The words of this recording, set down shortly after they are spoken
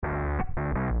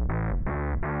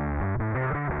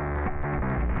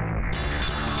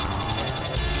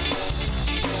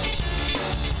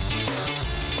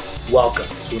Welcome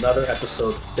to another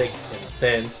episode of Thick and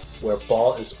Thin, where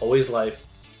ball is always life.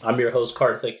 I'm your host,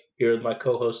 Karthik, here with my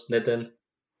co-host, Nitin.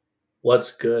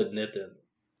 What's good, Nitin?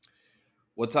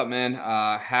 What's up, man?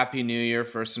 Happy New Year,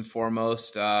 first and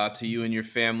foremost, to you and your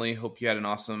family. Hope you had an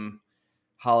awesome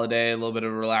holiday, a little bit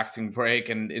of a relaxing break,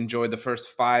 and enjoyed the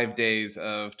first 5 days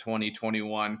of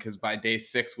 2021, because by day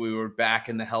 6, we were back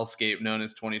in the hellscape known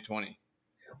as 2020.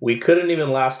 We couldn't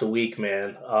even last a week,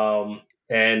 man.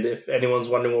 And if anyone's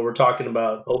wondering what we're talking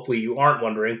about, hopefully you aren't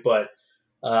wondering, but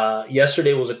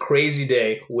yesterday was a crazy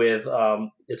day with,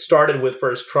 it started with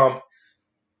first Trump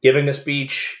giving a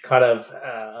speech, kind of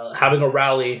having a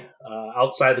rally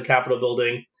outside the Capitol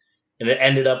building, and it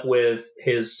ended up with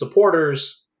his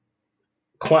supporters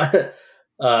climbing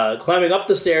up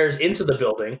the stairs into the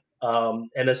building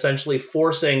and essentially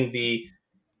forcing the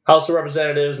House of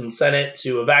Representatives and Senate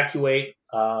to evacuate.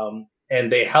 And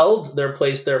they held their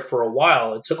place there for a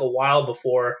while. It took a while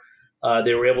before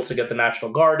they were able to get the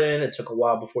National Guard in. It took a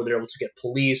while before they were able to get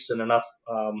police and uh,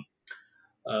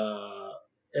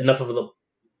 enough of the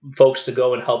folks to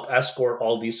go and help escort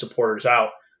all these supporters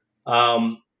out.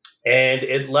 Um, and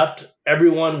it left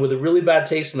everyone with a really bad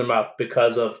taste in their mouth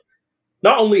because of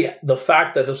not only the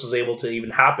fact that this was able to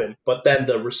even happen, but then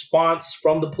the response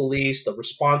from the police, the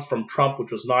response from Trump,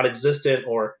 which was non existent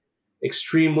or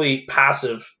extremely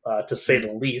passive, to say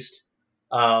the least,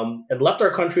 and left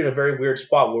our country in a very weird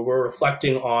spot where we're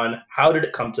reflecting on how did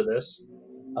it come to this?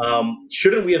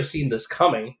 Shouldn't we have seen this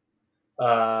coming?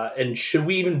 And should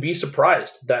we even be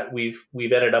surprised that we've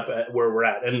ended up at where we're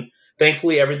at? And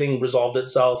thankfully, everything resolved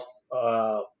itself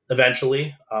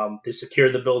eventually. They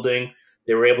secured the building.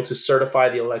 They were able to certify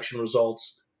the election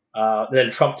results. And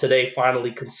then Trump today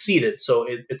finally conceded. So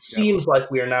it Yep. seems like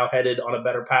we are now headed on a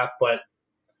better path. But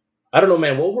I don't know,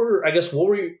 man. What were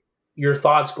your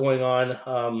thoughts going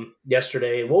on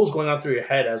yesterday? What was going on through your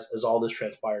head as all this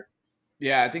transpired?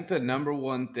 Yeah, I think the number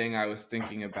one thing I was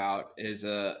thinking about is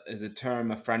a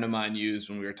term a friend of mine used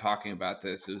when we were talking about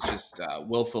this. It was just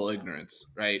willful ignorance,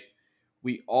 right?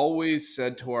 We always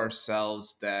said to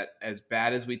ourselves that as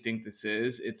bad as we think this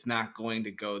is, it's not going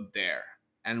to go there.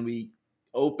 And we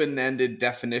open-ended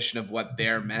definition of what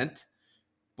there meant,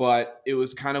 but it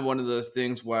was kind of one of those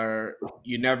things where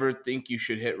you never think you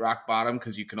should hit rock bottom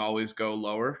because you can always go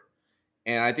lower.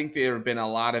 And I think there have been a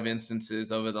lot of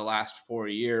instances over the last 4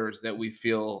 years that we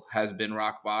feel has been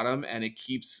rock bottom, and it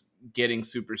keeps getting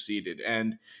superseded.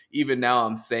 And even now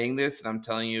I'm saying this and I'm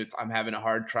telling you, I'm having a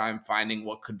hard time finding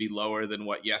what could be lower than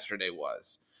what yesterday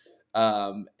was.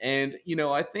 I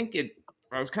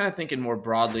was kind of thinking more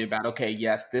broadly about, okay,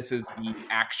 yes, this is the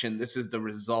action, this is the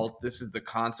result, this is the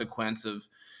consequence of,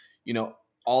 you know,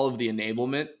 all of the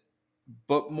enablement.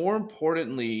 But more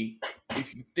importantly,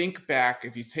 if you think back,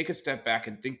 if you take a step back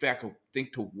and think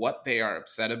to what they are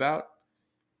upset about,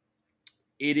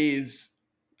 it is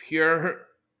pure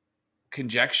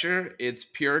conjecture, it's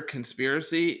pure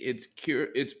conspiracy, it's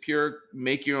pure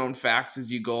make your own facts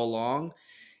as you go along,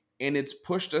 and it's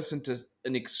pushed us into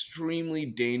an extremely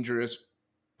dangerous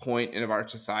point in our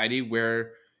society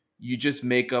where you just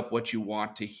make up what you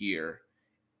want to hear,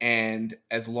 and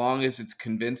as long as it's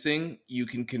convincing, you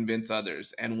can convince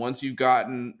others. And once you've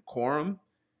gotten quorum,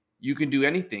 you can do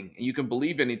anything and you can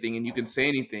believe anything and you can say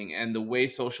anything. And the way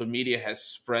social media has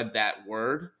spread that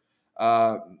word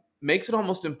uh, makes it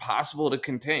almost impossible to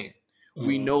contain.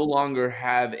 We Mhm. no longer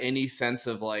have any sense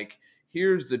of like,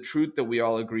 here's the truth that we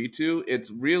all agree to.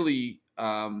 It's really,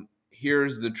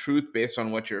 here's the truth based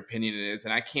on what your opinion is.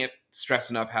 And I can't stress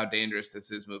enough how dangerous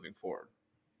this is moving forward.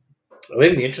 I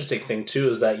think the interesting thing too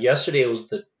is that yesterday was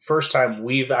the first time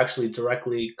we've actually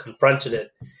directly confronted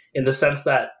it, in the sense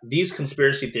that these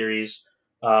conspiracy theories,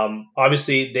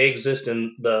 obviously, they exist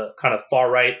in the kind of far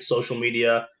right social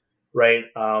media, right?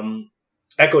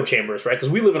 Echo chambers, right? Because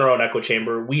we live in our own echo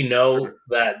chamber. We know Sure.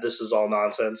 that this is all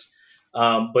nonsense,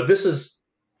 but this is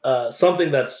something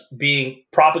that's being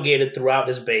propagated throughout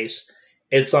his base.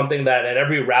 It's something that at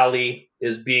every rally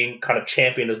is being kind of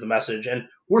championed as the message, and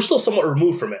we're still somewhat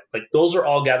removed from it. Like those are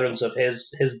all gatherings of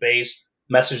his base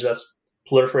message that's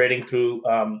proliferating through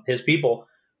his people.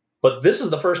 But this is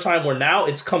the first time where now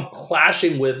it's come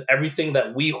clashing with everything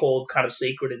that we hold kind of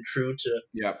sacred and true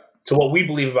Yeah. to what we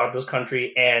believe about this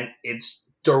country, and it's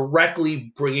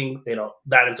directly bringing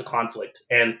that into conflict.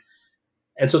 And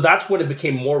so that's when it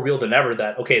became more real than ever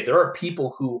that, okay, there are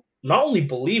people who not only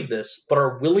believe this, but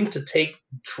are willing to take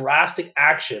drastic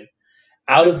action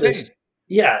That's out of this, insane.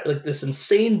 yeah, like this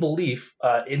insane belief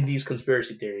in these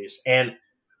conspiracy theories. And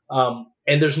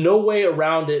there's no way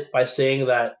around it by saying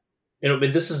that,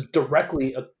 but this is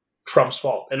directly Trump's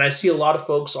fault. And I see a lot of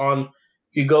folks on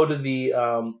if you go to the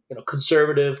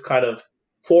conservative kind of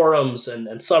forums and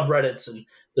subreddits, and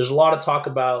there's a lot of talk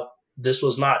about this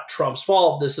was not Trump's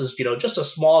fault. This is just a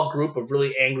small group of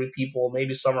really angry people.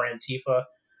 Maybe some are Antifa,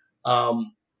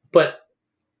 but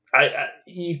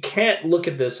you can't look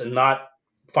at this and not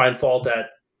find fault at.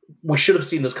 We should have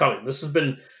seen this coming. This has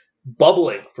been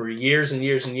bubbling for years and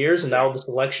years and years, and now this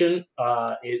election,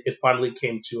 it finally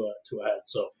came to a head.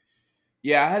 So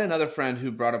Yeah, I had another friend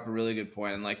who brought up a really good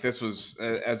point, and like this was,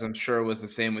 as I'm sure was the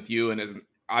same with you, and as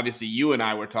obviously you and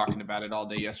I were talking about it all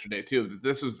day yesterday too. That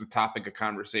this was the topic of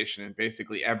conversation in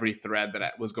basically every thread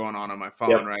that was going on my phone,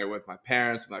 yep. right, with my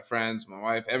parents, my friends, my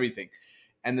wife, everything.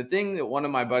 And the thing that one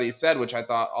of my buddies said, which I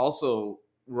thought also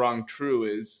rung true,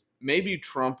 is maybe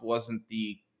Trump wasn't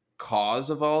the cause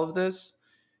of all of this,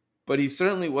 but he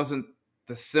certainly wasn't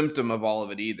the symptom of all of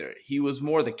it either. He was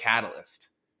more the catalyst,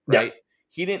 Yeah. right?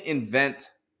 He didn't invent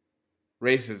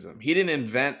racism. He didn't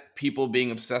invent people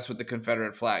being obsessed with the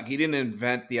Confederate flag. He didn't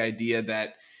invent the idea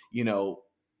that, you know,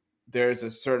 there's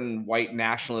a certain white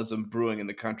nationalism brewing in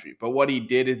the country. But what he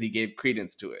did is he gave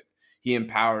credence to it. He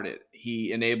empowered it.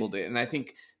 He enabled it. And I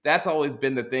think that's always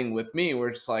been the thing with me, where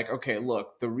it's like, okay,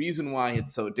 look, the reason why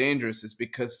it's so dangerous is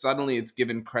because suddenly it's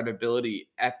given credibility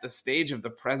at the stage of the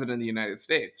president of the United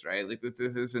States, right? Like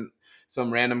this isn't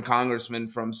some random congressman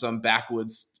from some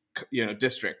backwoods,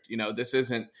 district. This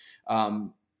isn't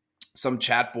some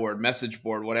chat board, message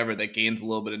board, whatever, that gains a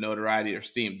little bit of notoriety or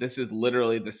steam. This is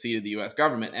literally the seat of the U.S.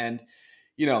 government. And,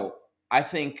 I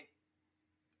think,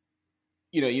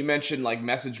 you mentioned like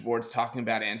message boards talking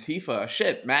about Antifa.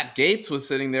 Shit, Matt Gaetz was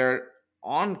sitting there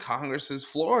on Congress's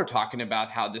floor talking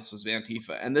about how this was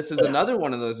Antifa. And this is another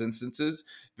one of those instances,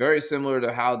 very similar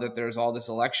to how that there's all this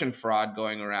election fraud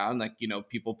going around, like,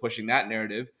 people pushing that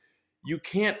narrative. You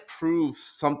can't prove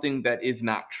something that is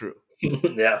not true.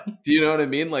 Yeah. Do you know what I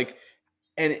mean? Like,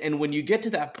 and when you get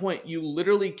to that point, you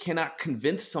literally cannot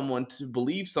convince someone to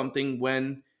believe something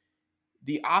when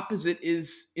the opposite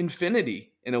is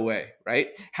infinity in a way, right?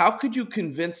 How could you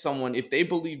convince someone if they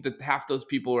believe that half those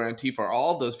people were Antifa or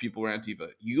all of those people were Antifa?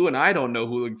 You and I don't know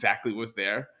who exactly was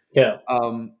there. Yeah.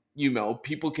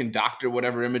 People can doctor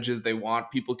whatever images they want.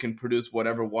 People can produce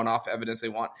whatever one-off evidence they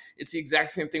want. It's the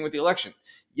exact same thing with the election.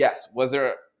 Yes, was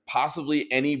there possibly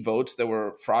any votes that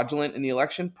were fraudulent in the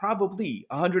election? Probably.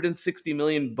 160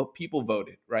 million people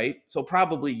voted, right? So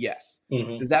probably yes.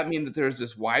 Mm-hmm. Does that mean that there's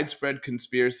this widespread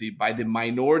conspiracy by the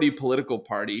minority political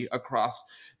party across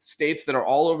states that are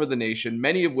all over the nation,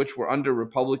 many of which were under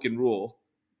Republican rule?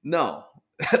 No,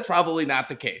 that's probably not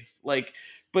the case.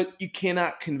 But you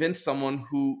cannot convince someone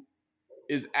who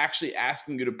is actually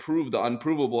asking you to prove the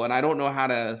unprovable. And I don't know how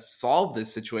to solve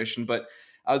this situation, but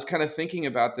I was kind of thinking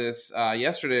about this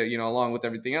yesterday, along with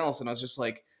everything else. And I was just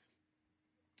like,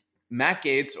 Matt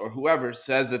Gaetz or whoever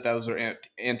says that those are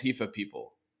Antifa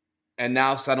people. And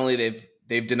now suddenly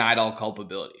they've denied all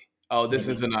culpability. Oh, this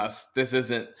isn't us. This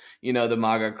isn't, the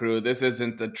MAGA crew. This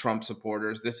isn't the Trump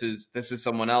supporters. This is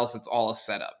someone else. It's all a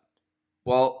setup.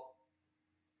 Well,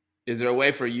 is there a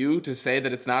way for you to say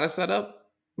that it's not a setup?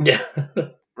 Yeah.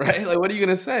 Right? Like, what are you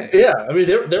going to say? Yeah. I mean,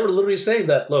 they were literally saying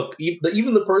that, look,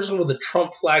 even the person with the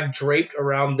Trump flag draped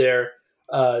around their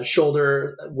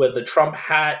shoulder with the Trump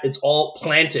hat, it's all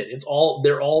planted.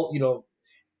 They're all,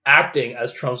 acting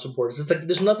as Trump supporters. It's like,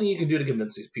 there's nothing you can do to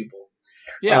convince these people.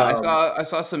 Yeah, I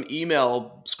saw some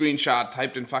email screenshot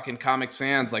typed in fucking Comic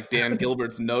Sans, like Dan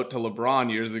Gilbert's note to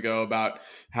LeBron years ago about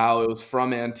how it was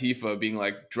from Antifa being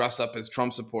like, dress up as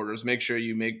Trump supporters, make sure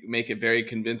you make it very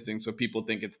convincing so people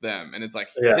think it's them. And it's like,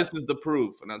 This is the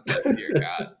proof. And that's like, dear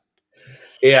God.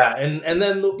 Yeah, and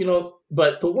then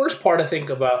but the worst part I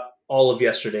think about all of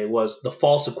yesterday was the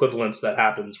false equivalence that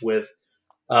happens with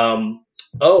and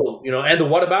the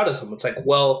whataboutism. It's like,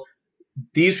 well,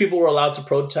 these people were allowed to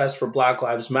protest for Black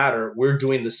Lives Matter. We're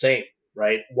doing the same,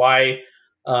 right? Why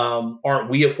aren't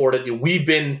we afforded? We've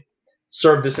been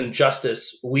served this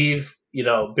injustice. We've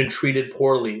been treated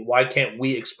poorly. Why can't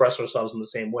we express ourselves in the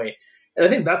same way? And I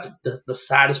think that's the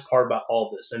saddest part about all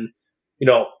of this. And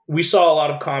we saw a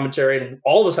lot of commentary, and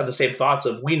all of us had the same thoughts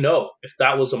of, we know if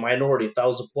that was a minority, if that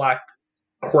was a Black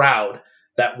crowd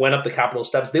that went up the Capitol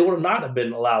steps, they would not have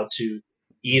been allowed to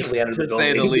easily enter the building.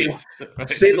 Say the least. Right?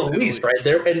 Say the least, right?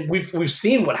 There, and we've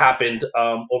seen what happened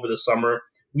over the summer.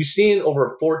 We've seen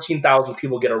over 14,000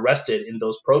 people get arrested in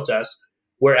those protests,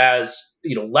 whereas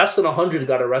less than 100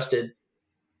 got arrested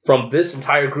from this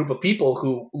entire group of people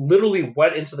who literally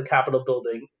went into the Capitol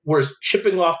building, were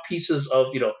chipping off pieces of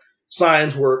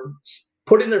signs, were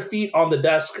putting their feet on the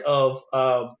desk of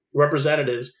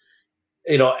representatives,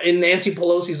 in Nancy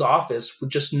Pelosi's office with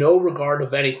just no regard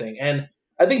of anything. And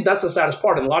I think that's the saddest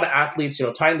part. And a lot of athletes,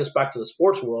 tying this back to the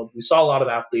sports world, we saw a lot of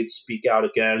athletes speak out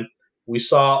again. We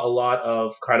saw a lot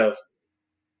of kind of,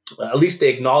 at least they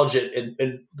acknowledge it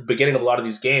in the beginning of a lot of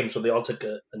these games, so they all took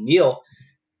a kneel.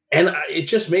 And it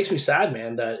just makes me sad,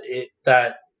 man,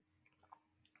 that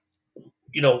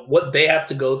what they have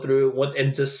to go through,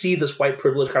 and to see this white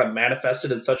privilege kind of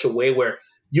manifested in such a way where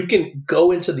you can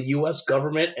go into the U.S.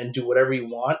 government and do whatever you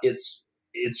want. It's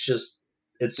just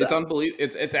it's It's sad. unbelievable.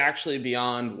 It's actually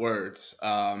beyond words.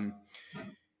 And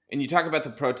you talk about the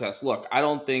protests. Look, I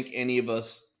don't think any of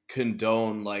us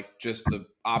condone like just the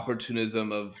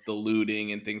opportunism of the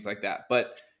looting and things like that.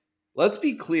 But let's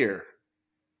be clear.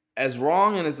 As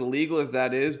wrong and as illegal as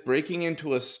that is, breaking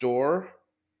into a store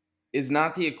is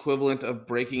not the equivalent of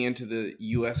breaking into the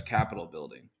US Capitol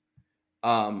building.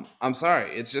 I'm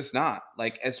sorry, it's just not.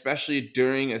 Like, especially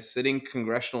during a sitting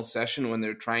congressional session when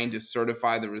they're trying to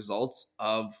certify the results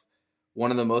of one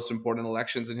of the most important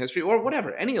elections in history, or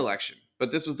whatever, any election.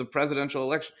 But this was the presidential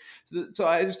election. So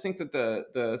I just think that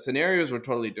the scenarios were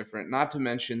totally different. Not to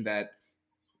mention that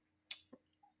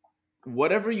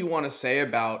whatever you want to say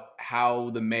about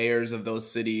how the mayors of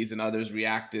those cities and others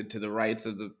reacted to the rights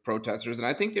of the protesters, and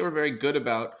I think they were very good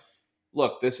about,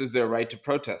 look, this is their right to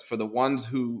protest. For the ones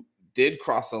who did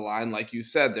cross the line, like you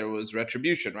said, there was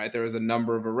retribution, right? There was a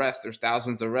number of arrests. There's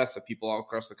thousands of arrests of people all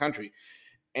across the country.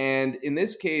 And in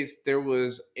this case, there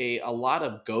was a lot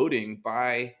of goading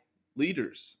by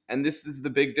leaders. And this is the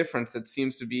big difference that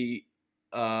seems to be,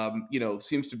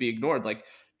 seems to be ignored. Like,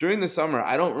 during the summer,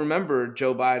 I don't remember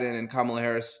Joe Biden and Kamala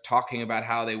Harris talking about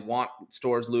how they want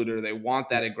stores looted or they want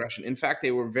that aggression. In fact,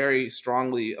 they were very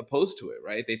strongly opposed to it,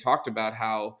 right? They talked about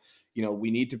how,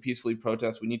 we need to peacefully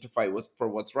protest, we need to fight for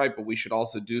what's right, but we should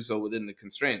also do so within the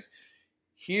constraints.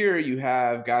 Here you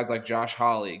have guys like Josh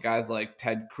Hawley, guys like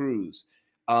Ted Cruz,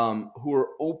 who are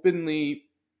openly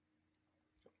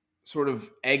sort of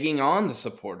egging on the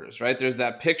supporters, right? There's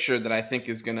that picture that I think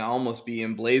is going to almost be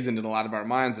emblazoned in a lot of our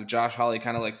minds of Josh Hawley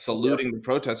kind of like saluting the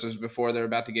protesters before they're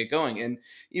about to get going. And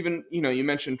even, you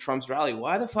mentioned Trump's rally.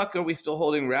 Why the fuck are we still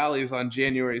holding rallies on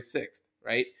January 6th,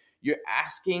 right? You're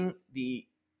asking the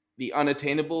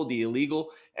unattainable, the illegal,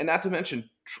 and not to mention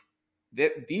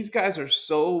these guys are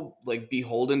so like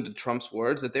beholden to Trump's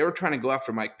words that they were trying to go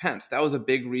after Mike Pence. That was a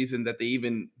big reason that they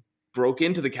even broke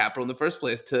into the Capitol in the first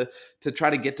place, to try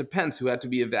to get to Pence, who had to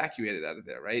be evacuated out of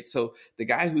there, right? So the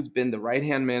guy who's been the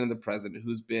right-hand man of the president,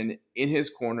 who's been in his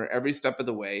corner every step of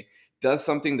the way, does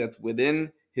something that's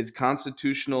within his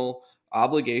constitutional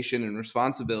obligation and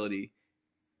responsibility,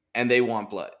 and they want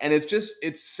blood. And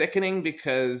it's sickening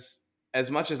because as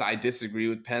much as I disagree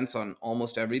with Pence on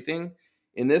almost everything,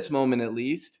 in this moment at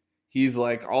least, he's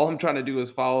like, all I'm trying to do is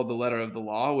follow the letter of the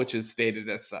law, which is stated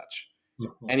as such.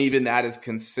 And even that is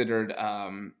considered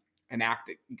an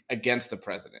act against the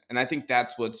president. And I think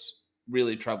that's what's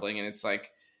really troubling. And it's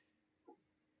like,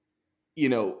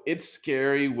 it's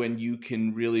scary when you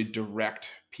can really direct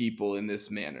people in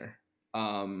this manner.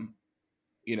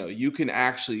 You can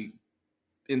actually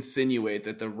insinuate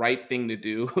that the right thing to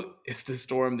do is to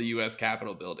storm the U.S.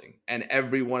 Capitol building. And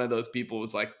every one of those people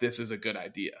was like, this is a good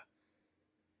idea.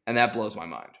 And that blows my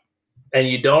mind. And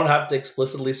you don't have to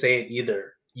explicitly say it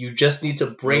either. You just need to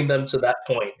bring them to that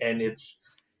point, and it's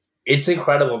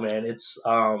incredible, man.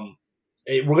 We're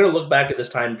gonna look back at this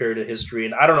time period of history,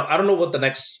 and I don't know what the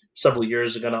next several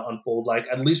years are gonna unfold like.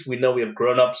 At least we know we have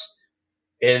grown-ups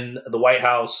in the White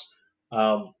House,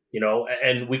 and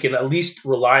we can at least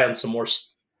rely on some more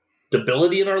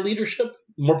stability in our leadership,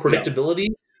 more predictability.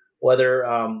 Yeah. Whether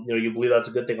you believe that's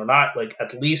a good thing or not, like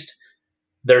at least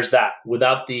there's that,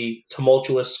 without the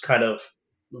tumultuous kind of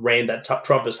reign that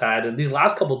Trump has had. And these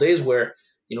last couple of days where,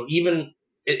 even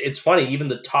it's funny, even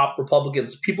the top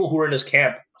Republicans, people who were in his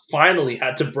camp, finally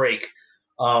had to break.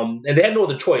 And they had no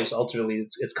other choice. Ultimately,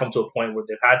 it's come to a point where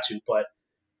they've had to, but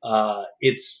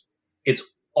it's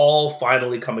all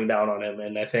finally coming down on him.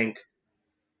 And I think,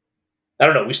 I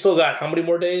don't know, we still got how many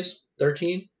more days?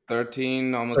 13?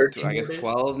 13, almost, 13 I guess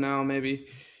 12 now, maybe.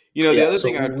 The other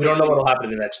thing we don't know what will happen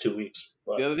in the next 2 weeks.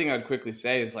 But the other thing I'd quickly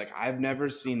say is, like, I've never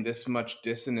seen this much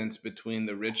dissonance between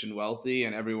the rich and wealthy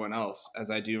and everyone else as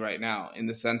I do right now, in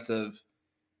the sense of,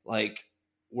 like,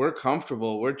 we're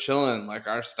comfortable, we're chilling, like,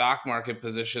 our stock market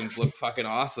positions look fucking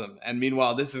awesome. And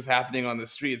meanwhile, this is happening on the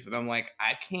streets. And I'm like,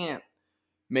 I can't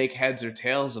make heads or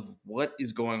tails of what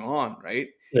is going on, right?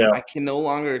 Yeah. I can no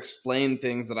longer explain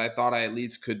things that I thought I at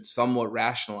least could somewhat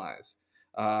rationalize,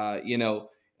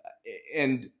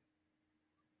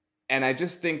 and I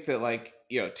just think that, like,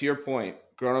 to your point,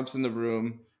 grownups in the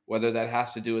room, whether that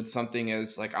has to do with something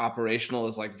as like operational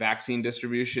as like vaccine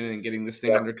distribution and getting this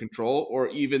thing Yeah. under control, or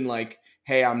even like,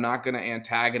 hey, I'm not going to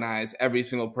antagonize every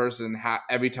single person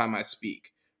every time I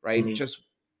speak, right? Hmm. Just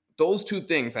those two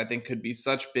things I think could be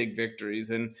such big victories.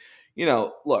 And,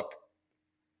 look,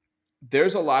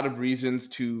 there's a lot of reasons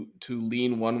to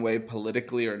lean one way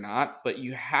politically or not, but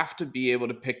you have to be able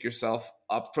to pick yourself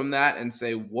up from that and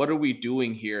say, what are we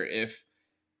doing here if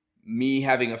me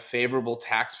having a favorable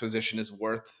tax position is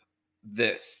worth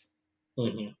this?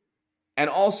 Hmm. And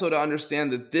also to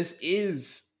understand that this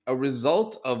is a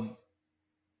result of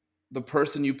the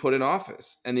person you put in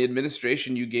office and the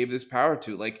administration you gave this power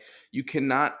to. Like, you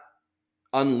cannot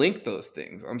unlink those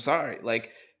things. I'm sorry.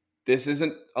 Like, this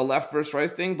isn't a left versus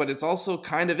right thing, but it's also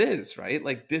kind of is, right?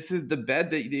 Like, this is the bed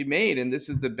that they made, and this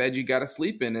is the bed you got to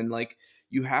sleep in. And like,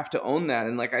 you have to own that.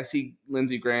 And like, I see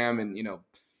Lindsey Graham and,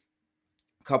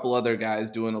 a couple other guys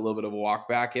doing a little bit of a walk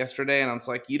back yesterday. And I was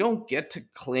like, you don't get to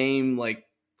claim like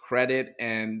credit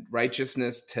and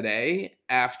righteousness today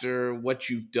after what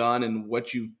you've done and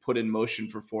what you've put in motion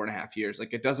for 4.5 years.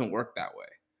 Like, it doesn't work that way.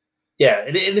 Yeah,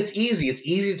 and it's easy. It's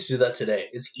easy to do that today.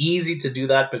 It's easy to do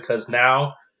that because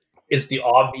now it's the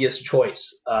obvious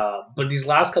choice. But these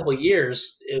last couple of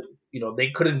years, they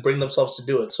couldn't bring themselves to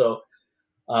do it. So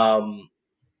um,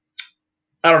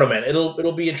 I don't know, man.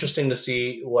 It'll be interesting to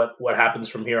see what happens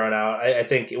from here on out. I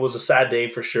think it was a sad day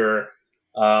for sure.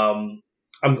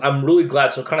 I'm really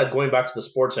glad. So kind of going back to the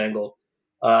sports angle,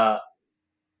 uh,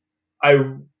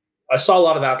 I I saw a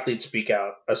lot of athletes speak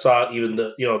out. I saw even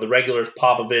the regulars,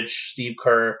 Popovich, Steve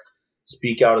Kerr,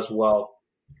 speak out as well.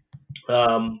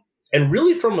 And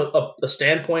really from a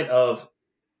standpoint of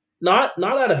not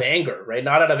out of anger, right?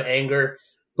 Not out of anger,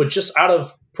 but just out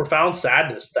of profound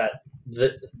sadness that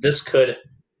this could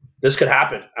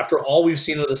happen after all we've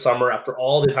seen in the summer, after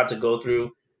all they've had to go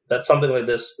through. That something like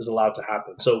this is allowed to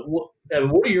happen. So, and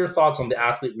what are your thoughts on the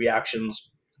athlete reactions,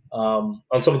 on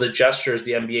some of the gestures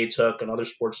the NBA took and other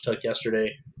sports took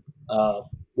yesterday? What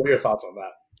are your thoughts on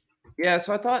that? Yeah,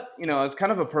 so I thought, it was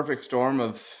kind of a perfect storm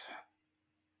of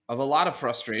a lot of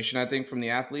frustration, I think, from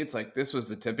the athletes. Like, this was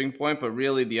the tipping point, but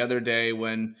really the other day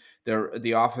when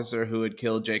the officer who had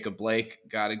killed Jacob Blake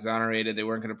got exonerated, they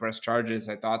weren't going to press charges.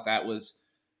 I thought that was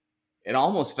it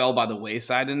almost fell by the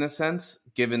wayside in a sense,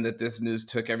 given that this news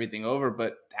took everything over.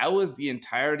 But that was the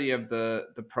entirety of the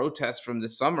protest from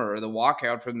this summer, or the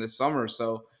walkout from this summer.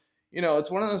 So,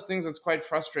 it's one of those things that's quite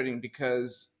frustrating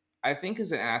because I think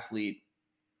as an athlete,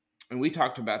 and we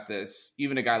talked about this,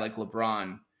 even a guy like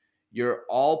LeBron, you're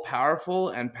all powerful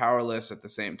and powerless at the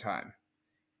same time.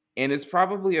 And it's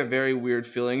probably a very weird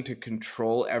feeling to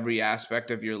control every aspect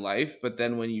of your life. But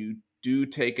then when you do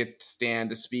take a stand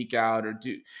to speak out or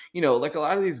do, like a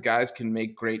lot of these guys can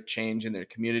make great change in their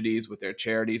communities with their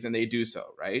charities, and they do so,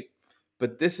 right?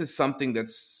 But this is something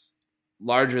that's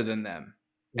larger than them,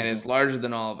 and Hmm. it's larger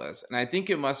than all of us. And I think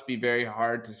it must be very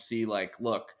hard to see, like,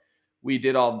 look, we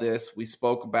did all of this, we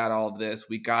spoke about all of this,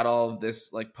 we got all of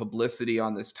this like publicity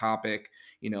on this topic,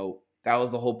 that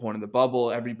was the whole point of the bubble.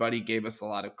 Everybody gave us a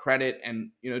lot of credit, and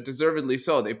deservedly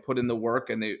so. They put in the work,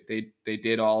 and they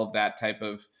did all of that type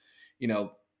of you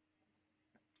know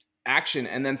action.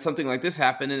 And then something like this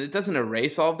happened, and it doesn't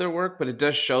erase all of their work, but it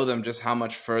does show them just how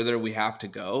much further we have to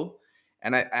go.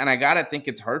 And I gotta think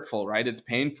it's hurtful, right? It's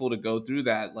painful to go through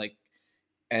that, like,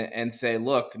 and say,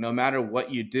 look, no matter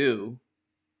what you do,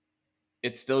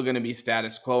 it's still going to be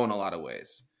status quo in a lot of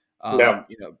ways. Yeah.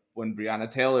 When Breonna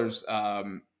Taylor's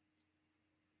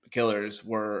killers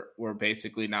were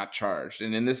basically not charged,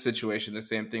 and in this situation, the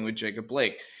same thing with Jacob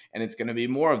Blake, and it's going to be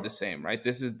more of the same, right?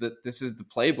 This is the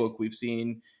playbook we've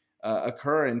seen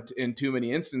occur in too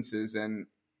many instances. And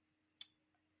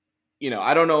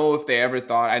I don't know if they ever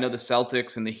thought. I know the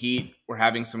Celtics and the Heat were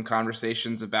having some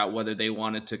conversations about whether they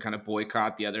wanted to kind of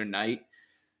boycott the other night.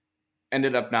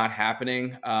 Ended up not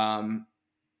happening.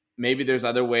 Maybe there's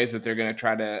other ways that they're going to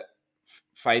try to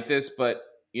fight this, but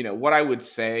what I would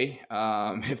say,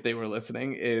 if they were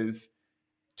listening, is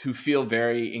to feel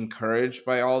very encouraged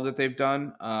by all that they've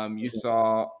done. You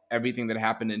saw everything that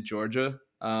happened in Georgia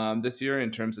this year in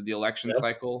terms of the election Yeah.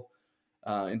 cycle,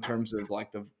 in terms of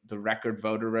like the record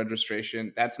voter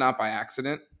registration. That's not by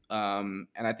accident, and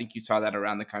I think you saw that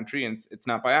around the country, and it's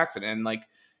not by accident. And like,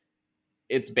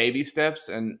 it's baby steps,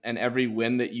 and every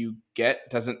win that you get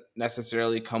doesn't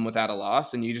necessarily come without a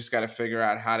loss, and you just got to figure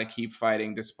out how to keep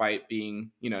fighting despite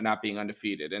being not being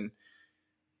undefeated. And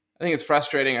I think it's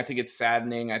frustrating, I think it's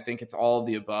saddening, I think it's all of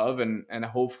the above, and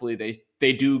hopefully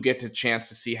they do get a chance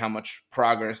to see how much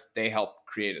progress they help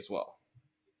create as well.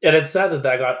 And it's sad that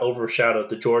got overshadowed,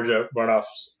 the Georgia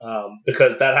runoffs,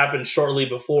 because that happened shortly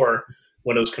before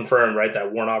when it was confirmed, right,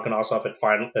 that Warnock and Ossoff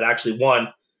had actually won.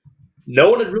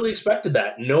 No one had really expected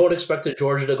that. No one expected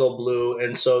Georgia to go blue,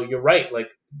 and so you're right.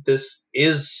 Like, this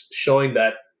is showing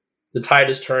that the tide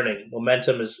is turning,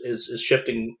 momentum is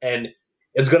shifting, and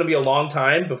it's going to be a long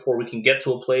time before we can get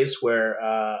to a place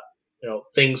where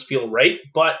things feel right.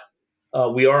 But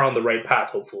we are on the right path,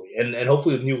 hopefully, and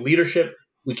hopefully with new leadership,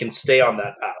 we can stay on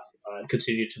that path and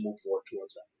continue to move forward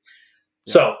towards that.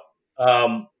 Yeah.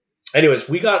 So, anyways,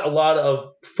 we got a lot of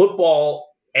football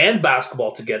and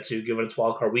basketball to get to, given it's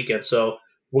wildcard weekend. So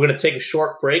we're going to take a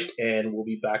short break, and we'll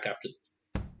be back after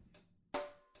this.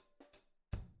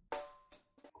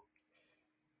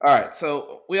 All right,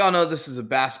 so we all know this is a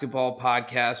basketball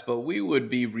podcast, but we would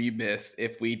be remiss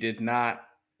if we did not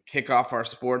kick off our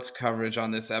sports coverage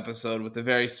on this episode with a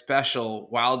very special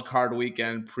Wild Card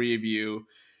Weekend preview.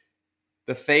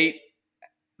 The fate,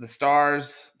 the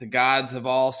stars, the gods have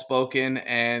all spoken,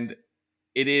 and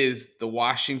it is the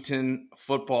Washington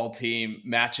football team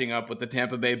matching up with the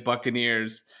Tampa Bay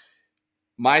Buccaneers.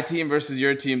 My team versus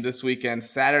your team this weekend,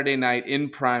 Saturday night in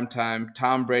primetime,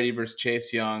 Tom Brady versus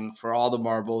Chase Young for all the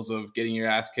marbles of getting your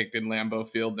ass kicked in Lambeau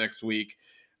Field next week.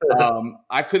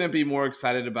 I couldn't be more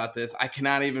excited about this. I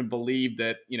cannot even believe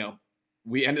that,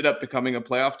 we ended up becoming a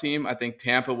playoff team. I think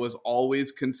Tampa was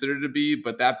always considered to be,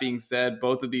 but that being said,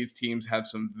 both of these teams have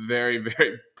some very,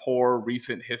 very poor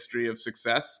recent history of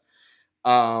success.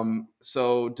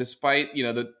 So despite,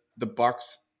 the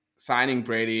Bucs signing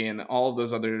Brady and all of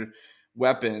those other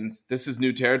weapons, this is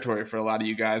new territory for a lot of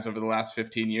you guys over the last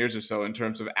 15 years or so in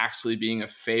terms of actually being a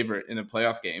favorite in a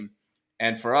playoff game.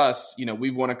 And for us,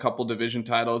 we've won a couple division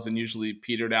titles and usually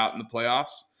petered out in the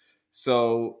playoffs.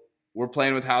 So we're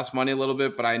playing with house money a little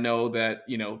bit, but I know that,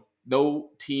 no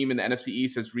team in the NFC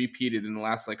East has repeated in the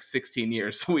last 16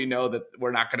 years. So we know that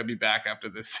we're not going to be back after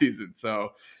this season.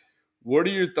 So what are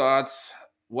your thoughts?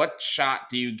 What shot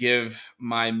do you give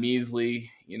my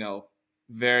measly,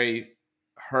 very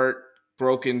hurt,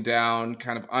 broken down,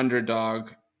 kind of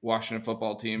underdog Washington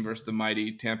football team versus the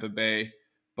mighty Tampa Bay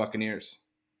Buccaneers?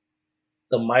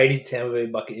 The mighty Tampa Bay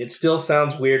Buccaneers. It still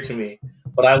sounds weird to me,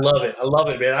 but I love it. I love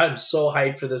it, man. I'm so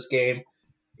hyped for this game.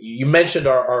 You mentioned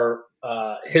our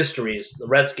histories, the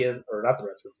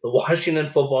Washington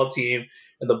football team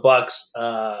and the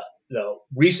Bucs.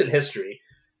 Recent history.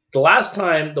 The last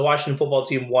time the Washington football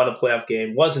team won a playoff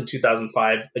game was in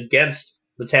 2005 against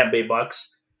the Tampa Bay Bucs.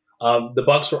 The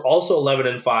Bucs were also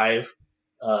 11-5,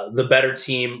 the better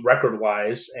team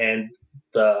record-wise, and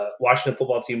the Washington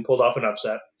football team pulled off an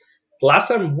upset. The last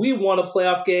time we won a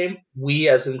playoff game, we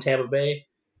as in Tampa Bay,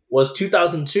 was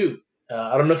 2002.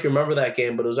 I don't know if you remember that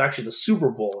game, but it was actually the Super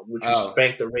Bowl, in which we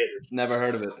spanked the Raiders. Never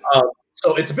heard of it.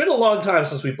 So it's been a long time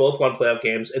since we both won playoff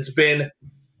games. It's been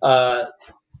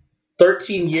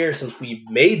 13 years since we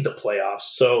made the playoffs.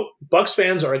 So Bucs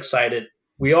fans are excited.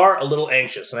 We are a little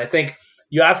anxious. And I think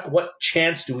you ask what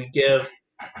chance do we give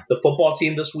the football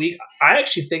team this week? I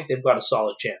actually think they've got a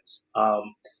solid chance.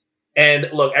 And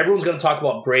look, everyone's going to talk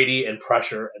about Brady and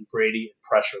pressure and Brady and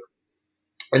pressure.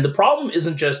 And the problem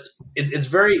isn't just it's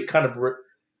very kind of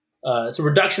it's a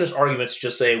reductionist argument to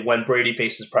just say when Brady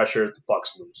faces pressure, the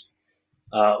Bucs lose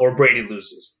or Brady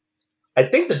loses. I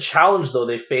think the challenge, though,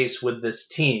 they face with this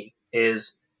team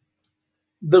is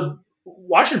the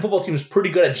Washington football team is pretty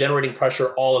good at generating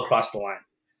pressure all across the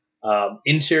line,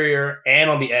 interior and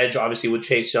on the edge, obviously with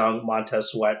Chase Young,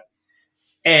 Montez Sweat,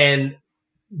 and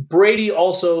Brady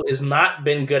also has not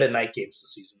been good at night games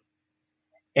this season.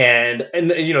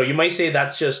 And you might say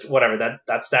that's just whatever,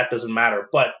 that stat doesn't matter.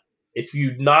 But if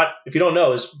you don't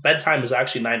know, his bedtime is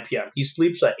actually 9 p.m. He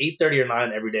sleeps at 8:30 or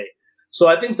 9 every day. So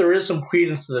I think there is some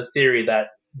credence to the theory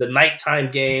that the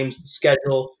nighttime games, the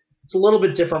schedule, it's a little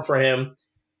bit different for him.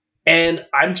 And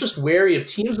I'm just wary of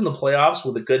teams in the playoffs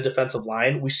with a good defensive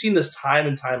line. We've seen this time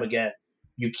and time again.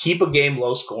 You keep a game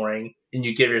low scoring and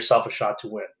you give yourself a shot to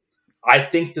win. I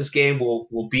think this game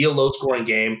will be a low scoring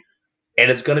game. And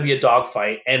it's going to be a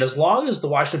dogfight. And as long as the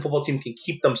Washington football team can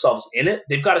keep themselves in it,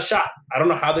 they've got a shot. I don't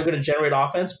know how they're going to generate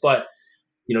offense, but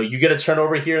you get a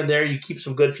turnover here and there. You keep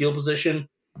some good field position.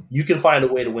 You can find a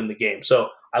way to win the game. So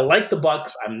I like the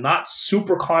Bucs. I'm not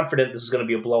super confident this is going to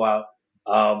be a blowout.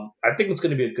 I think it's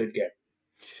going to be a good game.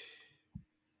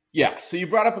 Yeah. So you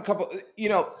brought up a couple.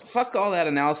 Fuck all that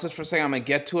analysis for a second. I'm going to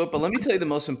get to it, but let me tell you the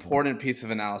most important piece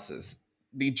of analysis.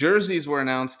 The jerseys were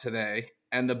announced today.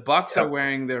 And the Bucs are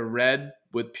wearing their red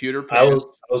with pewter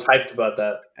pants. I was hyped about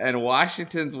that. And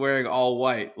Washington's wearing all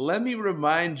white. Let me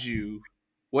remind you,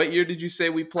 what year did you say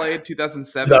we played?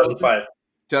 2007? 2005.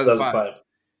 2005.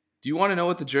 Do you want to know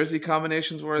what the jersey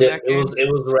combinations were in that game? It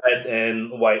was red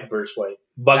and white versus white.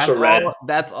 Bucs are red.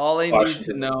 That's all I need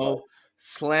to know.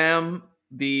 Slam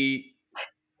the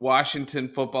Washington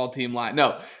football team line.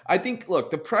 No, I think,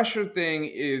 look, the pressure thing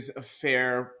is a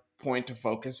fair point to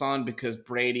focus on because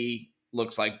Brady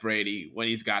looks like Brady when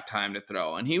he's got time to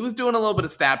throw. And he was doing a little bit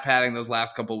of stat padding those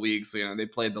last couple of weeks. You know, they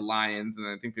played the Lions and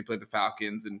I think they played the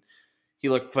Falcons, and he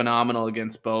looked phenomenal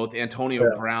against both.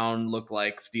 Antonio Brown looked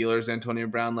like Steelers Antonio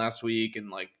Brown last week,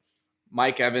 and like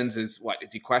Mike Evans is what?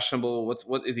 Is he questionable?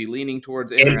 What is he leaning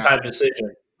towards? Game time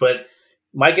decision. But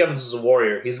Mike Evans is a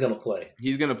warrior. He's going to play.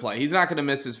 He's going to play. He's not going to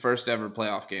miss his first ever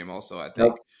playoff game also, I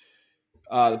think. Nope.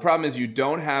 The problem is you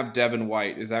don't have Devin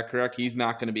White. Is that correct? He's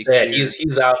not going to be cleared. Yeah,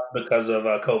 he's out because of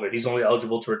COVID. He's only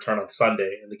eligible to return on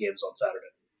Sunday, and the game's on Saturday.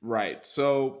 Right.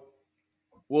 So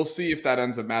we'll see if that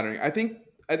ends up mattering. I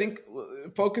think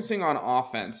focusing on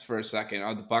offense for a second,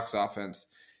 on the Bucs offense,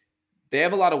 they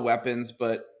have a lot of weapons,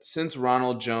 but since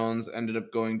Ronald Jones ended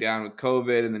up going down with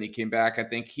COVID and then he came back, I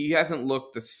think he hasn't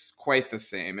looked quite the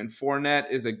same. And Fournette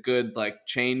is a good like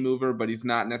chain mover, but he's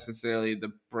not necessarily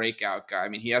the breakout guy. I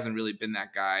mean, he hasn't really been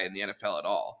that guy in the NFL at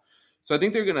all. So I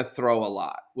think they're going to throw a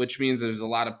lot, which means there's a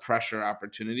lot of pressure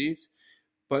opportunities.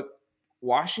 But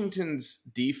Washington's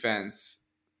defense,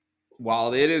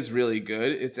 while it is really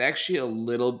good, it's actually a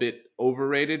little bit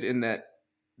overrated in that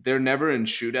they're never in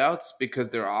shootouts because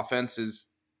their offense is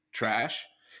trash.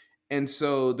 And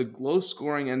so the low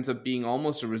scoring ends up being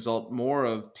almost a result more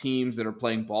of teams that are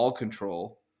playing ball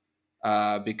control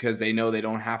because they know they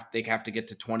have to get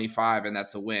to 25 and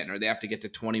that's a win, or they have to get to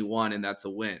 21 and that's a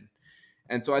win.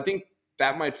 And so I think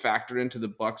that might factor into the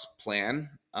Bucs plan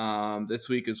this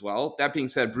week as well. That being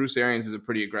said, Bruce Arians is a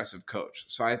pretty aggressive coach.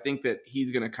 So I think that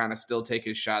he's going to kind of still take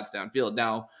his shots downfield.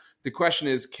 Now, the question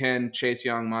is, can Chase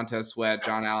Young, Montez Sweat,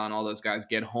 John Allen, all those guys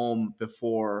get home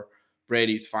before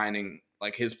Brady's finding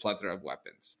like his plethora of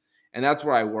weapons? And that's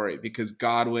where I worry because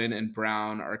Godwin and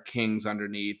Brown are kings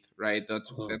underneath, right?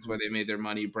 That's where they made their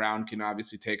money. Brown can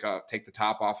obviously take the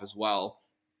top off as well.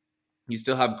 You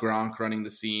still have Gronk running the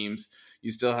seams.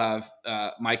 You still have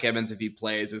Mike Evans, if he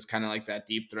plays, is kind of like that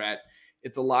deep threat.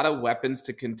 It's a lot of weapons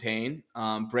to contain.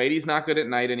 Brady's not good at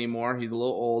night anymore. He's a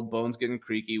little old. Bones getting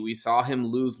creaky. We saw him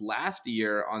lose last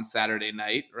year on Saturday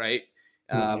night, right?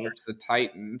 Versus the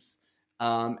Titans.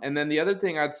 And then the other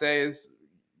thing I'd say is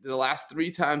the last 3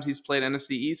 times he's played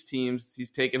NFC East teams, he's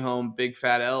taken home big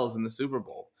fat L's in the Super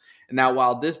Bowl. And now,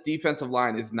 while this defensive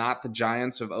line is not the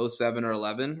Giants of 07 or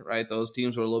 11, right? Those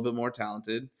teams were a little bit more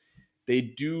talented. They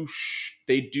do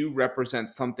represent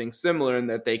something similar in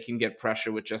that they can get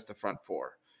pressure with just the front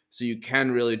 4. So you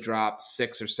can really drop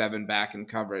 6 or 7 back in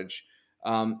coverage.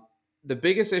 The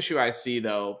biggest issue I see,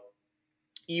 though,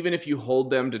 even if you hold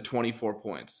them to 24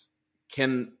 points,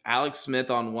 can Alex Smith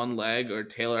on one leg or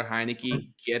Taylor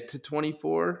Heineke get to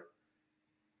 24?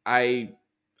 I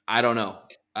don't know.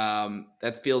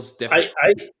 That feels different.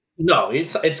 No,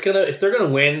 it's gonna, if they're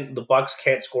gonna win, the Bucs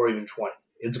can't score even 20.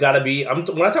 It's got to be.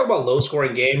 When I talk about low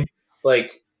scoring game,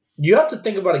 like you have to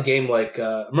think about a game like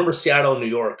remember Seattle, New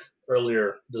York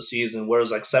earlier this season, where it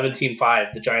was like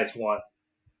 17-5, the Giants won,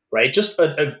 right? Just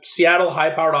a Seattle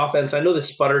high powered offense. I know they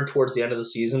sputtered towards the end of the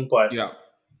season, but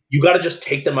you got to just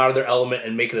take them out of their element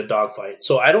and make it a dogfight.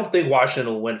 So I don't think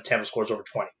Washington will win if Tampa scores over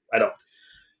 20. I don't.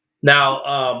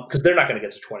 Now, because they're not going to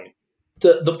get to 20.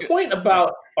 The point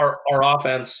about our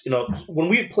offense, you know, when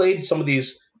we played some of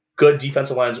these good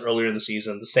defensive lines earlier in the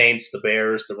season, the Saints, the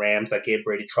Bears, the Rams that gave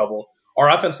Brady trouble, our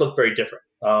offense looked very different.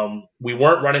 We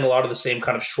weren't running a lot of the same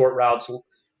kind of short routes.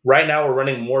 Right now we're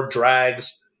running more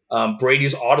drags.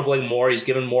 Brady's audibling more. He's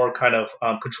given more kind of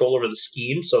control over the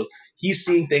scheme. So he's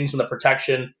seeing things in the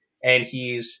protection and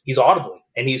he's audibling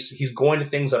and he's going to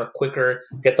things that are quicker,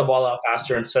 get the ball out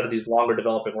faster instead of these longer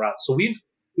developing routes. So we've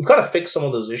kind of fixed some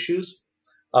of those issues.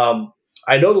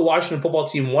 I know the Washington football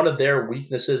team, one of their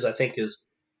weaknesses, I think, is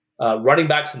running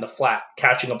backs in the flat,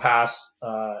 catching a pass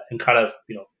and kind of,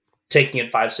 you know, taking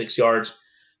it 5-6 yards.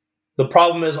 The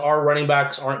problem is our running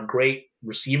backs aren't great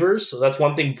receivers. So that's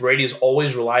one thing Brady's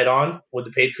always relied on with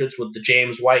the Patriots, with the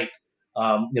James White.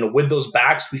 With those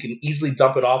backs, we can easily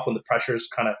dump it off when the pressure is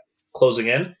kind of closing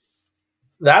in.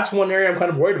 That's one area I'm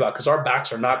kind of worried about because our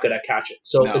backs are not good at catching.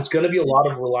 So it's going to be a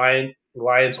lot of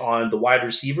reliance on the wide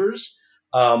receivers,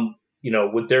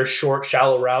 with their short,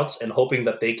 shallow routes and hoping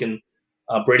that they can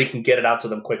Brady can get it out to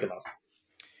them quick enough.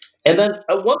 And then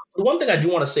the one thing I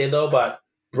do want to say, though, about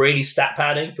Brady stat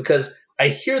padding, because I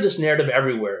hear this narrative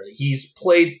everywhere. He's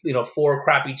played, 4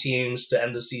 crappy teams to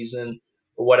end the season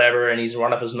or whatever, and he's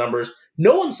run up his numbers.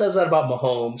 No one says that about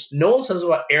Mahomes. No one says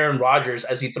about Aaron Rodgers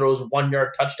as he throws 1-yard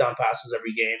touchdown passes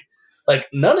every game. Like,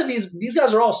 none of these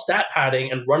guys are all stat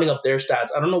padding and running up their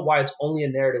stats. I don't know why it's only a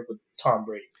narrative with Tom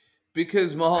Brady.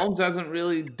 Because Mahomes hasn't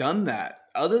really done that.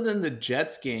 other than the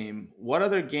Jets game, what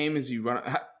other game is you run?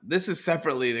 This is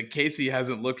separately that Casey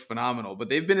hasn't looked phenomenal, but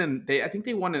they've been in. I think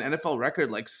they won an NFL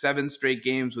record like 7 straight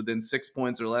games within 6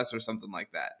 points or less or something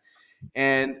like that.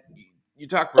 And you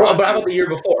talk Oh, but how Rodgers. about the year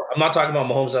before? I'm not talking about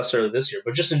Mahomes necessarily this year,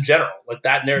 but just in general, like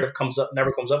that narrative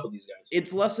never comes up with these guys.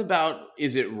 It's less about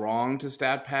is it wrong to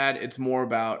stat pad? It's more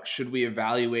about should we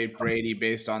evaluate Brady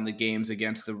based on the games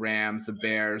against the Rams, the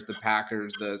Bears, the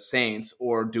Packers, the Saints,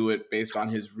 or do it based on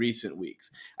his recent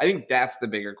weeks? I think that's the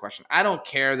bigger question. I don't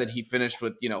care that he finished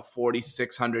with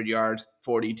 4,600 yards,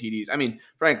 40 TDs. I mean,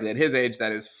 frankly, at his age,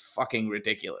 that is fucking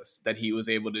ridiculous that he was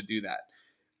able to do that.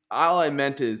 All I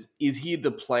meant is he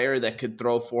the player that could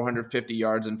throw 450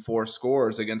 yards and 4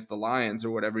 scores against the Lions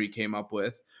or whatever he came up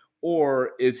with?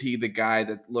 Or is he the guy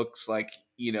that looks like,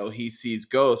 he sees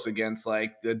ghosts against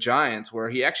like the Giants where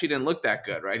he actually didn't look that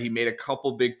good, right? He made a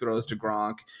couple big throws to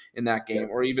Gronk in that game,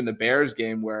 or even the Bears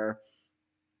game where,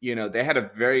 they had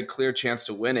a very clear chance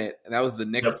to win it. And that was the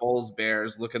Nick Foles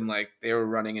Bears looking like they were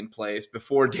running in place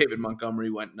before David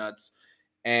Montgomery went nuts.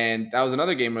 And that was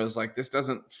another game where it was like, this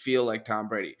doesn't feel like Tom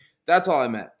Brady. That's all I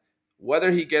meant. Whether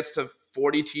he gets to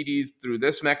 40 TDs through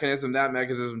this mechanism, that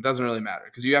mechanism, doesn't really matter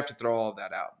because you have to throw all of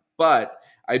that out. But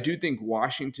I do think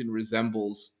Washington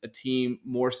resembles a team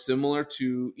more similar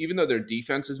to, even though their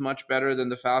defense is much better than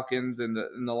the Falcons and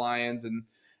the Lions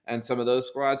and some of those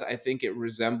squads, I think it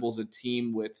resembles a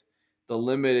team with the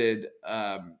limited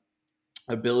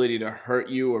ability to hurt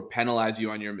you or penalize you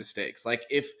on your mistakes. Like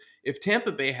if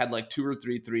Tampa Bay had like 2 or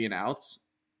 3 and outs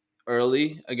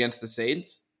early against the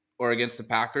Saints or against the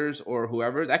Packers or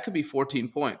whoever, that could be 14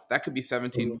 points. That could be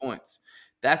 17 points.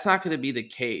 That's not going to be the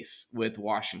case with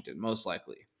Washington, most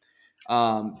likely.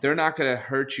 They're not going to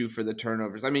hurt you for the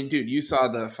turnovers. I mean, dude, you saw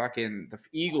the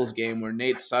Eagles game where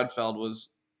Nate Sudfeld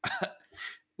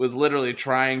was literally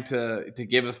trying to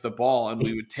give us the ball and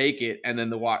we would take it and then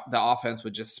the offense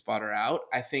would just sputter out.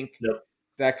 I think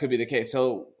that could be the case.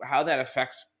 So how that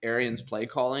affects Arians' play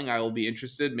calling, I will be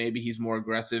interested. Maybe he's more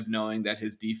aggressive knowing that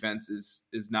his defense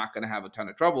is not going to have a ton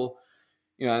of trouble.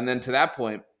 And then to that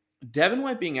point, Devin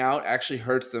White being out actually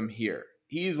hurts them here.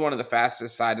 He's one of the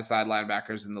fastest side-to-side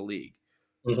linebackers in the league.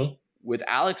 Mm-hmm. With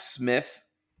Alex Smith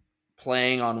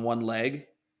playing on one leg,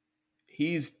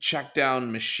 he's check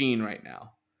down machine right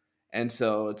now. And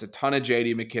so it's a ton of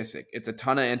J.D. McKissick. It's a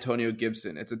ton of Antonio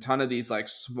Gibson. It's a ton of these like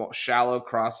small, shallow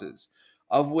crosses,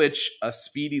 of which a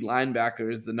speedy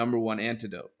linebacker is the number one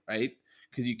antidote, right?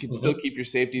 Because you can still keep your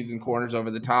safeties and corners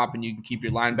over the top, and you can keep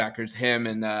your linebackers, him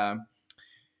and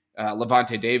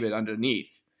Levante David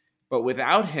underneath. But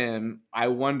without him, I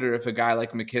wonder if a guy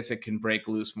like McKissick can break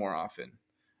loose more often.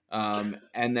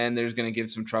 And then there's going to give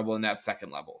some trouble in that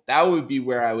second level. That would be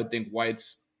where I would think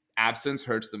White's absence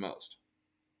hurts the most.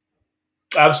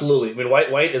 Absolutely. I mean,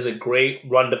 White is a great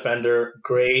run defender,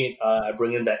 great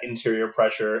bringing that interior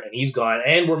pressure, and he's gone.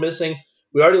 And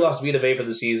we already lost Vita Vea for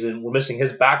the season. We're missing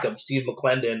his backup, Steve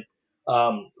McClendon,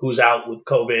 who's out with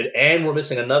COVID, and we're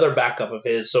missing another backup of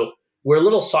his. So we're a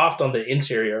little soft on the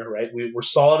interior, right? We're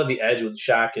solid on the edge with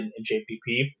Shaq and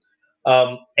JPP.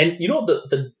 And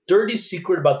the dirty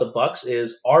secret about the Bucs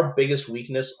is our biggest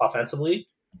weakness offensively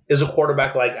is a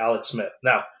quarterback like Alex Smith.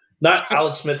 Now, not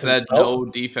Alex Smith said himself. No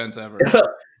defense ever.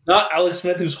 Not Alex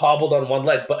Smith who's hobbled on one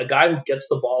leg, but a guy who gets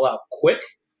the ball out quick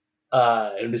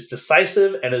and is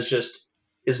decisive and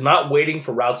is not waiting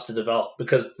for routes to develop,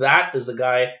 because that is the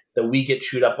guy that we get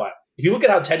chewed up by. If you look at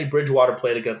how Teddy Bridgewater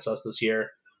played against us this year,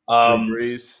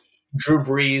 Drew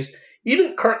Brees,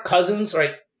 even Kirk Cousins,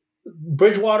 right?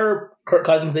 Bridgewater, Kirk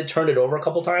Cousins, they turned it over a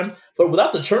couple times, but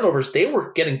without the turnovers, they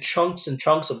were getting chunks and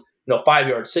chunks of 5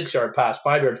 yard, 6 yard pass,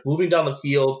 5 yards, moving down the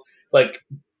field. Like,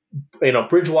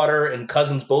 Bridgewater and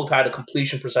Cousins both had a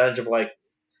completion percentage of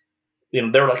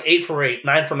they were like 8 for 8,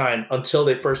 9 for 9 until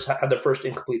they first had their first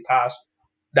incomplete pass.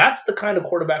 That's the kind of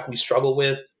quarterback we struggle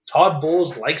with. Todd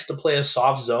Bowles likes to play a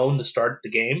soft zone to start the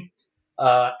game.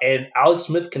 And Alex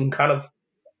Smith can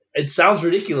it sounds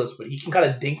ridiculous, but he can kind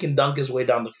of dink and dunk his way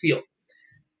down the field.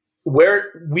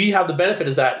 Where we have the benefit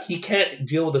is that he can't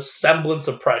deal with a semblance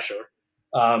of pressure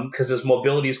because his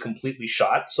mobility is completely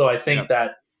shot. So I think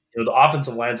that the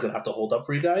offensive line is going to have to hold up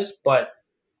for you guys. But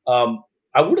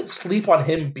I wouldn't sleep on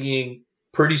him being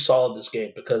pretty solid this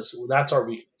game because that's our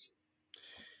weakness.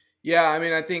 Yeah, I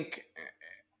mean, I think,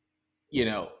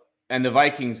 and the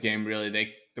Vikings game, really,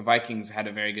 the Vikings had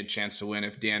a very good chance to win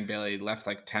if Dan Bailey left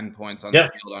like 10 points on the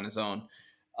field on his own.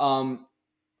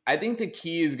 I think the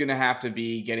key is going to have to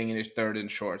be getting into third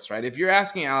and shorts, right? If you're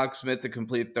asking Alex Smith to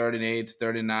complete 3rd and 8s,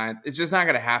 3rd and 9s, it's just not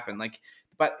going to happen.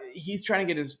 But he's trying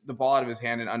to get the ball out of his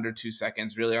hand in under 2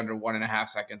 seconds, really under 1.5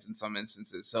 seconds in some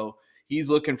instances. So he's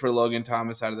looking for Logan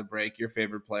Thomas out of the break, your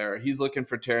favorite player. He's looking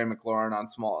for Terry McLaurin on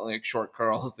small, like short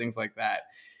curls, things like that.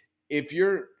 If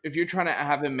you're trying to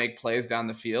have him make plays down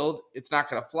the field, it's not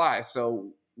going to fly.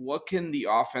 So what can the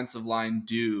offensive line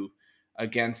do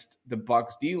against the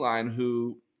Bucs D line,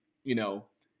 who, you know,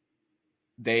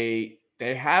 they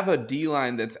have a D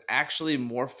line that's actually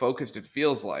more focused, it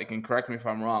feels like, and correct me if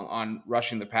I'm wrong, on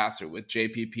rushing the passer with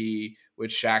JPP,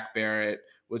 with Shaq Barrett,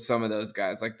 with some of those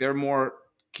guys. Like, they're more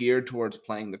geared towards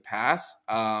playing the pass.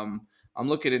 I'm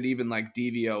looking at even like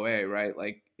DVOA, right?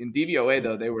 Like in DVOA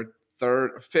though, they were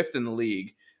fifth in the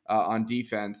league on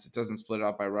defense. It doesn't split it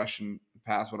up by rush and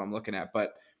pass, what I'm looking at,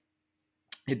 but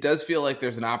it does feel like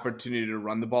there's an opportunity to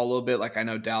run the ball a little bit. Like, I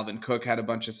know Dalvin Cook had a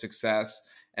bunch of success,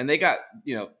 and they got,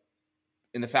 you know,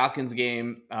 in the Falcons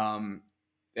game, it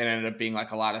ended up being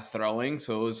like a lot of throwing,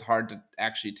 so it was hard to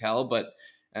actually tell. But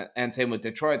and same with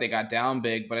Detroit, they got down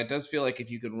big. But it does feel like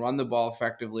if you can run the ball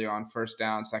effectively on first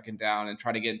down, second down, and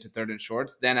try to get into third and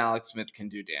shorts, then Alex Smith can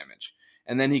do damage,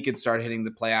 and then he could start hitting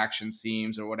the play action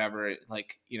seams or whatever,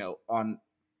 like, you know, on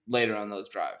later on those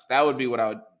drives. That would be what I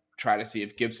would try to see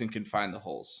if Gibson can find the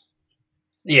holes.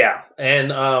 Yeah, and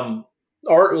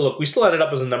look, we still ended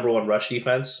up as a number one rush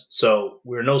defense, so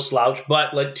we're no slouch.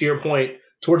 But like to your point,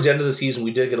 towards the end of the season,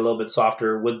 we did get a little bit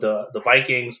softer with the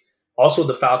Vikings. Also,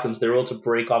 the Falcons, they were able to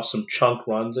break off some chunk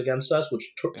runs against us,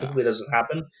 which typically doesn't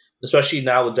happen, especially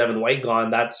now with Devin White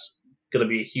gone. That's going to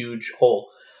be a huge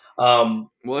hole. Well,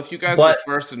 if you guys were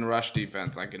first in rush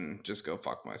defense, I can just go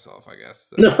fuck myself, I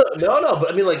guess. No,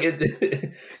 but I mean, like,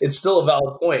 it's still a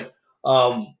valid point.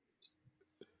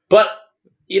 But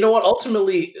you know what?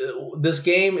 Ultimately, this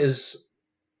game is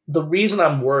the reason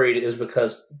I'm worried is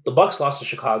because the Bucs lost to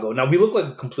Chicago. Now we look like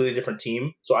a completely different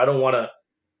team, so I don't want to.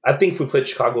 I think if we played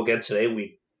Chicago again today,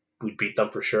 we'd beat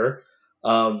them for sure.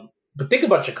 But think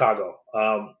about Chicago.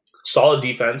 Solid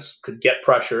defense, could get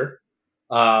pressure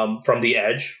from the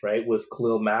edge, right, with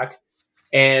Khalil Mack,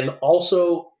 and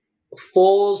also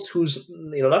Foles, who's,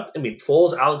 you know,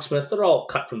 Foles, Alex Smith, they're all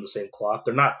cut from the same cloth.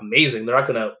 They're not amazing. They're not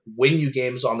going to win you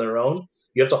games on their own.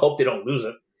 You have to hope they don't lose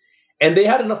it. And they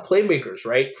had enough playmakers,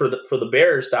 right? For the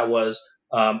Bears, that was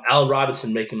Allen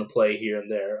Robinson making the play here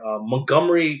and there.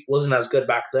 Montgomery wasn't as good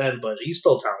back then, but he's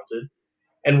still talented.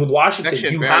 And with Washington,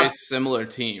 actually you a very have similar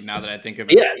team. Now that I think of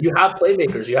it, yeah, you have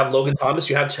playmakers. You have Logan Thomas.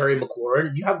 You have Terry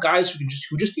McLaurin. You have guys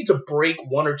who just need to break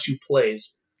one or two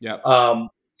plays.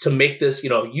 To make this,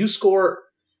 you know, you score.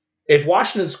 If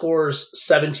Washington scores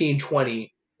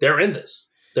 17-20, they're in this.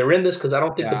 They're in this because I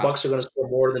don't think the Bucs are going to score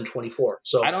more than 24.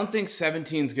 So I don't think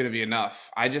 17 is going to be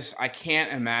enough. I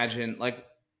can't imagine, like.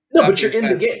 No, but you're in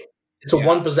the game. It's a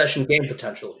one possession game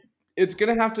potentially. It's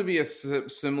going to have to be a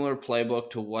similar playbook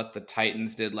to what the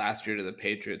Titans did last year to the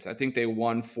Patriots. I think they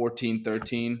won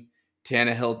 14-13.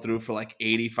 Tannehill threw for like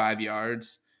 85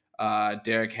 yards.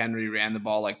 Derrick Henry ran the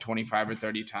ball like 25 or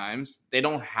 30 times. They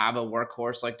don't have a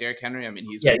workhorse like Derrick Henry. I mean,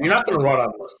 you're not going to run on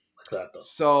a list like that though.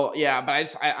 So yeah,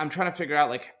 but I'm trying to figure out,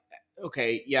 like,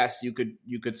 okay, yes, you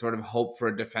could sort of hope for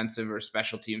a defensive or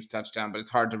special teams touchdown, but it's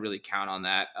hard to really count on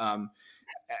that.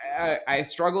 I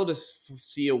struggle to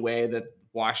see a way that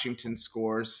Washington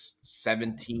scores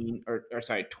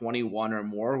 21 or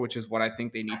more, which is what I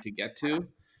think they need to get to.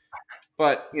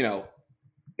 But, you know,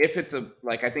 if it's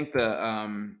I think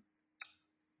the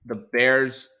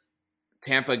Bears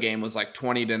Tampa game was like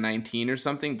 20-19 or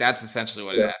something. That's essentially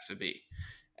what it has to be.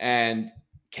 And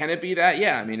can it be that?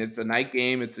 Yeah. I mean, it's a night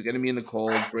game. It's going to be in the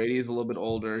cold. Brady is a little bit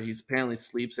older. He's apparently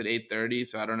sleeps at 8:30.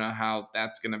 So I don't know how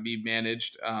that's going to be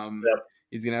managed.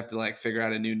 He's going to have to like figure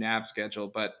out a new nap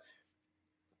schedule, but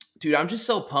dude, I'm just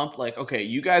so pumped. Like, okay,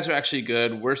 you guys are actually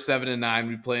good. We're 7-9.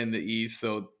 We play in the East.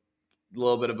 So a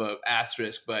little bit of an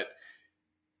asterisk, but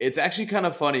it's actually kind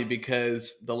of funny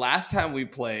because the last time we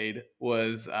played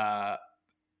was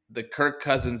the Kirk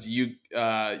Cousins you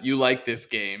like this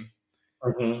game.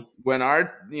 Mm-hmm.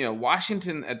 When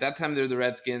Washington at that time, they're the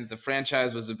Redskins. The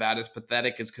franchise was about as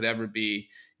pathetic as could ever be.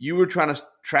 You were trying to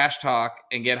trash talk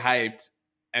and get hyped,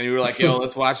 and you were like, "Yo,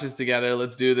 let's watch this together.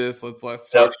 Let's do this. Let's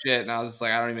talk shit." And I was just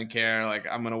like, "I don't even care. Like,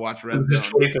 I'm gonna watch Red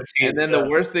Zone." And then the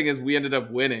worst thing is we ended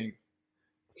up winning.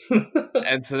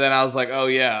 And so then I was like, oh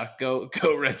yeah, go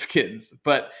Redskins.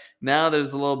 But now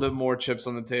there's a little bit more chips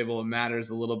on the table. It matters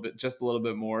just a little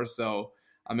bit more. So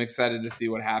I'm excited to see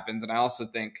what happens. And I also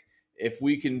think if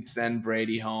we can send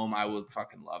Brady home, I would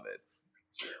fucking love it.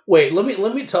 Wait, let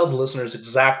me tell the listeners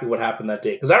exactly what happened that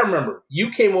day. Because I remember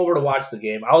you came over to watch the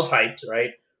game. I was hyped,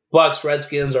 right? Bucs,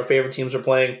 Redskins, our favorite teams are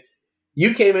playing.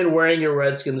 You came in wearing your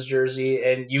Redskins jersey,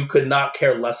 and you could not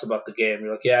care less about the game.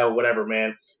 You're like, yeah, whatever,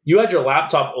 man. You had your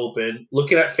laptop open,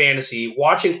 looking at fantasy,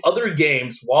 watching other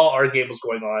games while our game was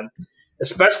going on.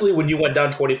 especially when you went down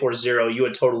 24-0, you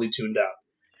had totally tuned out.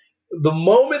 The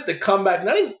moment the comeback,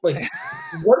 not even like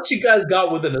once you guys got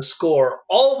within a score,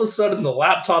 all of a sudden the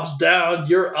laptop's down,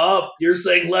 you're up, you're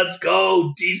saying "Let's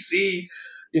go, DC."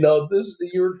 This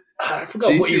I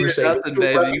forgot what you DC were or saying. nothing,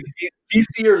 baby.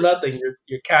 DC or nothing,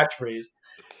 your catchphrase,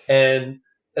 and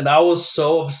I was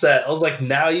so upset. I was like,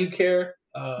 "Now you care."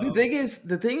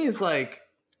 The thing is, like,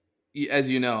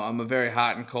 as you know, I'm a very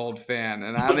hot and cold fan,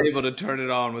 and I'm able to turn it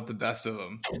on with the best of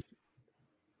them.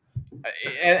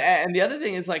 And the other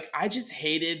thing is, like, I just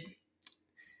hated.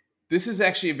 This is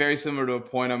actually very similar to a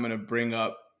point I'm going to bring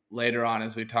up later on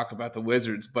as we talk about the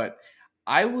Wizards, but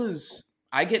I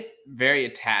get very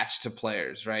attached to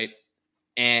players, right?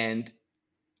 And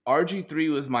RG3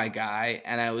 was my guy,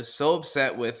 and I was so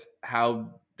upset with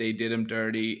how they did him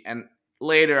dirty. And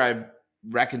later I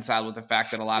reconciled with the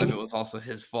fact that a lot of it was also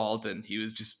his fault, and he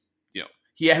was just,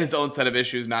 he had his own set of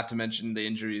issues, not to mention the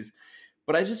injuries.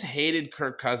 But I just hated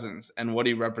Kirk Cousins and what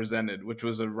he represented, which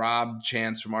was a robbed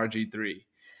chance from RG3.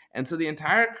 And so the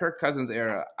entire Kirk Cousins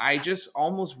era, I just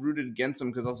almost rooted against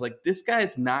him because I was like, this guy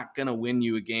is not going to win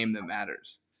you a game that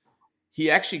matters.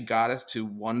 He actually got us to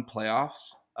one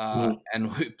playoffs,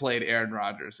 and we played Aaron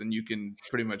Rodgers, and you can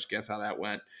pretty much guess how that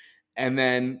went. And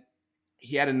then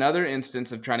he had another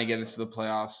instance of trying to get us to the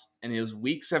playoffs, and it was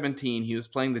week 17. He was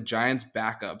playing the Giants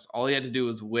backups. All he had to do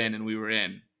was win, and we were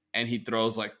in. And he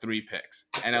throws like 3 picks.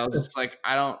 And I was just like,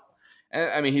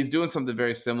 he's doing something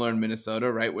very similar in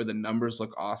Minnesota, right, where the numbers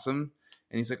look awesome.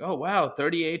 And he's like, oh, wow,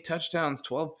 38 touchdowns,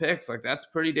 12 picks. Like, that's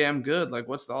pretty damn good. Like,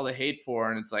 what's all the hate for?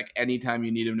 And it's like, anytime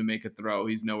you need him to make a throw,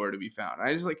 he's nowhere to be found. And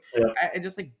I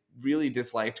just really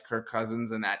disliked Kirk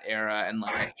Cousins in that era. And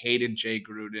like, I hated Jay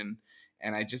Gruden.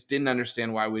 And I just didn't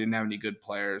understand why we didn't have any good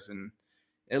players. And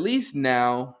at least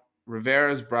now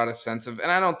Rivera's brought a sense of,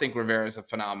 and I don't think Rivera's a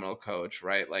phenomenal coach,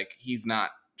 right? Like, he's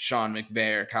not Sean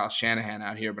McVay or Kyle Shanahan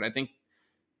out here, but I think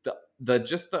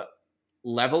the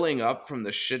leveling up from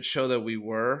the shit show that we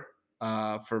were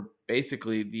for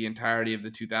basically the entirety of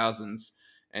the 2000s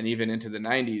and even into the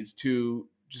 90s to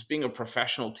just being a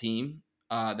professional team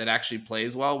that actually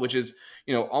plays well, which is,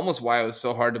 almost why it was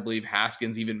so hard to believe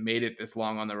Haskins even made it this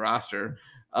long on the roster,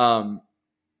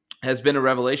 has been a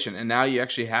revelation. And now you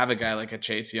actually have a guy like a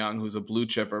Chase Young, who's a blue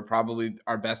chipper, probably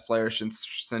our best player since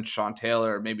Sean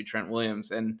Taylor, or maybe Trent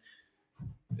Williams. And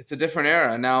it's a different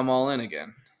era. And now I'm all in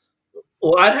again.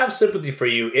 Well, I'd have sympathy for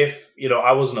you if,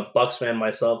 I wasn't a Bucks fan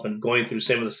myself and going through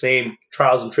some of the same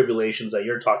trials and tribulations that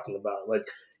you're talking about. Like,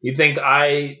 you think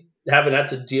I haven't had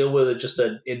to deal with just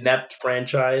an inept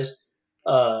franchise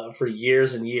for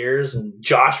years and years, and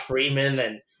Josh Freeman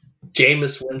and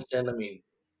Jameis Winston. I mean,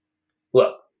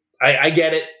 look, I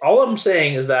get it. All I'm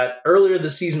saying is that earlier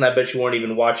this season, I bet you weren't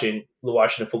even watching the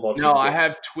Washington football team. No, I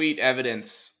have tweet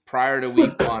evidence. Prior to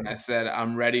week 1, I said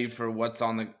I'm ready for what's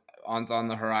on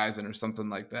the horizon or something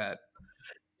like that.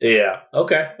 Yeah.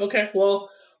 Okay. Well,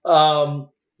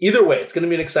 either way, it's going to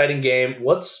be an exciting game.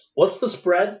 What's the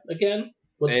spread again?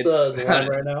 What's the line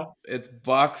right now? It's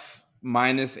Bucks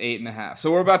 -8.5.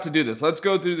 So we're about to do this. Let's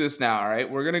go through this now. All right,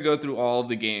 we're going to go through all of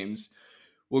the games.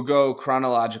 We'll go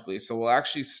chronologically. So we'll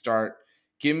actually start.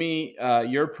 Give me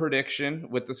your prediction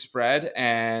with the spread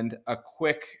and a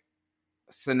quick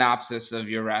synopsis of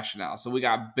your rationale. So we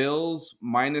got Bills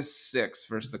 -6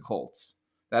 versus the Colts.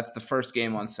 That's the first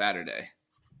game on Saturday.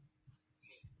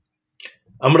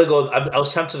 I'm going to go. I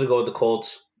was tempted to go with the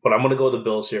Colts, but I'm going to go with the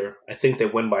Bills here. I think they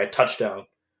win by a touchdown.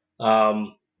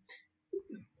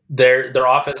 Their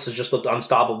offense has just looked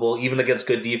unstoppable, even against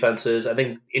good defenses. I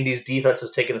think Indy's defense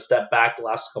has taken a step back the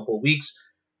last couple of weeks.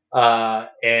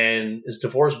 And is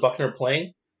DeForest Buckner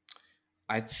playing?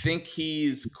 I think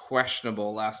he's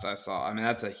questionable. Last I saw. I mean,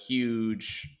 that's a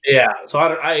huge. Yeah. So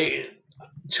I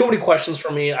too many questions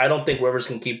for me. I don't think Rivers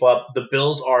can keep up. The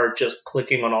Bills are just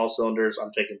clicking on all cylinders.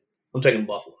 I'm taking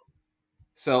Buffalo.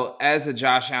 So as a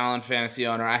Josh Allen fantasy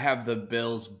owner, I have the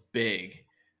Bills big.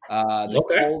 The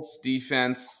Colts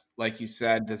defense, like you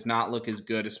said, does not look as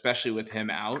good, especially with him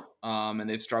out. And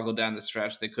they've struggled down the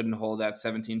stretch. They couldn't hold that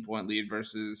 17-point lead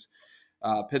versus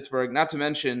Pittsburgh. Not to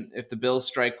mention, if the Bills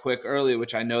strike quick early,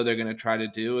 which I know they're going to try to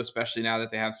do, especially now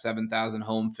that they have 7,000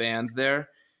 home fans there,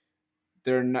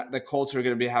 the Colts are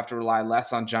going to have to rely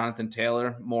less on Jonathan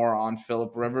Taylor, more on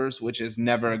Phillip Rivers, which is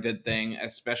never a good thing,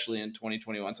 especially in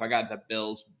 2021. So I got the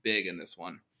Bills big in this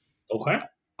one. Okay.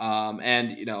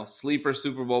 And sleeper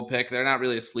Super Bowl pick. They're not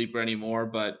really a sleeper anymore,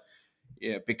 but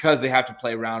yeah, because they have to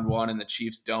play round 1 and the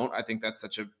Chiefs don't. I think that's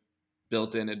such a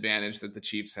built-in advantage that the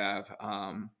Chiefs have.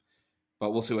 But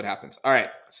we'll see what happens. All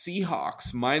right,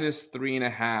 Seahawks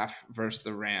 -3.5 versus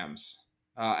the Rams,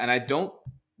 and I don't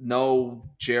no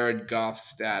Jared Goff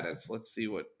status. Let's see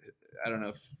what I don't know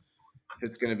if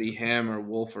it's going to be him or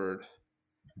Wolford.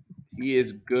 He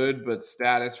is good, but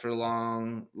status for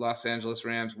long Los Angeles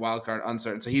Rams wildcard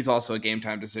uncertain. So he's also a game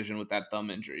time decision with that thumb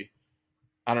injury.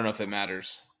 I don't know if it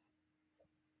matters.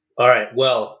 All right.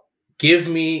 Well, give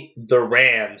me the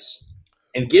Rams,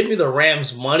 and give me the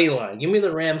Rams money line. Give me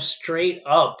the Rams straight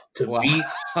up to beat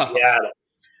Seattle.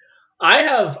 I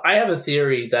have a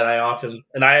theory that I often,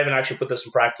 and I haven't actually put this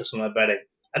in practice on my betting.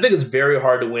 I think it's very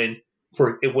hard to win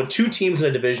when two teams in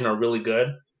a division are really good.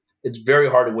 It's very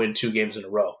hard to win 2 games in a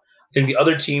row. I think the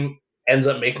other team ends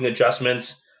up making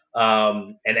adjustments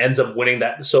and ends up winning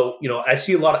that. So I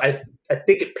see a lot. I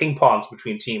think it ping pongs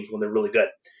between teams when they're really good.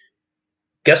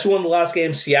 Guess who won the last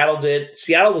game? Seattle did.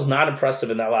 Seattle was not impressive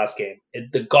in that last game.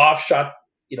 The Goff shot,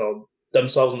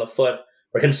 themselves in the foot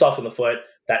or himself in the foot.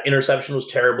 That interception was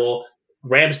terrible.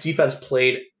 Rams defense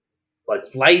played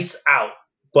like lights out,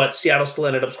 but Seattle still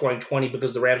ended up scoring 20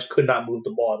 because the Rams could not move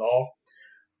the ball at all.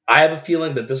 I have a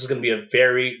feeling that this is going to be a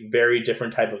very, very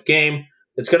different type of game.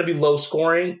 It's going to be low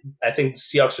scoring. I think the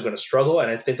Seahawks are going to struggle, and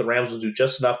I think the Rams will do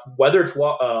just enough. Whether it's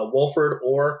Wolford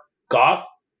or Goff,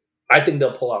 I think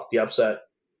they'll pull off the upset,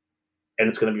 and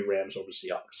it's going to be Rams over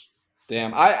Seahawks.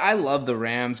 Damn, I love the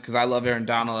Rams because I love Aaron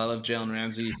Donald. I love Jalen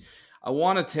Ramsey. I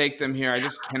want to take them here. I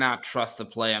just cannot trust the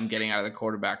play I'm getting out of the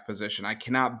quarterback position. I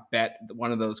cannot bet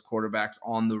one of those quarterbacks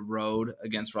on the road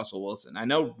against Russell Wilson. I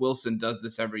know Wilson does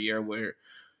this every year where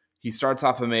he starts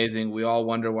off amazing. We all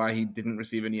wonder why he didn't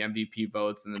receive any MVP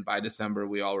votes. And then by December,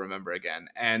 we all remember again.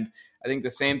 And I think the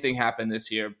same thing happened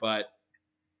this year, but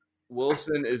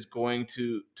Wilson is going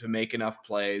to make enough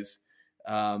plays.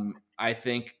 I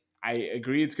think I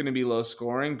agree it's going to be low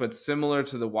scoring, but similar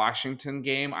to the Washington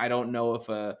game, I don't know if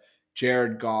a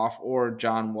Jared Goff or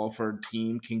John Wolford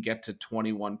team can get to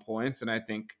 21 points. And I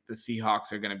think the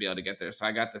Seahawks are going to be able to get there. So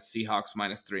I got the Seahawks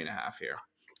minus 3.5 here.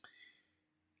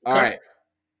 All right.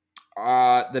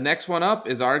 The next one up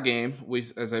is our game.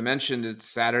 As I mentioned, it's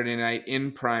Saturday night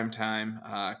in prime time.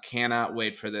 Cannot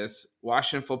wait for this.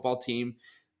 Washington football team,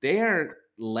 they are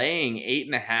laying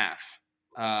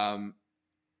 8.5.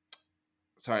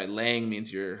 Sorry, laying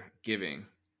means you're giving.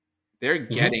 They're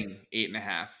getting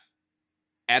 8.5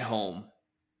 at home.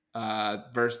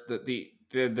 Versus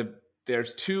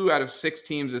there's 2 out of 6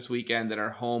 teams this weekend that are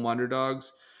home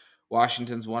underdogs.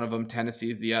 Washington's one of them.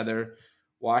 Tennessee's the other.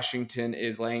 Washington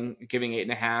is giving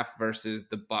 8.5 versus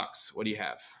the Bucks. What do you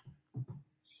have?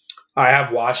 I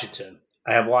have Washington.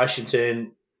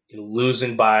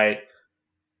 Losing by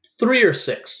 3 or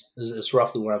 6 is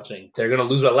roughly what I'm saying. They're going to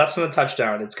lose by less than a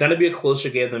touchdown. It's going to be a closer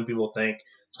game than people think.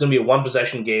 It's going to be a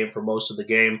 1-possession game for most of the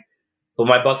game. But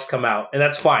my Bucks come out, and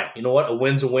that's fine. You know what? A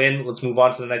win's a win. Let's move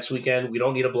on to the next weekend. We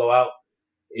don't need a blowout.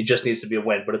 It just needs to be a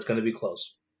win, but it's going to be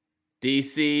close.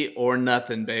 DC or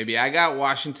nothing, baby. I got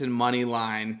Washington money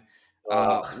line.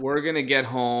 We're going to get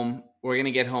home. We're going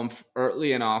to get home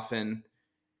early and often.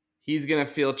 He's going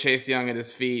to feel Chase Young at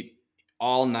his feet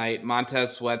all night.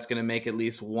 Montez Sweat's going to make at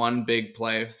least one big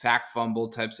play, sack fumble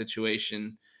type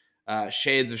situation.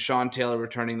 Shades of Sean Taylor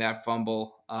returning that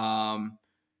fumble.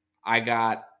 I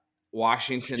got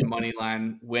Washington money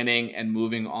line winning and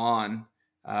moving on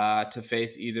to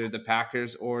face either the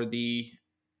Packers or the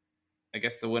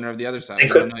winner of the other side. We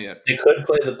don't know yet. They could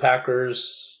play the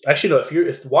Packers. Actually, no.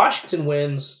 If Washington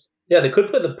wins, they could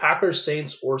play the Packers,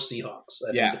 Saints, or Seahawks.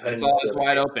 It's all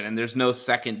wide open, and there's no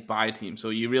second bye team, so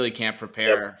you really can't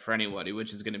prepare for anybody,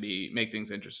 which is going to make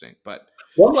things interesting. But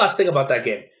one last thing about that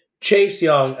game, Chase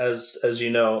Young, as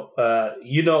you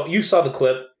saw the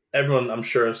clip. Everyone, I'm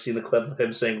sure, has seen the clip of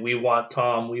him saying, we want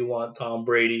Tom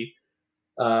Brady.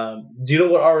 Do you know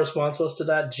what our response was to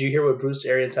that? Did you hear what Bruce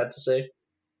Arians had to say?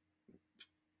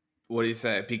 What do you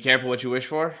say? Be careful what you wish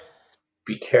for?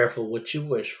 Be careful what you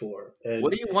wish for. And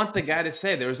what do you want the guy to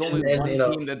say? There was only one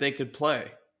team that they could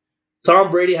play. Tom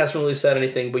Brady hasn't really said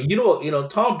anything, but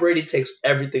Tom Brady takes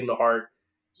everything to heart.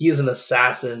 He is an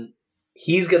assassin.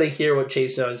 He's going to hear what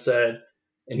Chase Young said,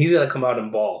 and he's going to come out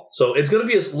and ball. So it's going to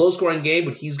be a low-scoring game,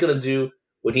 but he's going to do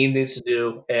what he needs to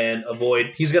do and avoid.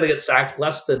 He's going to get sacked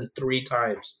less than 3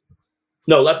 times.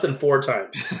 No, less than 4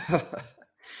 times.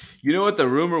 You know what the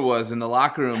rumor was in the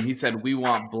locker room? He said, we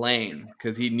want Blaine,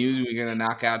 because he knew we were going to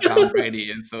knock out Tom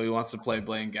Brady, and so he wants to play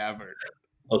Blaine Gabbert.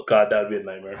 Oh, God, that would be a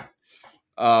nightmare.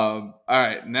 All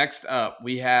right, next up,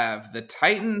 we have the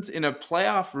Titans in a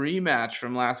playoff rematch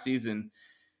from last season.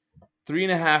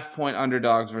 3.5-point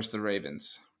underdogs versus the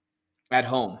Ravens at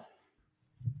home.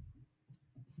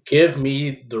 Give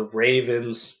me the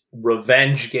Ravens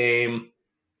revenge game.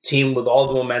 Team with all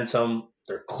the momentum.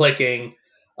 They're clicking.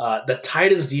 The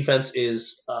Titans defense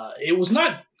it was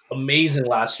not amazing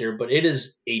last year, but it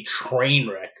is a train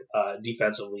wreck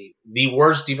defensively. The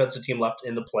worst defensive team left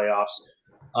in the playoffs.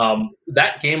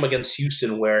 That game against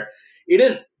Houston, where it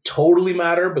didn't totally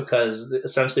matter because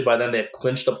essentially by then they had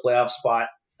clinched a playoff spot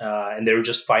and they were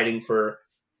just fighting for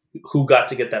who got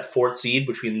to get that fourth seed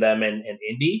between them and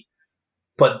Indy.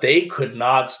 But they could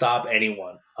not stop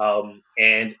anyone.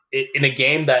 In a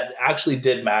game that actually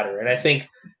did matter. And I think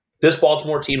this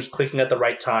Baltimore team's clicking at the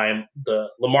right time. The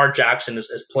Lamar Jackson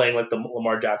is playing like the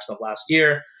Lamar Jackson of last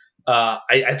year.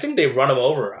 I think they run him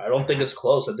over. I don't think it's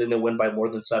close. I think they win by more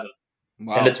than 7.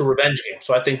 Wow. And it's a revenge game.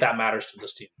 So I think that matters to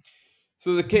this team.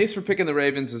 So the case for picking the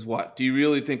Ravens is what? Do you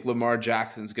really think Lamar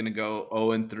Jackson's going to go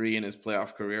 0-3 in his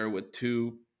playoff career with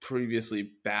 2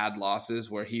 previously bad losses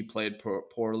where he played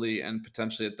poorly and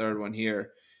potentially a third one here?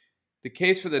 The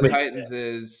case for the Titans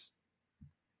is,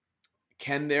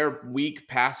 can their weak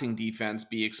passing defense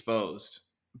be exposed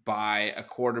by a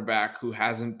quarterback who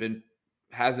hasn't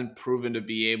proven to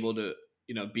be able to,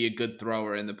 be a good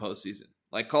thrower in the postseason?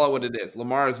 Like, call it what it is.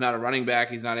 Lamar is not a running back.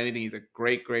 He's not anything. He's a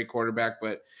great, great quarterback,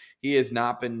 but he has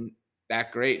not been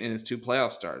that great in his 2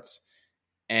 playoff starts.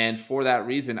 And for that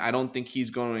reason, I don't think he's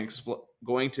going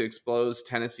to expose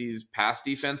Tennessee's pass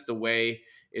defense the way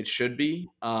it should be.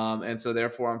 And so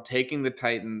therefore I'm taking the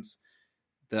Titans.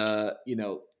 The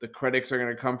critics are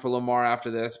going to come for Lamar after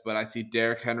this, but I see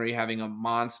Derrick Henry having a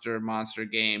monster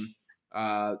game.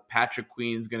 Patrick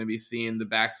Queen's going to be seeing the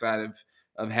backside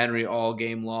of Henry all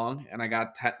game long, and I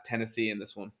got Tennessee in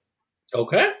this one.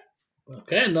 Okay,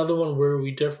 another one where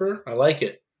we differ. I like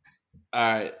it. All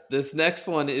right, this next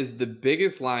one is the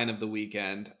biggest line of the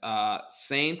weekend.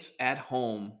 Saints at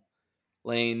home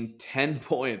laying 10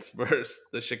 points versus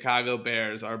the Chicago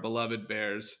Bears, our beloved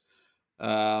Bears.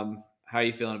 How are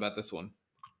you feeling about this one?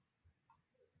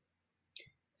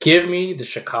 Give me the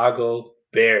Chicago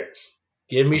Bears.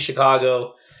 Give me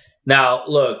Chicago. Now,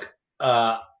 look,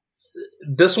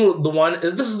 this is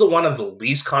the one I'm the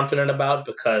least confident about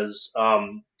because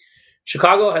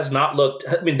Chicago has not looked.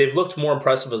 I mean, they've looked more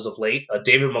impressive as of late.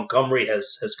 David Montgomery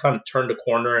has kind of turned a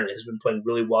corner and has been playing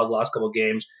really well the last couple of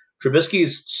games.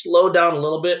 Trubisky's slowed down a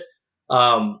little bit.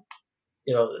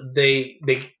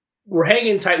 They were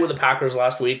hanging tight with the Packers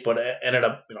last week, but it ended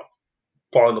up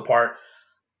falling apart.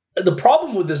 The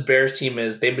problem with this Bears team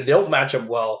is they don't match up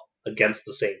well against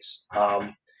the Saints.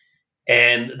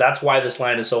 And that's why this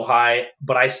line is so high.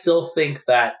 But I still think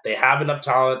that they have enough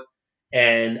talent.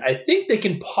 And I think they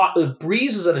can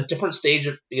Breeze is at a different stage,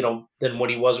 than what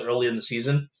he was early in the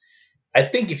season. I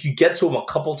think if you get to him a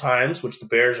couple times, which the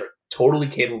Bears are totally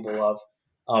capable of,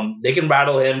 they can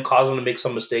rattle him, cause him to make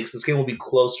some mistakes. This game will be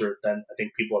closer than I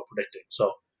think people are predicting.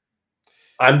 So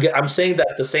I'm saying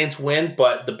that the Saints win,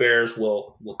 but the Bears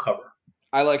will cover.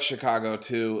 I like Chicago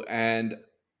too, and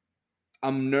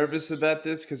I'm nervous about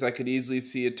this because I could easily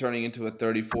see it turning into a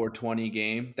 34-20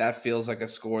 game. That feels like a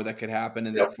score that could happen,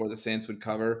 and therefore the Saints would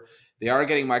cover. They are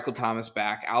getting Michael Thomas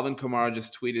back. Alvin Kamara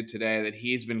just tweeted today that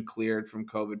he's been cleared from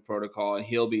COVID protocol, and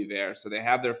he'll be there. So they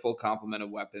have their full complement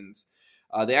of weapons.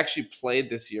 They actually played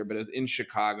this year, but it was in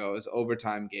Chicago. It was an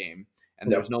overtime game,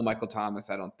 and there was no Michael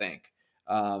Thomas, I don't think.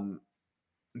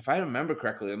 If I remember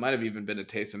correctly, it might have even been a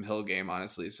Taysom Hill game,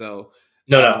 honestly. So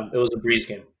no, it was a Breeze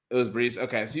game. It was Breeze.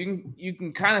 Okay, so you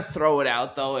can kind of throw it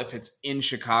out, though, if it's in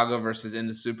Chicago versus in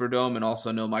the Superdome and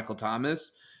also no Michael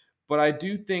Thomas. But I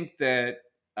do think that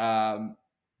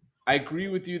I agree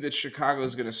with you that Chicago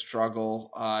is going to struggle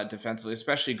defensively,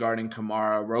 especially guarding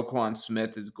Kamara. Roquan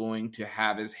Smith is going to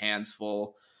have his hands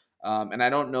full. And I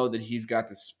don't know that he's got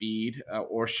the speed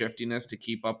or shiftiness to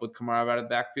keep up with Kamara out of the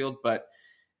backfield. But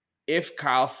if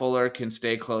Kyle Fuller can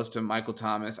stay close to Michael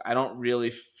Thomas, I don't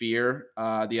really fear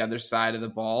the other side of the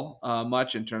ball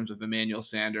much in terms of Emmanuel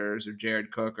Sanders or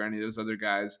Jared Cook or any of those other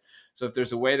guys. So if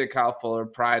there's a way that Kyle Fuller,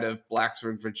 pride of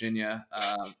Blacksburg, Virginia,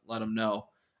 let him know.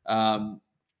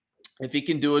 If he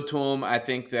can do it to him, I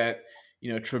think that,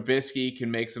 Trubisky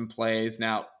can make some plays.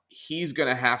 Now, he's going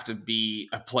to have to be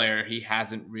a player he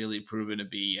hasn't really proven to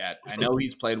be yet. I know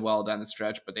he's played well down the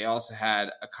stretch, but they also had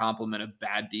a complement of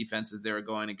bad defenses they were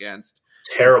going against.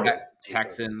 Terrible.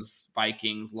 Texans,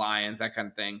 Vikings, Lions, that kind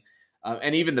of thing.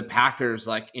 And even the Packers,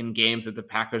 like in games that the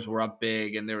Packers were up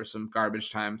big and there were some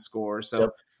garbage time scores.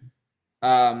 So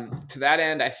to that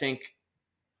end, I think,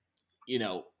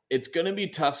 it's going to be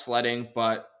tough sledding,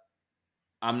 but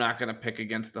I'm not going to pick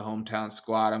against the hometown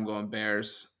squad. I'm going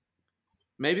Bears.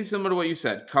 Maybe similar to what you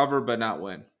said, cover but not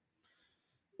win.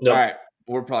 Nope. All right,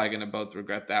 we're probably going to both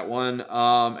regret that one.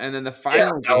 And then the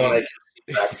final game,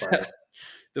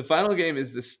 the final game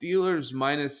is the Steelers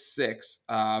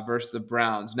 -6 versus the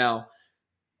Browns. Now,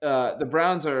 the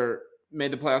Browns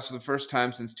made the playoffs for the first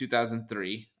time since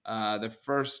 2003. The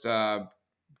first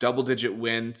double-digit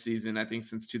win season, I think,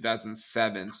 since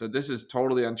 2007. So this is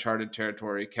totally uncharted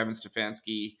territory. Kevin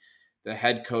Stefanski, the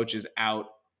head coach, is out,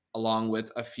 along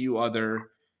with a few other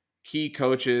key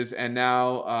coaches, and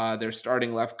now they're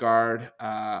starting left guard,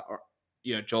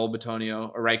 Joel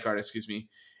Bitonio, or right guard, excuse me,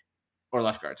 or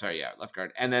left guard. Sorry, yeah, left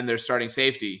guard. And then their starting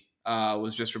safety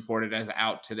was just reported as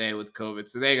out today with COVID.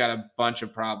 So they got a bunch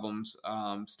of problems.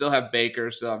 Still have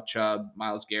Baker, still have Chubb,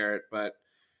 Myles Garrett, but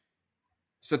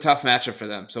it's a tough matchup for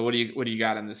them. So what do you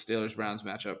got in the Steelers Browns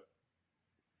matchup?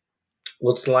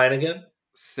 What's the line again?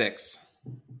 6.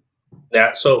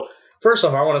 Yeah. So first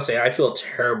off, I want to say I feel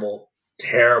terrible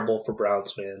for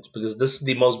Browns fans because this is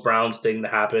the most Browns thing to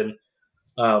happen.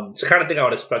 It's the kind of thing I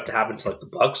would expect to happen to like the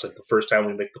Bucks, like the first time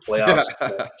we make the playoffs,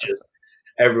 just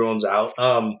everyone's out.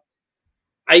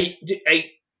 I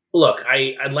look,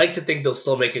 I'd like to think they'll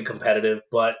still make it competitive,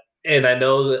 and I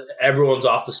know that everyone's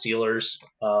off the Steelers.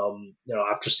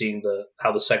 After seeing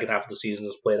how the second half of the season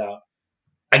has played out,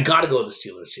 I got to go with the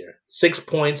Steelers here. 6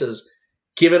 points is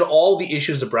given all the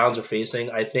issues the Browns are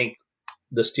facing. I think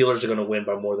the Steelers are going to win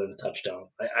by more than a touchdown.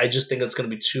 I just think it's going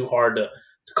to be too hard to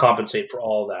compensate for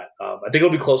all of that. I think it'll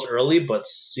be close early, but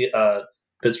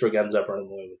Pittsburgh ends up running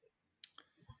away with it.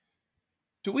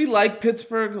 Do we like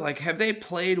Pittsburgh? Like, have they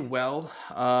played well?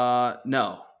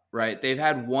 No, right? They've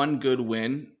had one good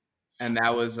win, and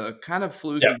that was a kind of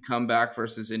fluky comeback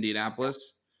versus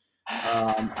Indianapolis.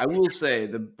 I will say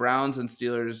the Browns and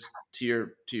Steelers, to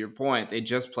your point, they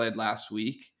just played last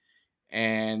week,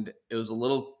 and it was a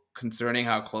little concerning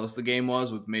how close the game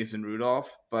was with Mason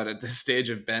Rudolph. But at this stage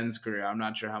of Ben's career, I'm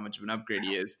not sure how much of an upgrade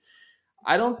he is.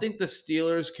 I don't think the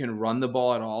Steelers can run the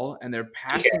ball at all, and their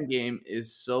passing game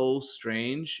is so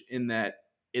strange in that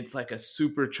it's like a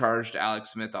supercharged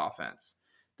Alex Smith offense.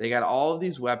 They got all of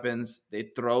these weapons. They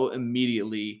throw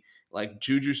immediately. Like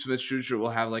Juju Smith-Schuster will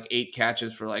have like 8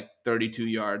 catches for like 32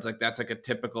 yards. Like that's like a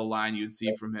typical line you'd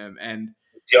see from him. And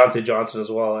Deontay Johnson as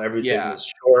well. Everything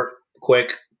is short,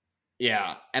 quick.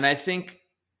 Yeah, and I think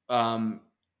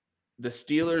the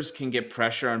Steelers can get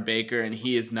pressure on Baker, and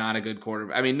he is not a good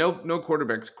quarterback. I mean, no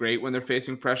quarterback's great when they're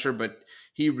facing pressure, but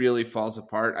he really falls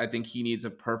apart. I think he needs a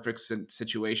perfect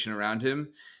situation around him.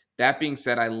 That being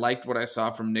said, I liked what I saw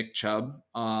from Nick Chubb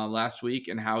last week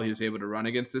and how he was able to run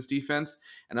against this defense.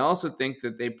 And I also think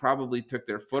that they probably took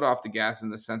their foot off the gas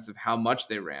in the sense of how much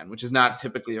they ran, which is not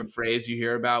typically a phrase you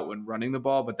hear about when running the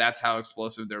ball, but that's how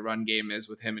explosive their run game is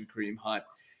with him and Kareem Hunt.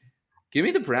 Give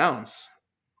me the Browns.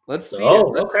 Let's see.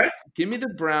 Okay. Give me the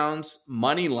Browns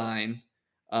money line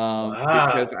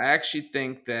because I actually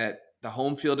think that the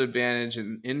home field advantage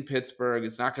in Pittsburgh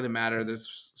is not going to matter.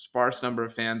 There's a sparse number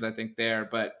of fans, I think, there,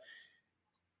 but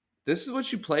this is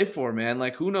what you play for, man.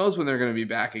 Like, who knows when they're going to be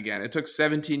back again? It took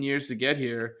 17 years to get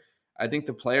here. I think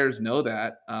the players know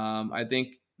that. I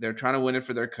think they're trying to win it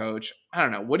for their coach. I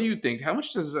don't know. What do you think? How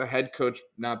much does a head coach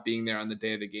not being there on the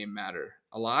day of the game matter?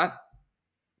 A lot?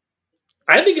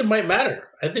 I think it might matter.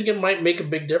 I think it might make a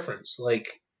big difference.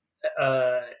 Like,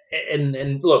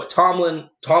 and look,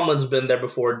 Tomlin's been there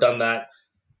before, done that.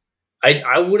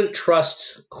 I wouldn't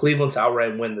trust Cleveland to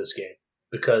outright win this game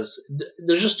because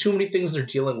there's just too many things they're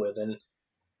dealing with, and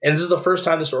this is the first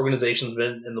time this organization's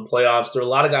been in the playoffs. There are a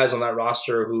lot of guys on that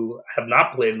roster who have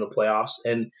not played in the playoffs,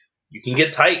 and you can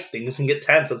get tight. Things can get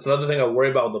tense. That's another thing I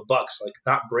worry about with the Bucks. Like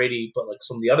not Brady, but like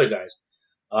some of the other guys.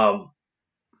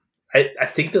 I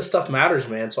think this stuff matters,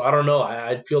 man. So I don't know.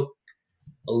 I'd feel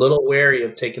a little wary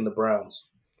of taking the Browns.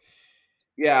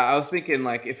 Yeah, I was thinking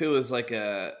like if it was like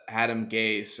a Adam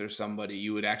Gase or somebody,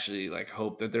 you would actually like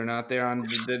hope that they're not there on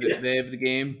the day of the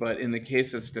game. But in the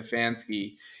case of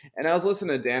Stefanski, and I was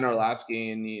listening to Dan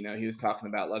Orlovsky, and he was talking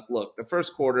about like, look, the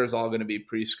first quarter is all going to be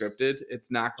pre-scripted. It's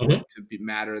not going to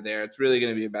matter there. It's really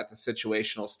going to be about the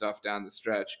situational stuff down the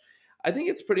stretch. I think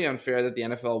it's pretty unfair that the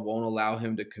NFL won't allow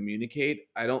him to communicate.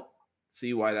 I don't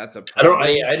see why that's a problem.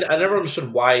 I never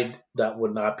understood why that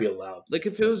would not be allowed. Like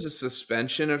if it was a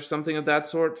suspension or something of that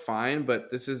sort, fine. But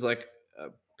this is like a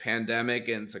pandemic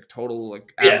and it's like total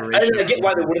like aberration. I get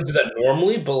why they wouldn't do that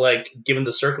normally, but like given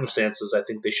the circumstances, I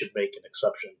think they should make an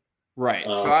exception. Right.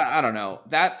 So I don't know.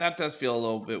 That does feel a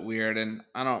little bit weird, and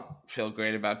I don't feel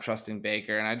great about trusting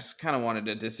Baker. And I just kind of wanted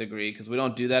to disagree because we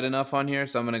don't do that enough on here.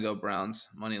 So I'm going to go Browns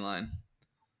money line.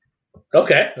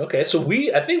 Okay. So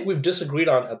I think we've disagreed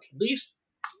on at least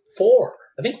 4.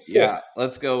 I think 4. Yeah,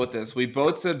 let's go with this. We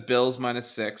both said Bills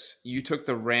 -6. You took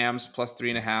the Rams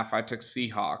 +3.5. I took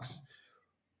Seahawks.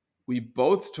 We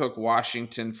both took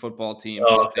Washington football team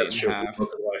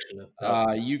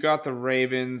 +8.5. You got the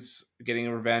Ravens getting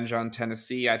revenge on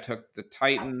Tennessee. I took the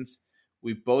Titans.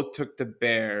 We both took the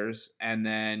Bears, and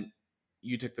then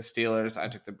you took the Steelers, I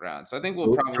took the Browns. So I think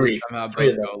we'll So probably somehow three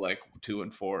both of them. go like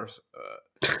 2-4.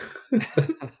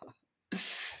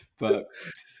 But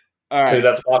all I think right.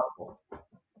 that's possible.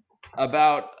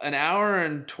 About an hour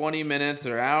and 20 minutes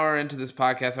or hour into this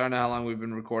podcast, I don't know how long we've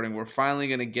been recording. We're finally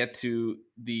going to get to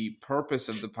the purpose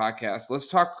of the podcast. Let's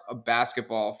talk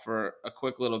basketball for a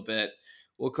quick little bit.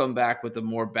 We'll come back with a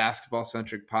more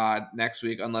basketball-centric pod next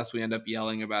week, unless we end up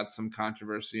yelling about some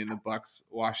controversy in the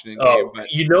Bucks-Washington game. Oh, But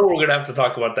we're going to have to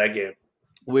talk about that game.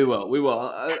 we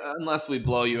will, unless we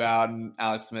blow you out and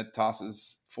Alex Smith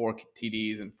tosses 4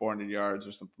 TDs and 400 yards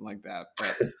or something like that.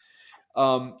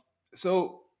 But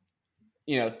so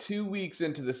 2 weeks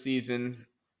into the season,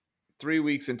 3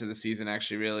 weeks into the season,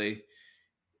 actually, really,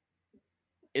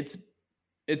 it's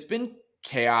been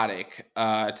chaotic,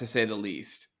 to say the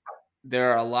least.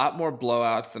 There are a lot more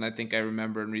blowouts than I think I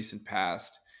remember in recent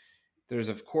past. There's,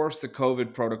 of course, the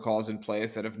COVID protocols in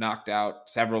place that have knocked out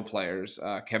several players.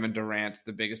 Kevin Durant's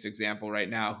the biggest example right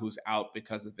now, who's out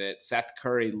because of it. Seth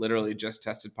Curry literally just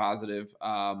tested positive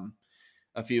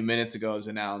a few minutes ago, as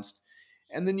announced.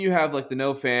 And then you have like the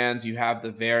no fans, you have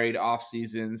the varied off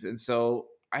seasons. And so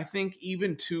I think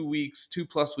even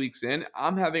 2+ weeks in,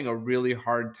 I'm having a really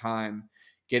hard time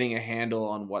getting a handle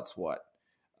on what's what.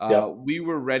 Yep. We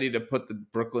were ready to put the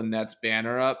Brooklyn Nets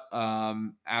banner up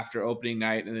after opening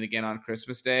night and then again on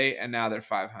Christmas Day, and now they're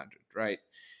 500, right?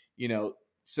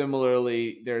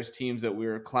 Similarly, there's teams that we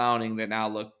were clowning that now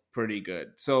look pretty good.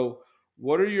 So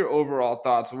what are your overall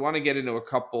thoughts? We want to get into a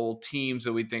couple teams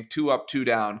that we think 2 up, 2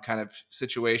 down kind of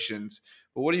situations.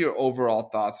 But what are your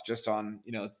overall thoughts just on,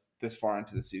 this far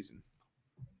into the season?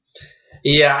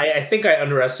 Yeah, I think I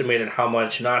underestimated how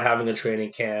much not having a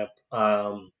training camp,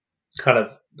 kind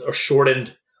of a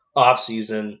shortened off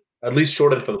season, at least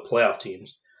shortened for the playoff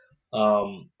teams.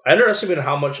 I underestimated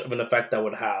how much of an effect that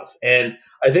would have. And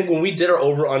I think when we did our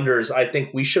over unders, I think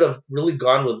we should have really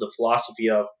gone with the philosophy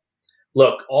of,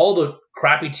 look, all the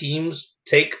crappy teams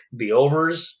take the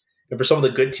overs, and for some of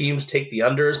the good teams, take the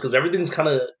unders, because everything's kind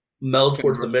of meld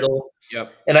towards the middle.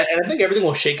 Yep. And I think everything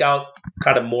will shake out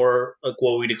kind of more like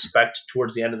what we'd expect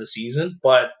towards the end of the season.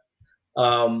 But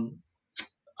um,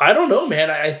 I don't know,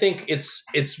 man. I think it's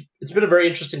been a very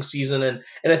interesting season, and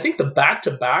I think the back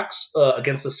to backs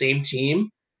against the same team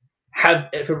have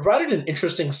provided an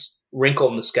interesting wrinkle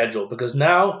in the schedule, because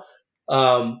now,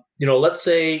 let's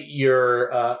say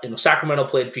Sacramento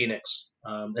played Phoenix,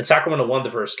 and Sacramento won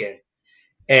the first game.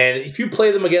 And if you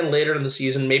play them again later in the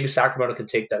season, maybe Sacramento can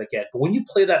take that again. But when you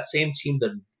play that same team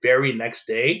the very next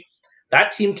day,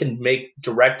 that team can make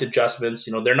direct adjustments.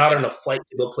 They're not on a flight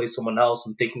to go play someone else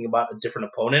and thinking about a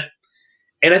different opponent.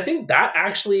 And I think that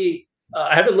actually,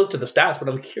 I haven't looked at the stats, but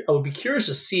I would be curious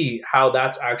to see how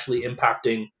that's actually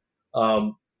impacting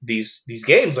these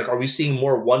games. Like, are we seeing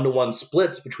more 1-to-1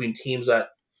 splits between teams that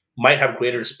might have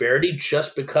greater disparity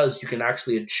just because you can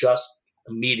actually adjust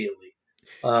immediately?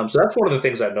 So that's one of the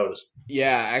things I've noticed.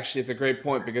 Yeah, actually, it's a great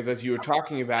point, because as you were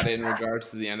talking about it in regards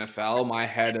to the NFL, my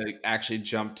head actually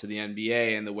jumped to the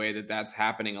NBA and the way that that's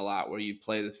happening a lot, where you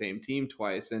play the same team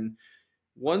twice. And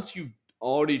once you've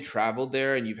already traveled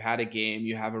there and you've had a game,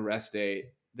 you have a rest day,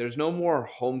 there's no more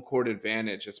home court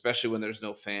advantage, especially when there's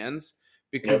no fans,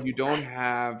 because you don't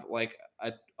have like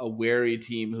a wary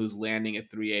team who's landing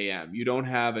at 3 a.m. You don't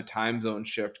have a time zone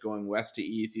shift going west to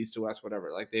east, east to west,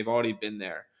 whatever. Like, they've already been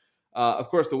there. Of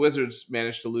course, the Wizards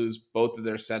managed to lose both of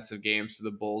their sets of games to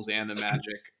the Bulls and the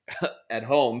Magic at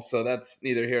home, so that's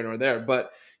neither here nor there. But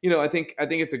I think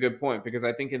it's a good point, because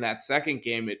I think in that second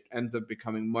game it ends up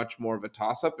becoming much more of a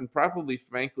toss-up, and probably,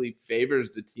 frankly,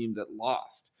 favors the team that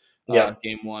lost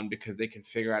game one, because they can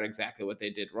figure out exactly what they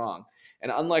did wrong. And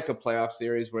unlike a playoff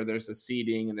series where there's a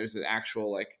seeding and there's an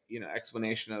actual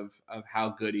explanation of how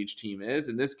good each team is,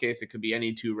 in this case it could be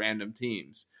any 2 random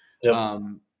teams. Yep.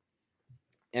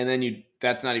 And then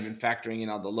that's not even factoring in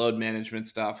all the load management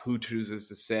stuff, who chooses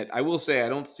to sit. I will say I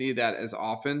don't see that as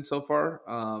often so far.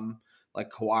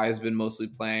 Like, Kawhi has been mostly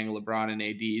playing, LeBron and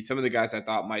AD. Some of the guys I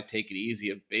thought might take it easy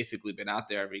have basically been out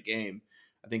there every game.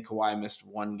 I think Kawhi missed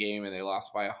 1 game and they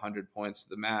lost by 100 points to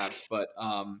the Mavs. But,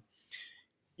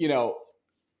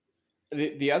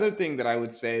 the other thing that I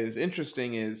would say is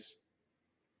interesting is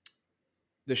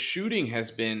the shooting has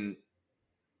been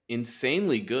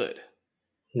insanely good.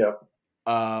 Yep.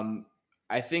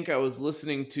 I think I was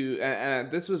listening to,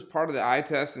 and this was part of the eye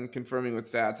test and confirming with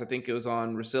stats. I think it was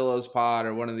on Russillo's pod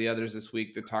or one of the others this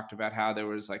week that talked about how there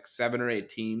was like 7 or 8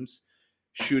 teams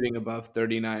shooting above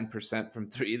 39% from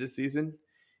 3 this season,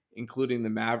 including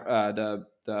the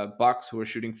Bucks, who are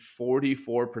shooting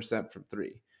 44% from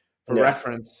 3. For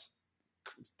reference,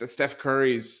 Steph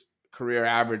Curry's career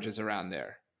average is around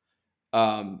there.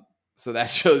 So that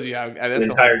shows you how The that's the whole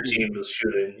entire team. team was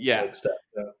shooting Yeah. like stuff.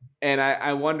 Yeah. And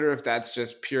I wonder if that's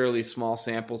just purely small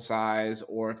sample size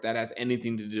or if that has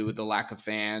anything to do with the lack of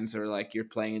fans or like you're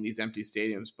playing in these empty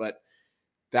stadiums. But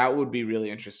that would be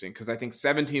really interesting because I think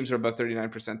 7 teams are above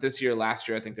 39% this year. Last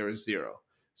year, I think there was 0.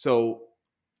 So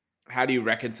how do you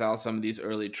reconcile some of these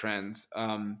early trends?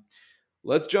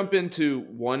 Let's jump into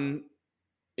one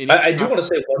in each. I do want to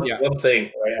say Yeah. one thing,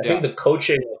 right? I Yeah. think the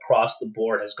coaching across the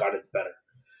board has gotten better.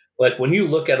 Like when you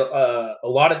look at a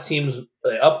lot of teams,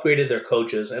 they upgraded their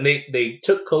coaches, and they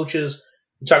took coaches.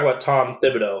 You talk about Tom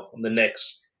Thibodeau and the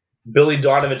Knicks, Billy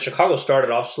Donovan. Chicago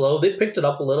started off slow. They picked it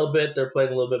up a little bit. They're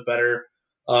playing a little bit better.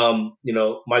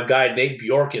 My guy Nate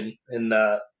Bjorken in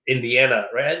Indiana,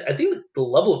 right? I think the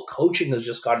level of coaching has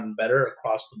just gotten better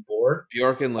across the board.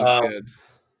 Bjorken looks Um, good.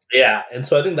 yeah, and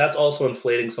so I think that's also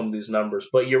inflating some of these numbers.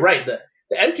 But you're right, the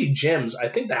empty gyms, I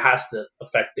think that has to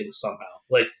affect things somehow.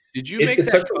 Like Did you make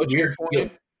it's that such a coaching weird feel.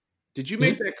 point? Did you Hmm?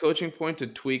 make that coaching point to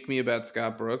tweak me about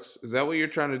Scott Brooks? Is that what you're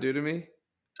trying to do to me?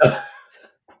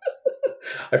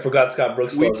 I forgot Scott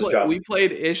Brooks still has a job. We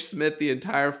played Ish Smith the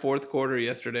entire fourth quarter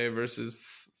yesterday versus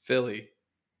Philly.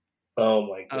 Oh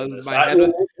my goodness! My head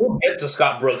was, We'll get to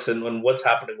Scott Brooks and what's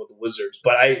happening with the Wizards,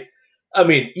 but I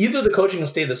mean, either the coaching has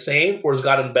stayed the same or has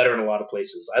gotten better in a lot of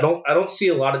places. I don't see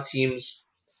a lot of teams.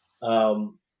 There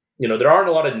aren't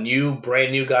a lot of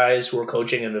brand new guys who are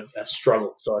coaching and have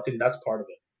struggled. So I think that's part of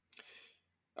it.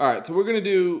 all right, so we're gonna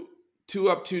do 2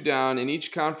 up, 2 down in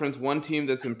each conference. One team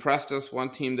that's impressed us, one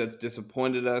team that's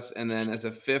disappointed us, and then as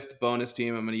a 5th bonus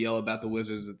team, I'm gonna yell about the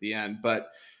Wizards at the end. But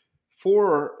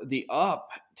for the up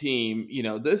team,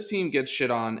 this team gets shit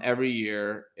on every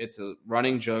year. It's a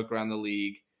running joke around the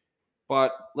league.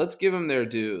 But let's give them their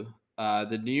due.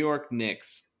 The New York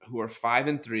Knicks, who are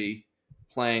 5-3,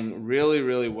 playing really,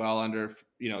 really well under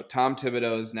Tom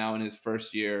Thibodeau is now in his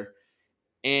first year,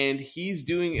 and he's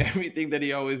doing everything that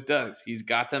he always does. He's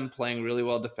got them playing really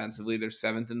well defensively. They're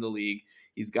 7th in the league.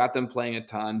 He's got them playing a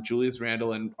ton. Julius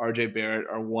Randle and RJ Barrett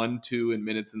are 1-2 in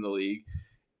minutes in the league,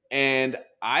 and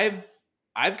I've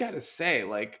got to say,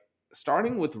 like,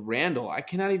 starting with Randle, I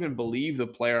cannot even believe the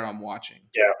player I'm watching.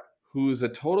 Yeah. Who's a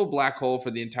total black hole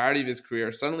for the entirety of his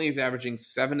career. Suddenly he's averaging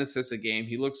 7 assists a game.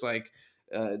 He looks like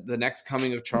the next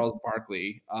coming of Charles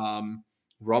Barkley,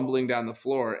 rumbling down the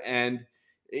floor. And,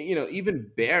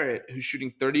 even Barrett, who's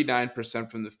shooting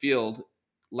 39% from the field,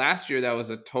 last year that was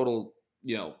a total,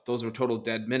 those were total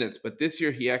dead minutes. But this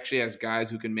year he actually has guys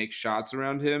who can make shots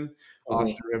around him, Mhm.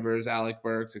 Austin Rivers, Alec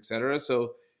Burks, etc.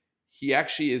 So he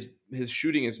actually his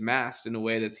shooting is masked in a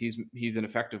way that he's an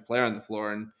effective player on the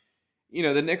floor. And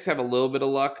the Knicks have a little bit of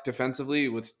luck defensively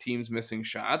with teams missing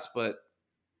shots, but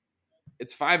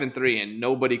it's 5-3, and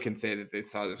nobody can say that they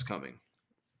saw this coming.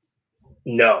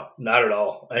 No, not at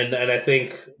all. And I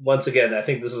think once again, I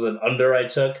think this is an under I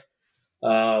took.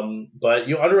 But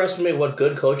you underestimate what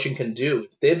good coaching can do.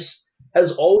 Thibs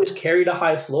has always carried a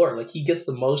high floor. Like he gets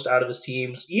the most out of his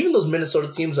teams. Even those Minnesota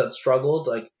teams that struggled,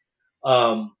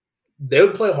 um, they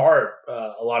would play hard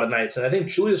a lot of nights. And I think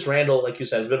Julius Randle, like you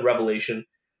said, has been a revelation.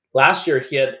 Last year,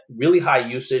 he had really high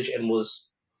usage and was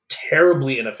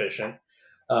terribly inefficient.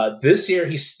 This year,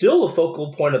 he's still a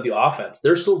focal point of the offense.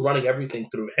 They're still running everything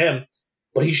through him,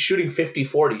 but he's shooting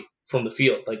 50-40 from the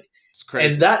field. It's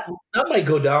crazy. And that might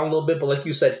go down a little bit, but like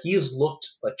you said, he has looked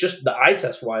like just the eye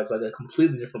test wise like a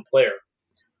completely different player.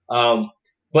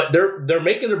 But they're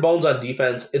making their bones on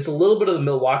defense. It's a little bit of the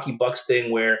Milwaukee Bucks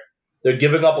thing where they're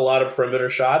giving up a lot of perimeter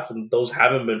shots, and those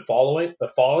haven't been falling.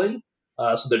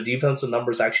 So their defensive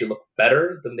numbers actually look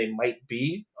better than they might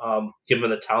be, given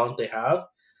the talent they have.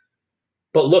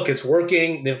 But look, it's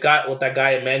working. They've got with that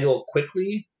guy Emmanuel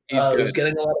Quickly He's good. is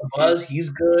getting a lot of buzz.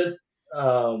 He's good.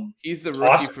 He's the rookie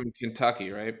Austin, from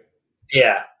Kentucky, right?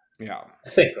 yeah, Yeah. I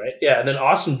think, right? Yeah, and then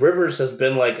Austin Rivers has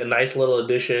been like a nice little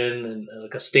addition and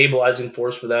like a stabilizing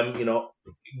force for them,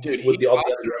 Dude, with all the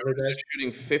Austin other younger Rivers guys. is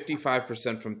shooting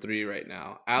 55% from 3 right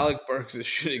now. Alec Burks is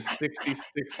shooting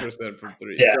 66% from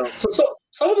 3. Yeah. So So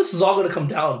some of this is all going to come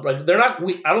down. Like they're not.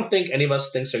 I don't think any of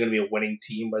us thinks they're going to be a winning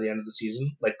team by the end of the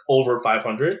season, like over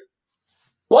 500.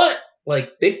 But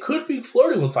like they could be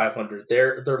flirting with 500.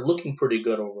 They're looking pretty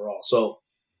good overall. So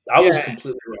I was yeah,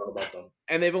 completely wrong about them.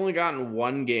 and they've only gotten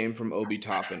one game from Obi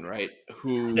Toppin, right?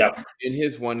 Who Yeah. in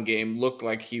his one game looked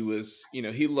like he was,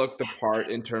 he looked the part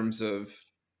in terms of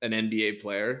an NBA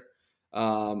player.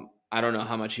 I don't know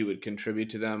how much he would contribute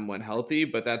to them when healthy,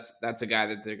 but that's a guy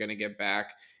that they're going to get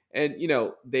back. And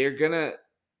they're going to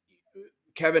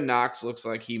Kevin Knox looks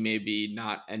like he may be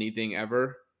not anything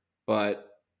ever, but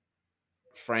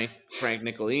Frank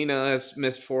Nicolina has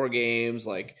missed 4 games.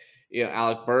 Like,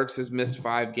 Alec Burks has missed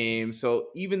 5 games. So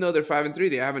even though they're 5-3,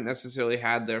 they haven't necessarily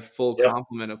had their full Yep.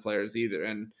 complement of players either.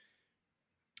 And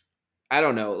I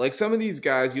don't know, like some of these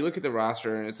guys, you look at the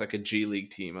roster and it's like a G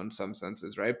League team in some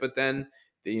senses, right? But then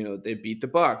they beat the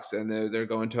Bucks and they're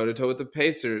going toe to toe with the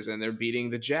Pacers and they're beating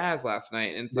the Jazz last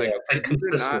night. And it's like, Yeah, okay, like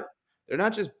consistent. they're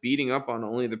not just beating up on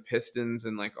only the Pistons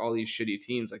and like all these shitty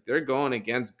teams. Like they're going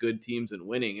against good teams and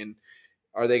winning. And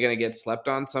are they going to get slept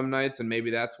on some nights? And maybe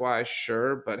that's why,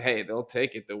 sure. But hey, they'll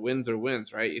take it. The wins are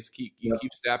wins, right? You Yep.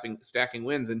 keep stacking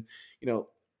wins. And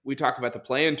we talk about the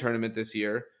play-in tournament this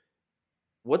year.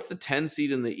 What's the 10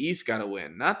 seed in the East got to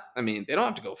win? They don't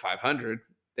have to go 500.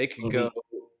 They could go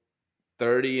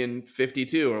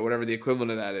 30-52 or whatever the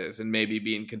equivalent of that is, and maybe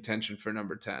be in contention for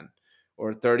number 10,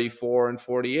 or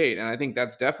 34-48. And I think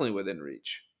that's definitely within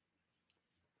reach.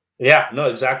 Yeah, no,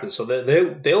 exactly. So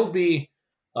they'll be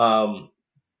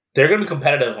they're going to be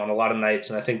competitive on a lot of nights,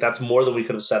 and I think that's more than we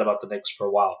could have said about the Knicks for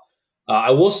a while.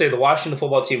 I will say the Washington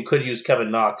football team could use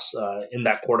Kevin Knox in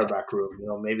that quarterback room.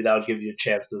 Maybe that would give you a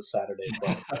chance this Saturday.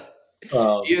 But,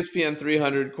 ESPN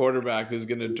 300 quarterback who's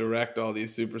going to direct all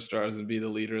these superstars and be the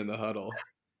leader in the huddle.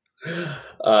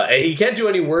 And he can't do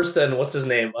any worse than what's his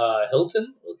name,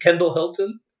 Kendall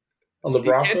Hilton on the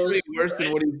Broncos. He can't do any worse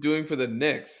than what he's doing for the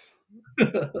Knicks.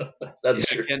 That's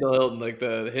true. Kendall Hilton, like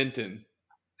the Hinton.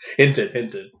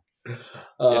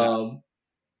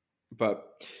 But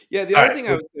yeah, the other thing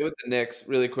I would say with the Knicks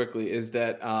really quickly is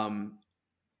that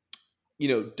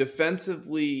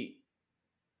defensively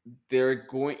they're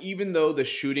going, even though the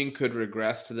shooting could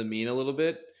regress to the mean a little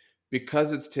bit,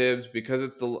 because it's Tibbs, because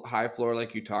it's the high floor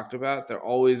like you talked about, they're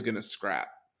always going to scrap.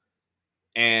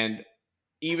 And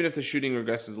even if the shooting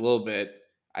regresses a little bit,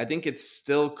 I think it's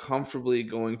still comfortably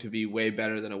going to be way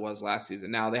better than it was last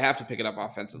season. Now, they have to pick it up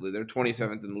offensively. They're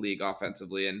 27th in the league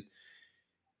offensively, and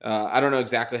I don't know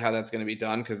exactly how that's going to be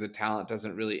done because the talent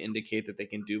doesn't really indicate that they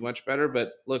can do much better.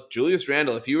 But look, Julius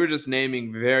Randle, if you were just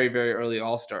naming very, very early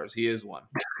All-Stars, he is one.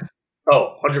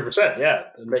 Oh, 100%, yeah.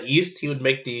 In the East, he would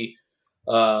make he'd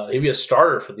be a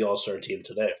starter for the All-Star team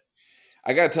today.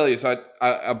 I got to tell you, so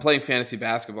I'm playing fantasy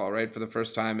basketball, right, for the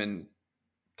first time in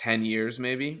 10 years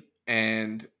maybe,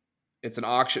 and it's an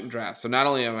auction draft. So not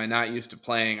only am I not used to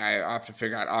playing, I have to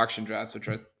figure out auction drafts, which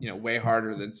are way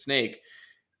harder than Snake.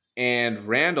 And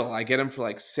Randall, I get him for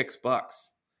like $6.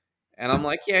 And I'm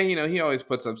like, yeah, he always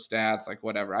puts up stats, like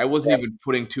whatever. I wasn't even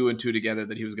putting 2 and 2 together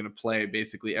that he was going to play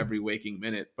basically every waking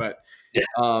minute. But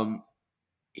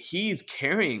he's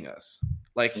carrying us.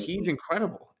 Like, he's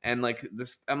incredible. And like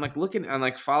this, I'm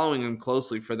like following him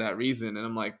closely for that reason. And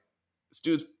I'm like, this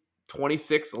dude's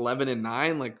 26, 11, and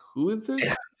 9. Like, who is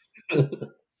this?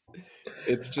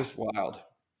 It's just wild.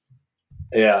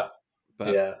 Yeah.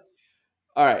 But, yeah.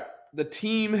 All right. The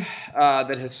team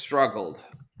that has struggled,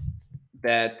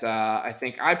 that I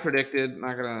think I predicted,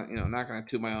 not gonna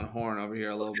toot my own horn over here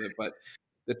a little bit, but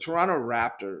the Toronto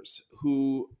Raptors,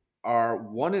 who are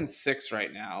 1-6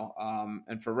 right now,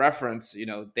 and for reference,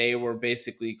 they were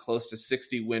basically close to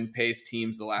 60 win pace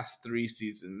teams the last 3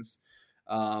 seasons,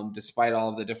 despite all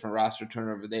of the different roster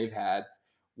turnover they've had.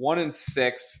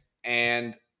 1-6,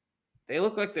 and they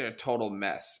look like they're a total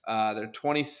mess. They're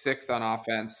 26th on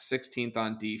offense, 16th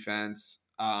on defense.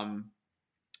 I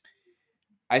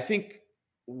think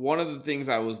one of the things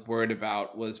I was worried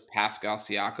about was Pascal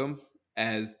Siakam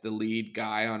as the lead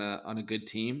guy on a good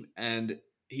team, and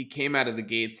he came out of the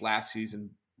gates last season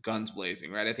guns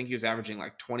blazing, right? I think he was averaging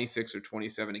like 26 or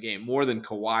 27 a game, more than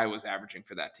Kawhi was averaging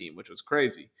for that team, which was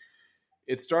crazy.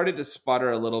 It started to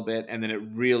sputter a little bit, and then it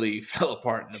really fell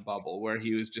apart in the bubble where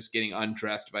he was just getting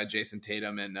undressed by Jason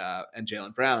Tatum and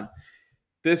Jaylen Brown.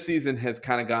 This season has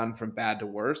kind of gone from bad to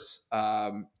worse.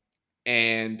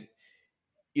 And,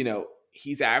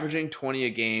 he's averaging 20 a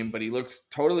game, but he looks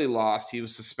totally lost. He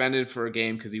was suspended for a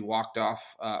game because he walked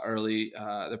off early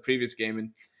the previous game.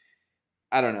 And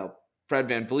I don't know. Fred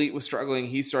VanVleet was struggling.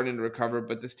 He's starting to recover,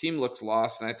 but this team looks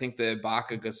lost. And I think the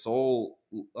Ibaka Gasol,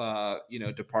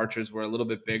 departures were a little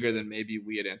bit bigger than maybe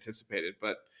we had anticipated.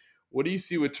 But what do you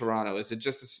see with Toronto? Is it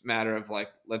just a matter of like,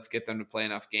 let's get them to play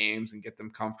enough games and get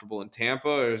them comfortable in Tampa,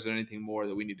 or is there anything more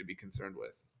that we need to be concerned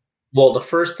with? Well, the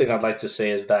first thing I'd like to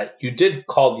say is that you did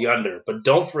call the under, but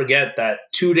don't forget that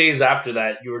 2 days after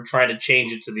that, you were trying to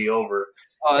change it to the over.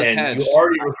 Oh, that's and hedged. You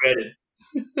already regretted.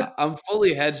 I'm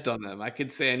fully hedged on them. I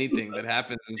could say anything that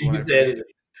happens is what I predicted.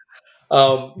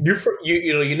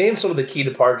 You named some of the key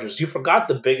departures. You forgot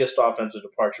the biggest offensive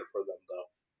departure for them, though.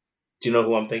 Do you know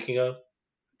who I'm thinking of?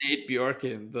 Nate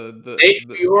Bjorken. Nate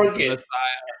Bjorken.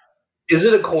 Is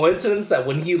it a coincidence that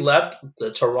when he left,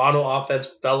 the Toronto offense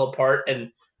fell apart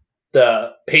and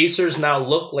the Pacers now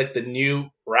look like the new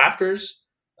Raptors?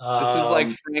 This is like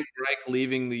Um, Frank Reich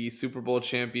leaving the Super Bowl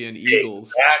champion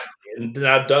Eagles, exactly. And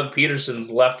now Doug Peterson's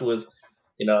left with,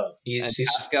 and he's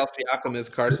Pascal Siakam is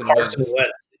Carson Carson Wentz.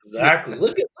 Wentz. Exactly.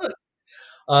 Look.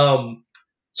 Um,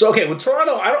 so okay, with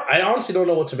Toronto, I honestly don't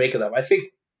know what to make of them. I think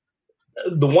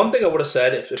the one thing I would have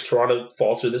said if Toronto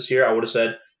faltered this year, I would have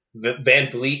said Van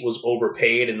Vliet was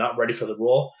overpaid and not ready for the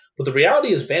role. But the reality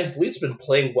is Van Vliet's been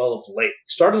playing well of late.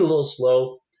 Started a little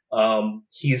slow.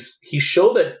 He's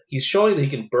showing that he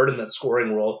can burden that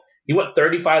scoring role. He went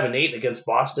 35-8 against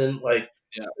Boston. Like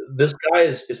Yeah. this guy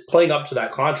is playing up to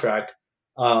that contract.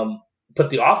 But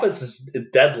the offense is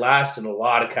dead last in a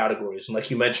lot of categories. And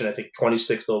like you mentioned, I think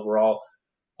 26th overall.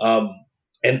 Um,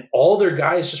 and all their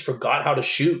guys just forgot how to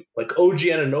shoot. Like OG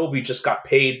Anunoby just got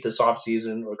paid this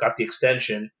offseason or got the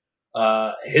extension.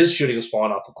 His shooting has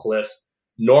fallen off a cliff.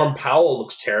 Norm Powell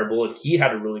looks terrible, and he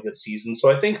had a really good season. So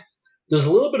I think there's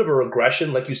a little bit of a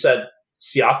regression. Like you said,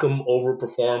 Siakam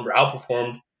overperformed or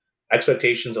outperformed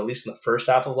expectations, at least in the first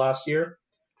half of last year.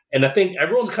 And I think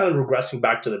everyone's kind of regressing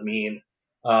back to the mean.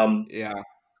 Um, Yeah.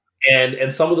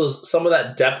 and some of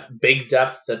that big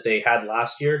depth that they had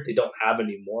last year, they don't have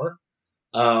anymore.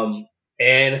 Um,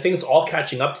 and I think it's all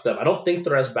catching up to them. I don't think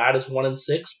they're as bad as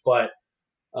 1-6, but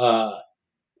uh,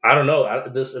 I don't know.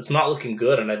 It's not looking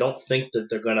good, and I don't think that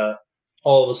they're gonna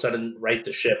all of a sudden right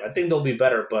the ship. I think they'll be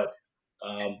better, but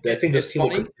I think this It's team will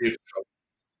funny. continue to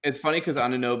It's funny because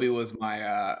Anunoby was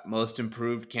my most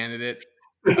improved candidate,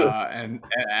 struggle. and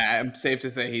I'm safe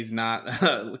to say he's not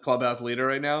the clubhouse leader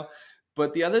right now.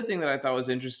 But the other thing that I thought was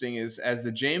interesting is as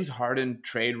the James Harden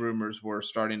trade rumors were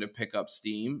starting to pick up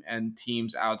steam, and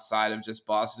teams outside of just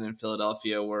Boston and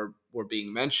Philadelphia were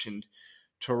being mentioned.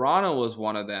 Toronto was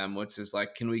one of them, which is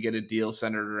like, can we get a deal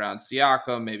centered around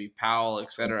Siakam, maybe Powell,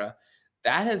 etc.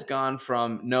 That has gone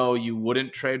from no, you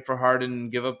wouldn't trade for Harden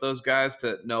and give up those guys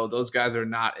to no, those guys are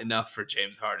not enough for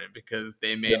James Harden because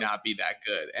they may Yeah, not be that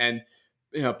good. And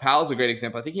Powell's a great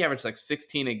example. I think he averaged like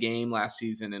 16 a game last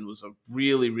season and was a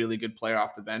really, really good player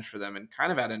off the bench for them. And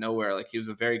kind of out of nowhere, like he was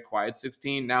a very quiet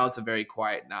 16. Now it's a very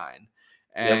quiet 9.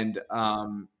 yep, And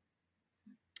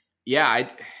yeah,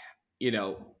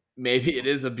 maybe it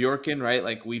is a Bjorken, right?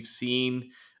 Like we've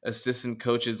seen assistant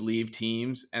coaches leave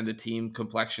teams and the team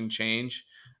complexion change.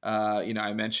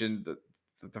 I mentioned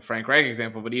the Frank Reich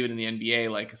example, but even in the NBA,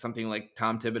 like something like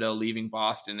Tom Thibodeau leaving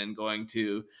Boston and going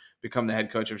to become the head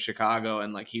coach of Chicago,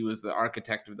 and like he was the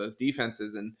architect of those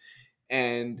defenses,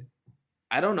 and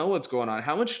I don't know what's going on.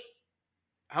 How much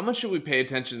should we pay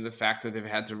attention to the fact that they've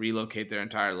had to relocate their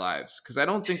entire lives? Because I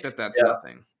don't think that that's yeah.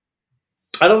 nothing.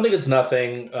 I don't think it's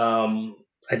nothing.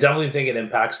 I definitely think it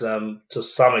impacts them to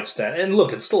some extent. And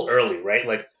look, it's still early, right?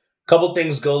 Like a couple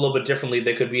things go a little bit differently.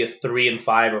 They could be a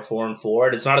 3-5 or 4-4.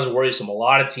 And it's not as worrisome. A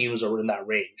lot of teams are in that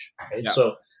range, right? Yeah.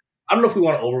 So I don't know if we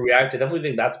want to overreact. I definitely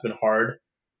think that's been hard.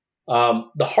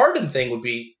 The Harden thing would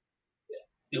be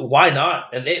why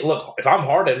not? And look, if I'm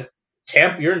Harden,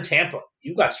 you're in Tampa.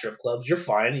 You got strip clubs. You're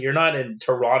fine. You're not in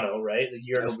Toronto, right? Like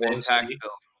you're Yeah, in a same warm tax city.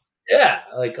 bill. Yeah,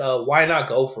 like why not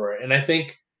go for it? And I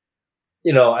think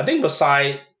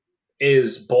Masai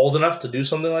is bold enough to do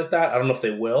something like that. I don't know if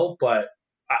they will, but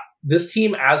this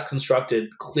team, as constructed,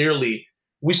 clearly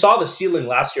we saw the ceiling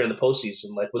last year in the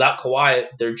postseason. Like without Kawhi,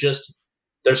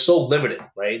 they're so limited,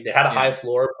 right? They had a high Yeah.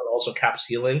 floor, but also cap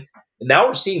ceiling, and now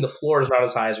we're seeing the floor is not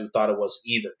as high as we thought it was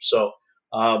either. So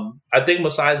I think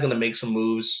Masai is going to make some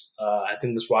moves. I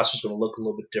think this roster is going to look a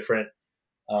little bit different.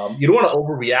 You don't want to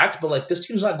overreact, but like this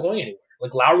team's not going anywhere.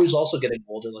 Like Lowry's also getting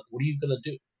older. Like what are you going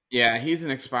to do? Yeah, he's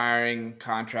an expiring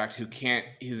contract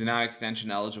he's not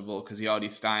extension eligible because he already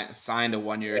signed a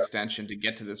 1-year extension to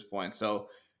get to this point. So,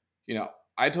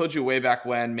 I told you way back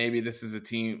when maybe this is a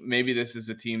team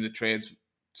that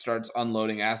starts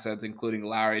unloading assets, including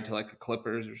Lowry to like the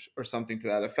Clippers or something to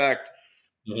that effect.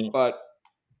 Mhm. But,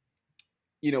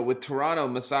 with Toronto,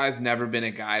 Masai's never been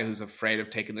a guy who's afraid of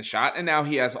taking the shot. And now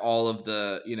he has all of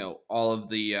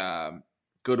the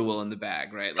goodwill in the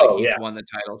bag, right? Like Oh he's yeah, won the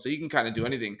title, so you can kind of do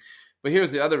anything. But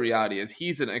here's the other reality is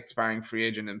he's an expiring free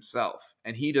agent himself,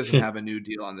 and he doesn't have a new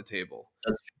deal on the table.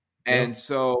 that's yeah. And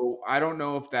so I don't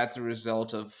know if that's a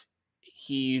result of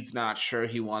he's not sure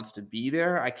he wants to be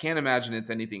there. I can't imagine it's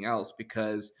anything else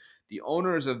because the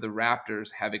owners of the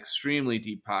Raptors have extremely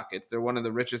deep pockets. They're one of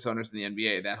the richest owners in the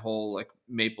NBA, that whole like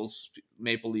Maple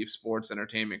Leaf Sports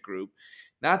Entertainment Group.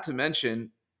 Not to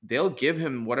mention they'll give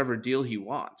him whatever deal he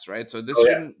wants, right? So Oh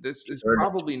yeah, this he's is earned it.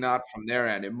 probably not from their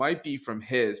end. It might be from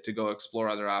his to go explore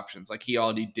other options. Like he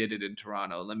already did it in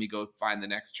Toronto. Let me go find the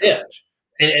next Yeah, challenge.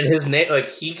 and his name, like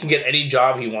he can get any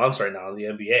job he wants right now in the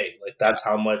NBA. Like Yeah. that's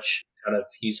how much. kind of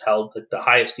he's held like the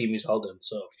highest team he's held in.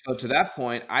 So So to that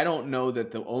point, I don't know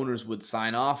that the owners would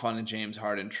sign off on a James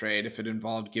Harden trade if it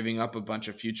involved giving up a bunch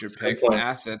of future that's a good picks and point.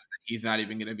 assets that he's not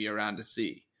even going to be around to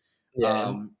see. Yeah,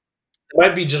 Um, it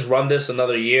might be just run this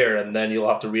another year, and then you'll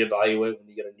have to reevaluate when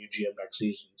you get a new GM next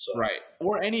season. So right.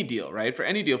 Or any deal, right? For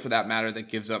any deal for that matter that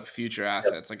gives up future yep.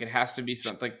 assets. Like it has to be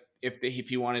something like if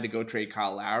you wanted to go trade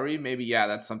Kyle Lowry, maybe yeah,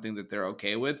 that's something that they're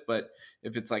okay with. But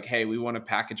if it's like, hey, we want to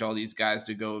package all these guys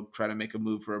to go try to make a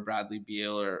move for a Bradley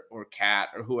Beal or Cat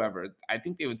or whoever, I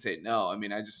think they would say no. I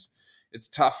mean, it's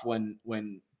tough when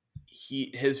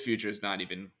his future is not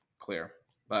even clear.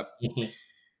 But Mhm.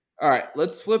 all right,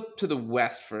 let's flip to the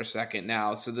West for a second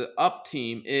now. So the up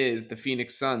team is the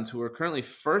Phoenix Suns, who are currently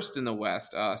first in the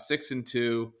West,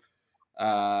 6-2.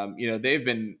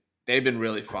 They've been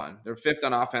really fun. They're fifth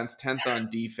on offense, 10th on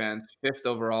defense, fifth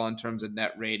overall in terms of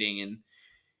net rating. And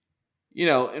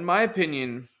in my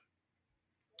opinion,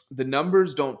 the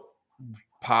numbers don't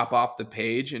pop off the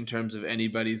page in terms of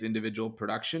anybody's individual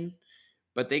production,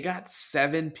 but they got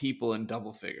 7 people in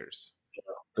double figures.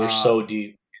 They're so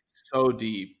deep. So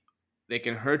deep. They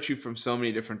can hurt you from so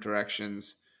many different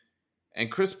directions.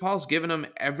 And Chris Paul's given them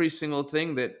every single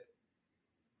thing that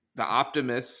the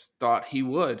optimists thought he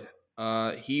would.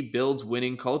 He builds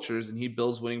winning cultures and he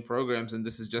builds winning programs, and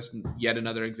this is just yet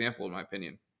another example, in my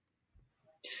opinion.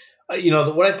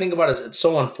 What I think about is it's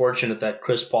so unfortunate that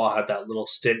Chris Paul had that little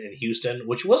stint in Houston,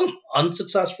 which wasn't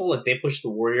unsuccessful. Like they pushed the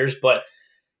Warriors, but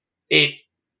it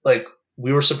like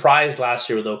we were surprised last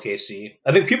year with OKC.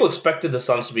 I think people expected the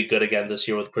Suns to be good again this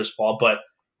year with Chris Paul, but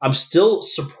I'm still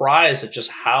surprised at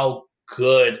just how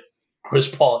good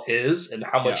Chris Paul is and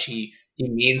how Yeah, much he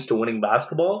means to winning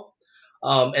basketball.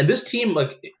 And this team,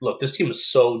 look, this team is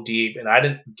so deep, and I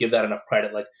didn't give that enough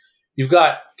credit. Like, you've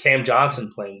got Cam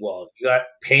Johnson playing well. You got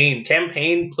Payne. Cam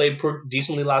Payne played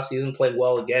decently last season, played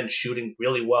well again, shooting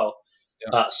really well.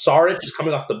 yeah, Saric is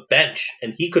coming off the bench,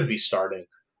 and he could be starting.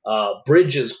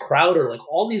 Bridges, Crowder, like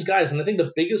all these guys. And I think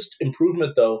the biggest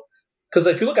improvement, though, because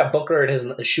if you look at Booker and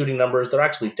his shooting numbers, they're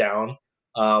actually down.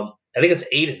 I think it's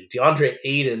Aiden. DeAndre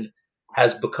Aiden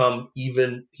has become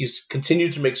he's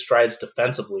continued to make strides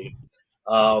defensively.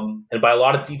 And by a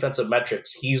lot of defensive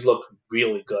metrics, he's looked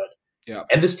really good. yeah.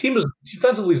 And this team is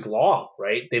defensively is long,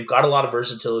 right? They've got a lot of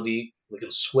versatility. They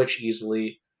can switch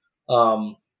easily.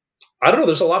 Um, I don't know.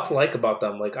 There's a lot to like about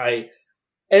them. Like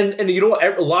and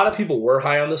a lot of people were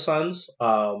high on the Suns.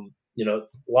 A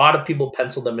lot of people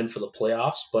penciled them in for the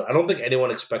playoffs, but I don't think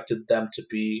anyone expected them to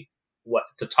be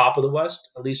the top of the West,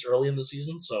 at least early in the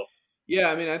season. So Yeah,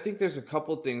 I mean, I think there's a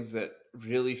couple things that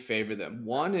really favor them.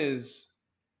 One is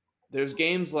there's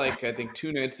games like I think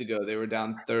 2 nights ago they were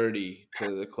down 30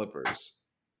 to the Clippers,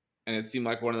 and it seemed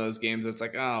like one of those games that's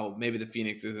like, oh, maybe the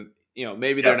Phoenix isn't,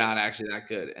 maybe they're yeah, not actually that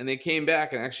good, and they came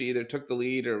back and actually either took the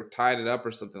lead or tied it up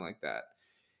or something like that.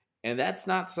 And that's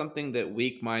not something that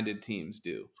weak-minded teams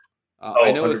do. oh,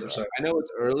 100%. I know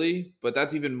it's early, but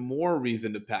that's even more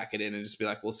reason to pack it in and just be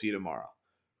like, we'll see you tomorrow,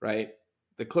 right?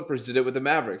 The Clippers did it with the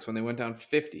Mavericks when they went down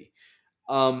 50.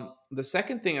 The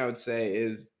second thing I would say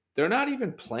is they're not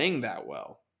even playing that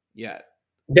well yet.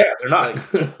 Yeah, they're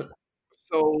not. Like,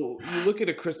 so you look at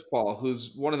a Chris Paul,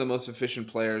 who's one of the most efficient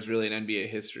players really in NBA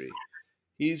history.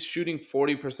 He's shooting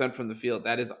 40% from the field.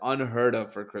 That is unheard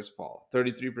of for Chris Paul.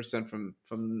 33%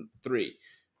 from three.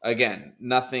 Again,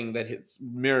 nothing that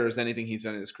mirrors anything he's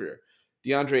done in his career.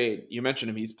 DeAndre, you mentioned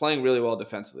him. He's playing really well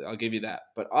defensively. I'll give you that.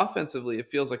 But offensively,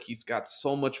 it feels like he's got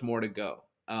so much more to go.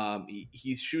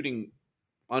 He's shooting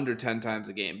under 10 times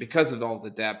a game because of all the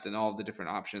depth and all of the different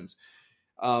options.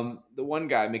 The one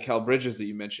guy, Mikal Bridges, that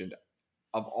you mentioned,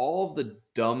 of all of the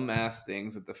dumbass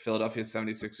things that the Philadelphia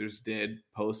 76ers did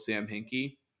post Sam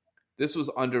Hinkie, this was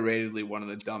underratedly one of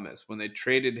the dumbest when they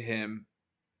traded him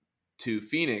to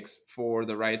Phoenix for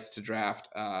the rights to draft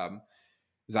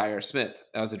Zaire Smith.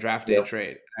 That was a draft day Yep.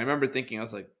 trade. I remember thinking, I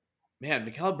was like, man,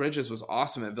 Mikal Bridges was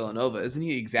awesome at Villanova. Isn't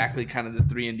he exactly kind of the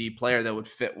 3-and-D player that would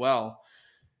fit well?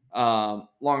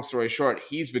 Long story short,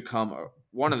 he's become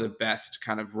one of the best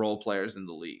kind of role players in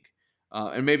the league.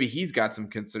 And maybe he's got some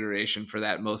consideration for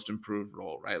that most improved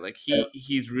role, right? Like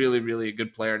he's really, really a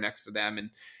good player next to them, and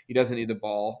he doesn't need the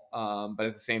ball. But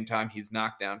at the same time, he's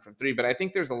knocked down from three. But I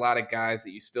think there's a lot of guys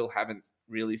that you still haven't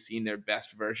really seen their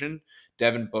best version.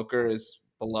 Devin Booker is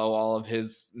below all of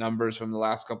his numbers from the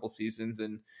last couple seasons.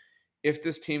 And if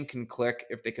this team can click,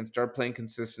 if they can start playing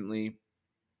consistently,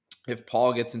 if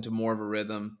Paul gets into more of a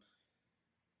rhythm,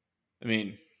 I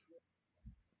mean,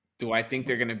 do I think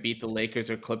they're going to beat the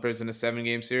Lakers or Clippers in a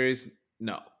 7-game series?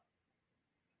 No.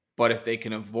 But if they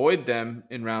can avoid them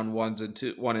in round one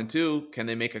and two, can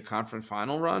they make a conference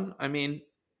final run? I mean,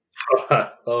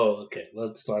 Oh, okay.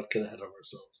 Let's not get ahead of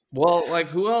ourselves. Well, like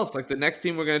who else? Like the next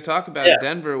team we're going to talk Yeah. about,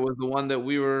 Denver, was the one that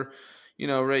we were,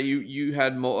 right? You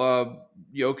had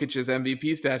Jokic's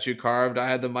MVP statue carved. I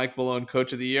had the Mike Malone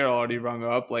Coach of the Year already rung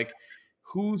up. Like,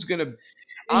 who's going to?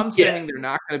 I'm Yeah. saying they're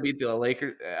not going to beat the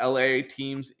LA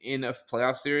teams in a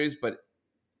playoff series, but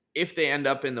if they end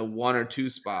up in the 1 or 2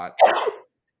 spot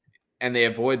and they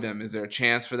avoid them, is there a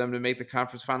chance for them to make the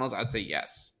conference finals? I'd say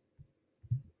yes.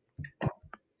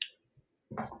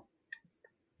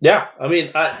 Yeah. I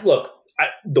mean, look,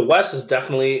 the West is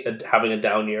definitely having a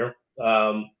down year.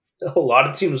 A lot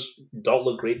of teams don't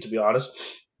look great, to be honest.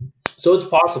 So it's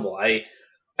possible. I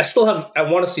still have. I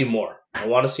want to see more. I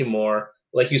want to see more.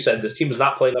 Like you said, this team is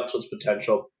not playing up to its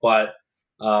potential, but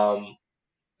um,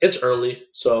 it's early,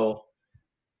 so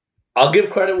I'll give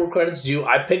credit where credit's due.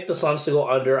 I picked the Suns to go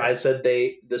under. I said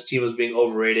this team was being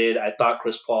overrated. I thought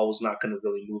Chris Paul was not going to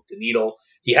really move the needle.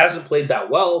 He hasn't played that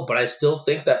well, but I still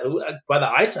think that by the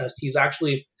eye test, he's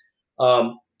actually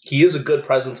he is a good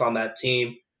presence on that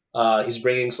team. He's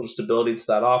bringing some stability to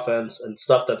that offense and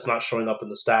stuff that's not showing up in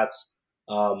the stats.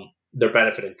 They're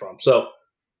benefiting from. So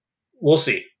we'll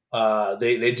see.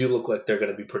 They do look like they're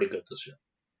going to be pretty good this year.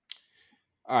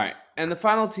 All right, and the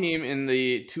final team in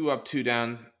the 2 up, 2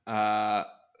 down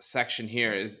section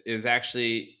here is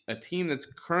actually a team that's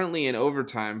currently in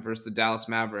overtime versus the Dallas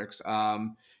Mavericks,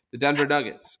 the Denver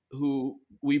Nuggets, who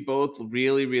we both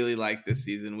really really liked this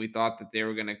season. We thought that they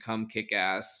were going to come kick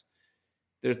ass.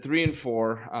 They're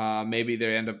 3-4. Maybe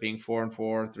they end up being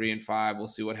 4-4, 3-5. We'll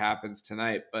see what happens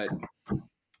tonight, but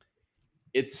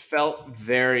it's felt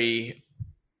very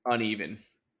uneven.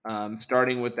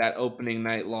 Starting with that opening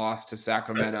night loss to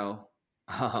Sacramento,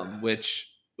 which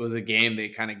was a game they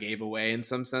kind of gave away in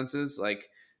some senses. Like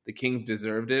the Kings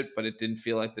deserved it, but it didn't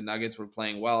feel like the Nuggets were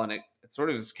playing well, and it sort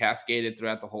of is cascaded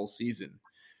throughout the whole season.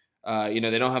 They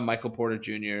don't have Michael Porter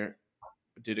Jr.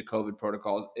 due to COVID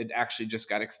protocols. It actually just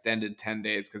got extended 10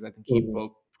 days because I think he Mhm.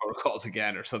 broke protocols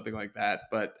again or something like that.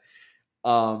 But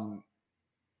um,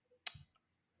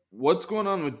 what's going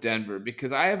on with Denver?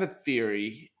 Because I have a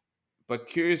theory, but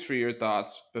curious for your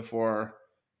thoughts before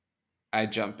I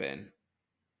jump in.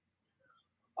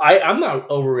 I'm not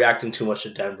overreacting too much to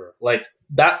Denver. Like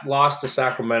that loss to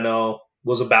Sacramento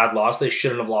was a bad loss. They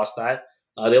shouldn't have lost that.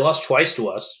 They lost twice to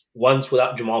us. Once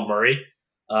without Jamal Murray,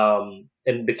 and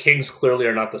the Kings clearly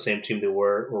are not the same team they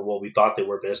were or what we thought they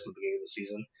were based on the beginning of the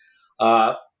season.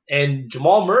 Uh, and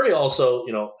Jamal Murray also,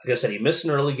 like I said, he missed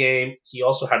an early game. He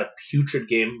also had a putrid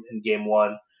game in game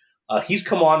one. He's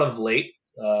come on of late.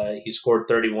 He scored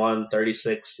 31,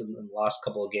 36 in the last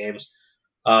couple of games.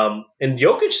 And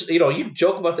Jokic, you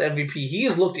joke about the MVP. He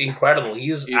has looked incredible. He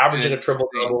is He's been averaging a triple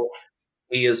insane. double.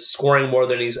 He is scoring more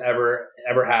than he's ever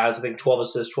has. I think 12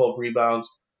 assists, 12 rebounds.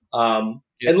 He has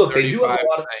And look, they do have 35 a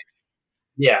lot of tonight.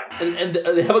 yeah,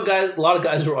 and they have a lot of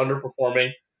guys who are underperforming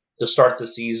to start the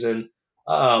season.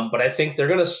 But I think they're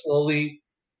going to slowly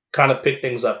kind of pick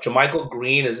things up. Jamichael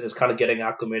Green is kind of getting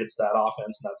acclimated to that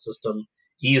offense and that system.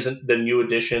 He isn't the new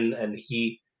addition, and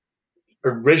he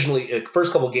originally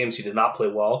first couple games he did not play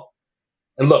well.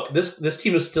 And look, this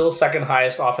team is still second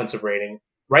highest offensive rating.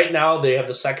 Right now, they have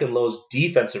the second lowest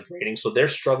defensive rating, so they're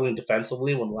struggling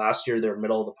defensively. When last year they were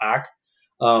middle of the pack,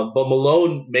 but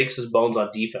Malone makes his bones on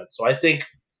defense. So I think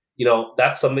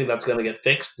that's something that's going to get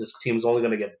fixed. This team's only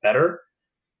going to get better.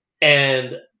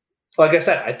 And like I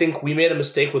said, I think we made a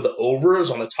mistake with the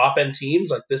overs on the top end teams.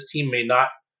 Like this team may not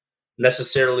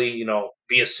necessarily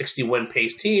be a 60 win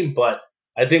pace team, but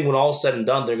I think when all is said and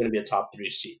done, they're going to be a top three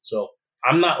seed. So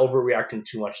I'm not overreacting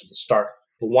too much at the start,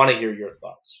 but want to hear your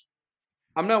thoughts.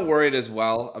 I'm not worried as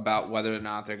well about whether or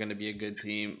not they're going to be a good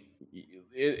team.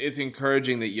 It's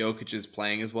encouraging that Jokic is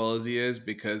playing as well as he is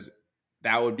because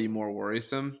that would be more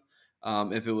worrisome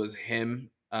if it was him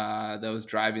that was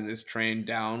driving this train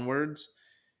downwards.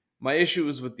 My issue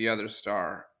was with the other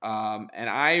star. And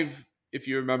if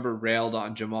you remember, railed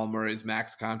on Jamal Murray's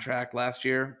max contract last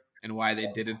year and why they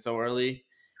did it so early.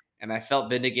 And I felt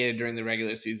vindicated during the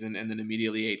regular season and then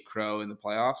immediately ate crow in the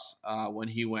playoffs when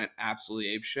he went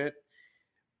absolutely apeshit.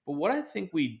 But what I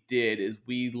think we did is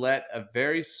we let a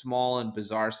very small and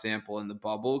bizarre sample in the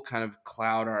bubble kind of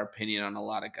cloud our opinion on a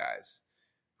lot of guys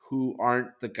who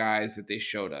aren't the guys that they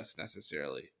showed us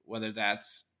necessarily. Whether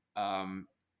that's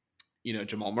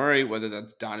Jamal Murray, whether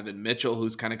that's Donovan Mitchell,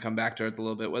 who's kind of come back to earth a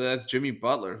little bit, whether that's Jimmy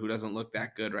Butler, who doesn't look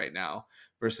that good right now,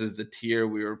 versus the tier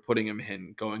we were putting him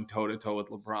in, going toe to toe with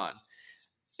LeBron.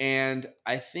 And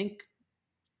I think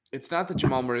it's not that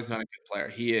Jamal Murray is not a good player.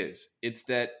 He is. It's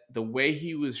that the way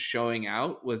he was showing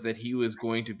out was that he was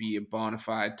going to be a bona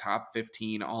fide top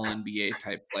 15 all NBA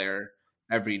type player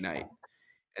every night.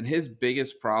 And his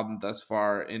biggest problem thus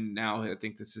far, and now I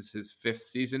think this is his 5th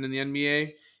season in the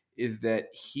NBA, is that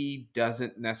he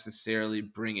doesn't necessarily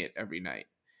bring it every night.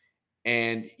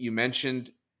 And you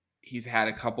mentioned he's had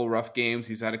a couple rough games,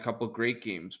 he's had a couple great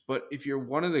games. But if you're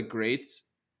one of the greats,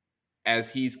 as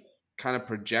he's kind of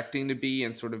projecting to be,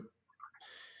 and sort of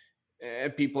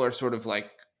people are sort of like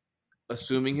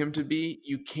assuming him to be,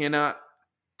 you cannot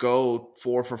go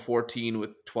 4 for 14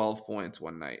 with 12 points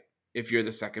one night if you're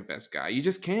the second best guy. You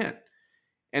just can't.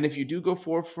 And if you do go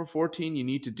 4 for 14, you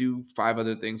need to do 5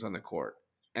 other things on the court.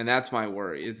 And that's my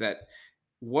worry, is that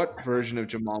what version of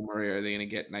Jamal Murray are they going to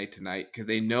get night to night? Because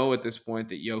they know at this point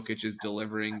that Jokic is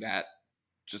delivering that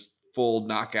just full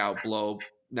knockout blow,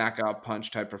 knockout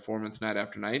punch type performance night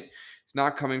after night. It's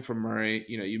not coming from Murray.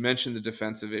 You mentioned the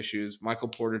defensive issues. Michael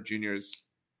Porter Jr. is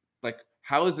like,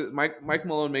 how is it? Mike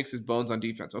Malone makes his bones on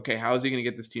defense. Okay, how is he going to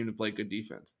get this team to play good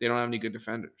defense? They don't have any good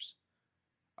defenders,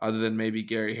 other than maybe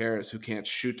Gary Harris, who can't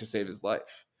shoot to save his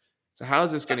life. So how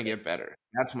is this going to get better?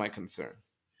 That's my concern.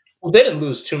 Well, they didn't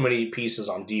lose too many pieces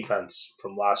on defense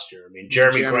from last year. I mean,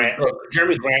 Jeremy Grant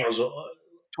was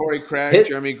Torrey Craig, hit.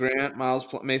 Jeremy Grant,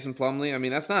 Mason Plumlee. I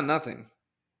mean, that's not nothing.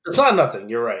 It's not nothing.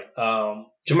 You're right.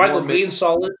 JaMychal Green's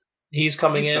solid. He's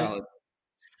coming in. Solid.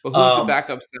 But who's the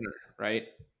backup center, right?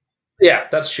 Yeah,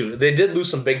 that's true. They did lose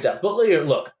some big depth. But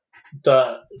look,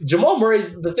 the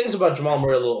things about Jamal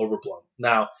Murray are a little overblown.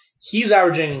 Now, he's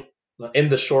averaging, in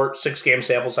the short 6-game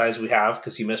sample size we have,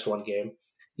 because he missed one game,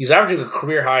 he's averaging a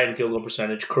career high in field goal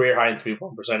percentage, career high in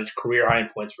 3-point percentage, career high in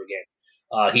points per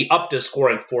game. He upped his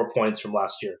scoring 4 points from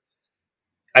last year.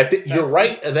 I think you're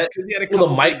right that he had a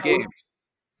couple big games.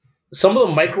 Some of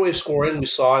the microwave scoring we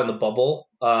saw in the bubble,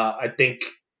 I think,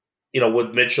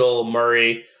 with Mitchell,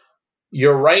 Murray,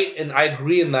 you're right, and I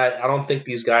agree in that I don't think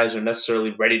these guys are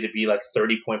necessarily ready to be like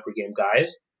 30-point per game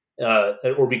guys,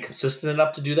 or be consistent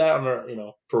enough to do that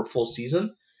for a full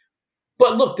season.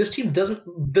 But look, this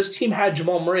team had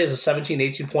Jamal Murray as a 17,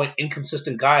 18-point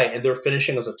inconsistent guy, and they're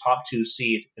finishing as a top 2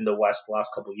 seed in the West the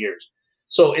last couple of years.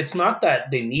 So it's not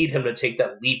that they need him to take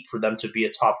that leap for them to be a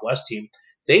top West team.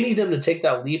 They need him to take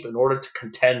that leap in order to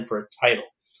contend for a title.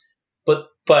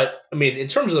 But I mean, in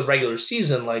terms of the regular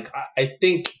season, I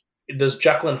think this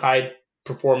Jekyll and Hyde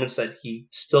performance that he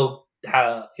still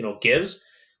gives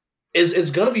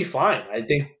is going to be fine. I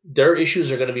think their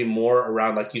issues are going to be more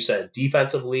around, like you said,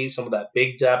 defensively, some of that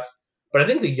big depth. But I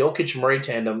think the Jokic-Murray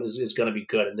tandem is going to be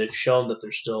good, and they've shown that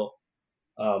they're still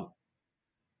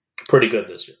pretty good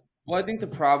this year. Well, I think the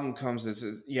problem comes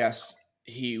is yes,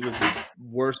 he was the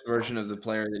worst version of the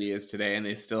player that he is today, and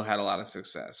they still had a lot of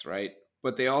success, right?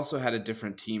 But they also had a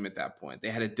different team at that point. They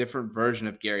had a different version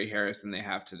of Gary Harris than they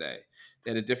have today.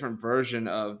 They had a different version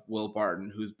of Will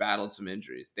Barton, who's battled some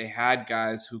injuries. They had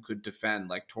guys who could defend,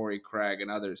 like Torrey Craig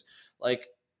and others. Like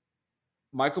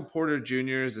Michael Porter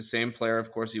Jr. is the same player,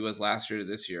 of course, he was last year to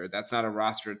this year. That's not a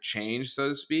roster change, so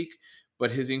to speak,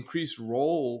 but his increased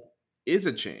role is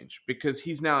a change because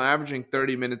he's now averaging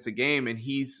 30 minutes a game, and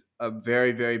he's a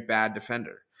very, very bad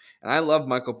defender. And I love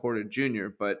Michael Porter Jr.,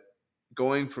 but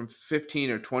going from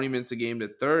 15 or 20 minutes a game to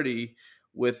 30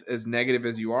 with as negative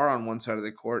as you are on one side of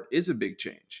the court is a big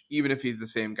change, even if he's the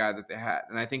same guy that they had.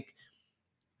 And I think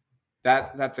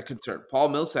that's the concern. Paul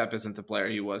Millsap isn't the player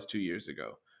he was 2 years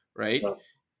ago, right? No.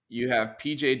 You have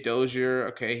PJ Dozier.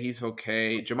 Okay, he's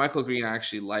okay. JaMychal Green, I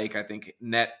actually like. I think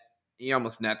he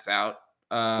almost nets out.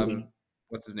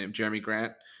 What's his name? Jeremy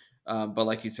Grant. But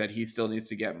like you said, he still needs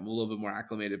to get a little bit more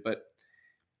acclimated. But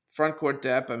front court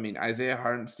depth, I mean, Isaiah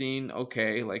Hartenstein,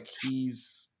 okay, like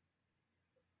he's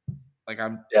like I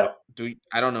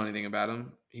don't know anything about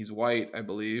him. He's white, I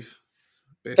believe.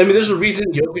 I mean, there's a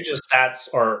reason Jokic's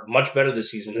stats are much better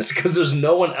this season. It's because there's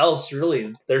no one else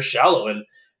really. They're shallow, and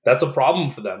that's a problem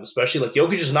for them. Especially like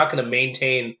Jokic is not going to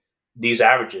maintain these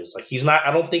averages. Like he's not.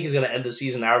 I don't think he's going to end the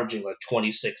season averaging like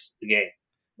 26 a game.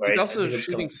 Right? He's also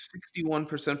shooting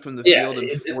 61% from the field and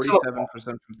 47%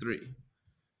 from three.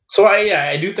 So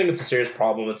I do think it's a serious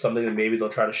problem. It's something that maybe they'll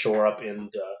try to shore up in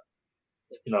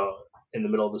the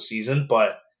middle of the season.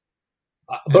 But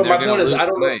my point is, I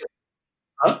don't know.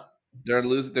 Huh? They're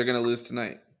going to lose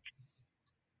tonight.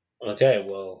 Okay,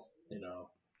 well,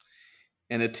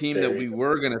 And a team that we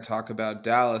were going to talk about,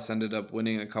 Dallas, ended up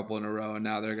winning a couple in a row, and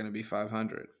now they're going to be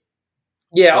 500.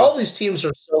 Yeah, all these teams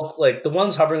are so like the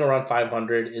ones hovering around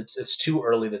 500. It's too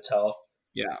early to tell.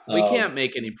 Yeah, we can't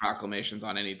make any proclamations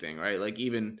on anything, right? Like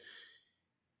even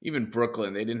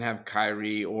Brooklyn, they didn't have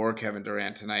Kyrie or Kevin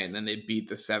Durant tonight, and then they beat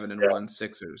the 7-1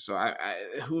 Sixers. So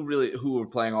who were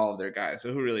playing all of their guys?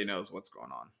 So who really knows what's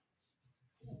going on?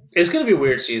 It's going to be a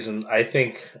weird season. I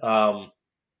think I'm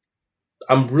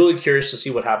really curious to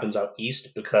see what happens out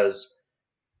east because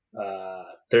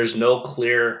There's no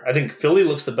clear. I think Philly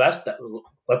looks the best.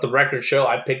 Let the record show.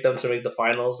 I picked them to make the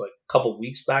finals like a couple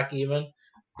weeks back, even.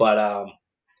 But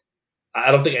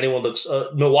I don't think anyone looks.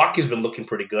 Milwaukee's been looking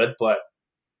pretty good, but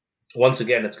once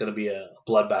again, it's going to be a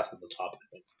bloodbath at the top. I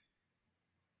think.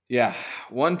 Yeah,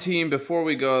 one team before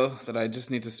we go that I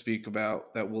just need to speak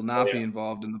about that will not Oh, be yeah.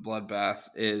 involved in the bloodbath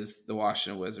is the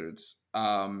Washington Wizards.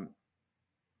 I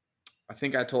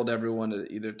think I told everyone to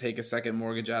either take a second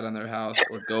mortgage out on their house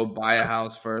or go buy a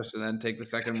house first and then take the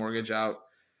second mortgage out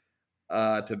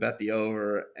to bet the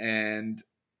over. And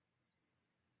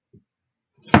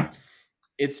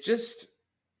it's just,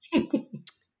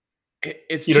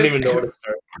 it's You don't just, even know where to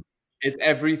start. it's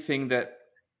everything that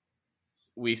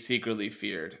we secretly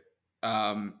feared.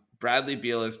 Bradley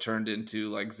Beal has turned into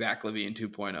like Zach LaVine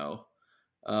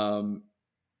 2.0.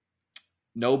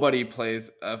 Nobody plays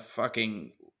a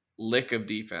fucking lick of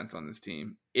defense on this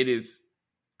team. It is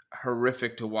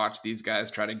horrific to watch these guys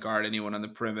try to guard anyone on the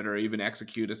perimeter or even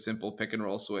execute a simple pick and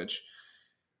roll switch.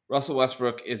 Russell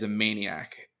Westbrook is a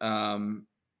maniac.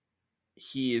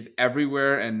 He is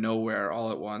everywhere and nowhere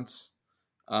all at once.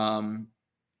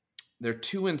 They're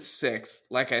 2-6.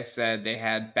 Like I said, they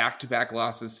had back-to-back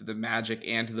losses to the Magic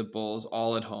and to the Bulls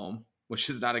all at home, which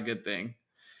is not a good thing.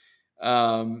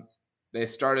 They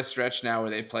start a stretch now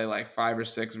where they play like 5 or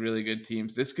 6 really good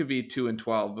teams. This could be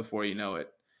 2-12 before you know it.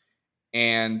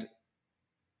 And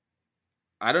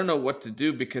I don't know what to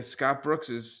do because Scott Brooks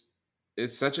is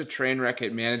such a train wreck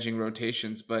at managing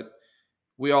rotations, but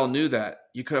we all knew that.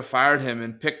 You could have fired him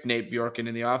and picked Nate Bjorken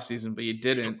in the offseason, but you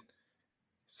didn't.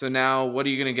 So now what are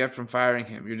you going to get from firing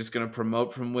him? You're just going to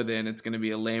promote from within. It's going to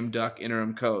be a lame duck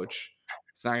interim coach.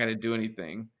 It's not going to do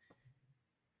anything.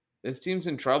 This team's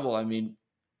in trouble. I mean,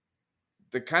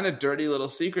 the kind of dirty little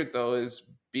secret, though, is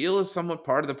Beal is somewhat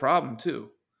part of the problem, too.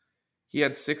 He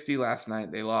had 60 last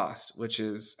night. They lost, which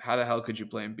is how the hell could you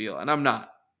blame Beal? And I'm not.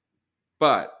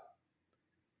 But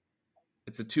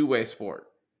it's a two-way sport.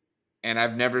 And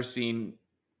I've never seen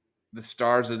the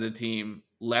stars of the team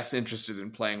less interested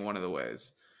in playing one of the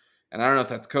ways. And I don't know if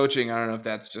that's coaching. I don't know if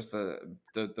that's just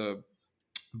the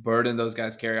burden those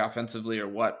guys carry offensively or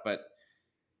what, but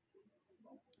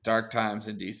dark times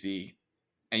in DC.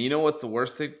 And you know what's the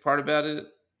worst part about it?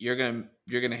 You're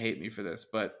gonna hate me for this,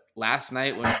 but last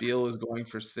night when Beal was going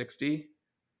for 60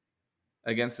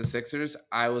 against the Sixers,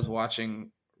 I was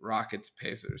watching Rockets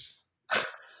Pacers.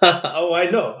 Oh,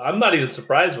 I know. I'm not even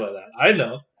surprised by that. I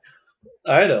know.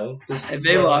 And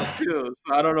they lost too,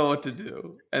 so I don't know what to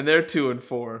do. And they're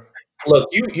 2-4. Look,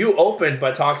 you opened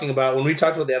by talking about when we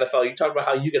talked about the NFL. You talked about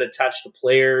how you get attached to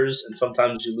players, and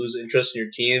sometimes you lose interest in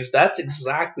your teams. That's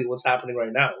exactly what's happening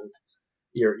right now.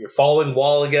 You're following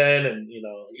Wall again, and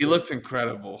he looks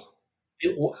incredible.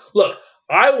 Look,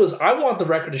 I want the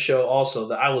record to show also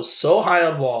that I was so high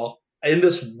on Wall in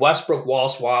this Westbrook Wall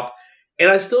swap,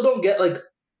 and I still don't get like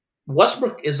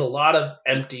Westbrook is a lot of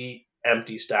empty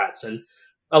stats, and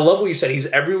I love what you said. He's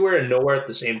everywhere and nowhere at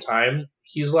the same time.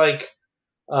 He's like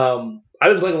I've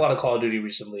been playing a lot of Call of Duty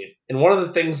recently, and one of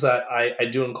the things that I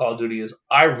do in Call of Duty is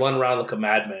I run around like a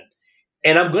madman,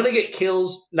 and I'm gonna get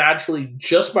kills naturally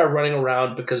just by running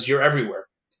around because you're everywhere.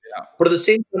 Yeah. But at the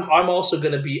same time, I'm also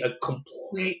gonna be a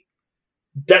complete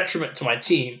detriment to my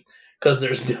team because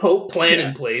there's no plan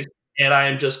in place, and I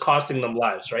am just costing them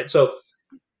lives, right? So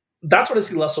that's what I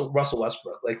see Russell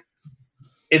Westbrook. Like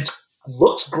it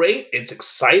looks great, it's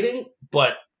exciting,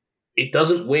 but it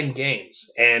doesn't win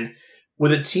games. And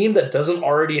with a team that doesn't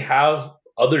already have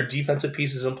other defensive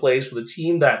pieces in place, with a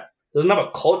team that doesn't have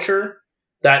a culture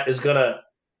that is going to,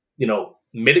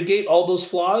 mitigate all those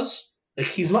flaws, like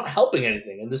he's not helping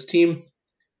anything. And this team,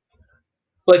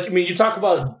 like, I mean, you talk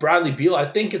about Bradley Beal. I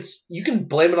think you can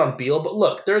blame it on Beal, but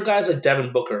look, there are guys like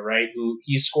Devin Booker, right, who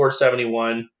he scored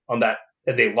 71 on that,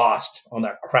 and they lost on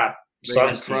that crap They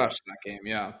got Suns team. crushed that game,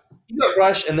 yeah. He got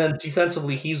crushed, and then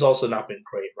defensively, he's also not been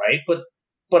great, right?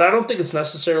 But I don't think it's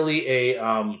necessarily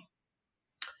a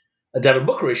Devin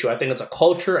Booker issue. I think it's a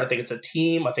culture. I think it's a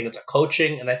team. I think it's a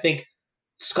coaching, and I think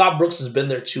Scott Brooks has been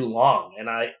there too long. And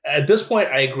at this point,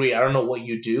 I agree. I don't know what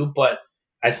you do, but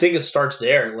I think it starts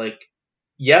there. Like,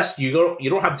 yes, you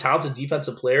don't have talented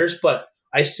defensive players, but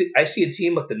I see a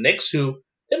team like the Knicks who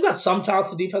they've got some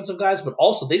talented defensive guys, but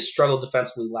also they struggled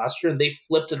defensively last year and they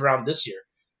flipped it around this year.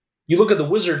 You look at the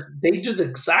Wizards; they do the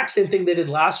exact same thing they did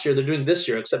last year. They're doing this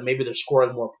year, except maybe they're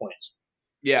scoring more points.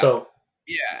 Yeah. So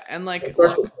yeah, and like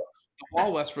look, the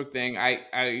Wall Westbrook thing,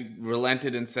 I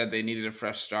relented and said they needed a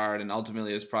fresh start, and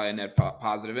ultimately it was probably a net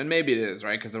positive, and maybe it is,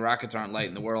 right? Because the Rockets aren't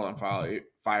lighting the world on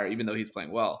fire, even though he's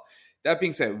playing well. That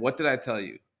being said, what did I tell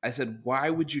you? I said, why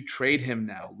would you trade him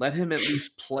now? Let him at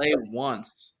least play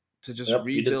once. to just Yep,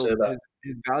 you did say rebuild. that.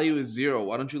 His value is zero.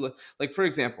 Why don't you look like, for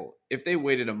example, if they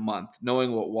waited a month,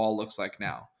 knowing what Wall looks like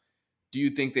now, do you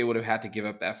think they would have had to give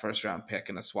up that first round pick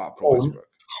in a swap for Oh, Westbrook?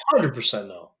 100%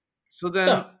 no. So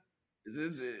No.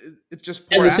 then it's just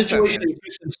And poor the asset situation management.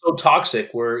 is so toxic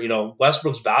where,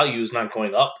 Westbrook's value is not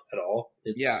going up at all.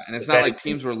 Yeah, It's, and it's if not like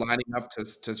anything, teams were lining up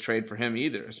to trade for him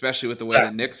either, especially with the way the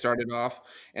exactly. Knicks started off,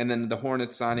 and then the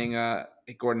Hornets signing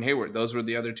Gordon Hayward. Those were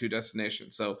the other two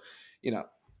destinations. So, you know,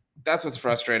 that's what's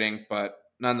frustrating. But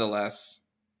nonetheless,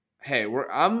 hey,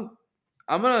 I'm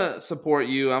gonna support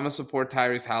you. I'm gonna support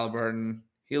Tyrese Halliburton.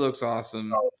 He looks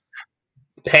awesome.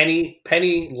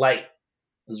 Penny Light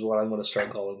is what I'm going to start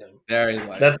calling him. Very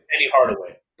light. That's Penny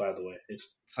Hardaway, by the way.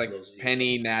 It's It's for like those of you.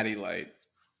 Penny Natty Light.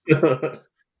 How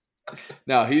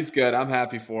No, he's good. I'm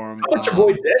happy for him. about your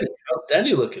boy Denny? How's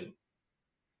Denny looking?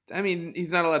 I mean,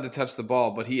 he's not allowed to touch the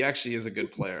ball, but he actually is a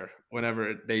good player.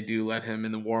 Whenever they do let him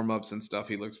in the warm-ups and stuff,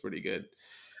 he looks pretty good.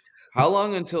 How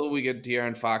long until we get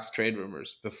De'Aaron Fox trade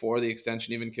rumors? Before the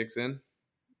extension even kicks in?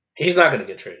 He's not going to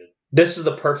get traded. This is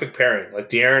the perfect pairing. Like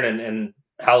De'Aaron and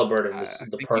Halliburton, I this is the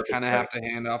think you perfect kind of pairing. have to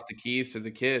hand off the keys to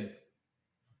the kid.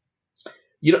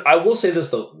 I will say this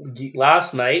though.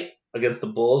 Last night against the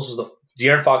Bulls was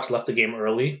De'Aaron Fox left the game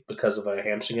early because of a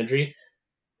hamstring injury,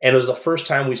 and it was the first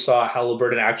time we saw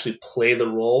Halliburton actually play the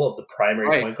role of the primary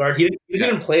Right. point guard. He Yes.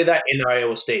 didn't play that in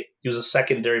Iowa State. He was a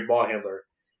secondary ball handler,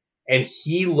 and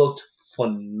he looked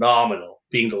phenomenal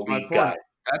being the That's my lead guy. point.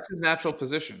 That's his natural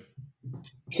position.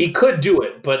 He could do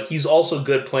it, but he's also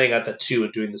good playing at the two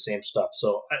and doing the same stuff.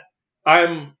 So I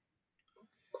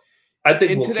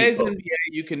think In we'll keep today's both. NBA,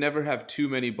 you can never have too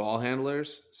many ball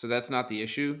handlers, so that's not the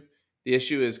issue. The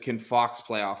issue is, can Fox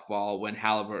play off ball when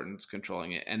Halliburton's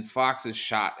controlling it? And Fox's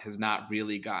shot has not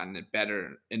really gotten it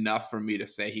better enough for me to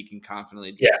say he can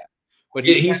confidently do Yeah, that. But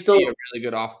he can he's still be a really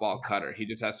good off ball cutter. He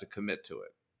just has to commit to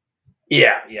it.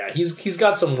 yeah. He's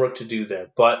got some work to do there.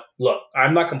 But look,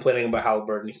 I'm not complaining about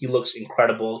Halliburton. He looks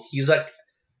incredible. He's like,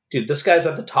 dude, this guy's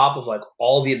at the top of like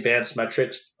all the advanced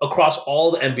metrics across all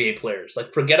the NBA players. Like,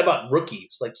 forget about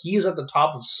rookies. Like, he is at the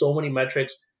top of so many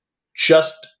metrics,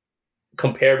 just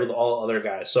compared with all other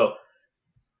guys. So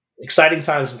exciting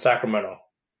times in Sacramento.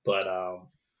 But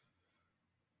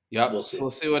Yep. we'll So see.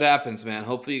 we'll see what happens, man.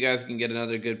 Hopefully, you guys can get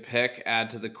another good pick, add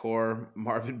to the core.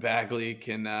 Marvin Bagley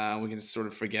can we can just sort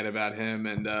of forget about him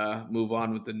and move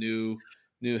on with the new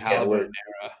Can't wait Halliburton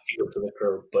era. to go to the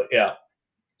curve. But yeah,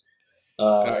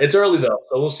 All right. it's early though,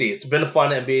 so we'll see. It's been a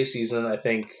fun NBA season. I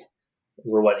think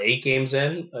we're 8 games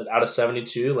in out of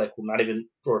 72. Like, we're not even,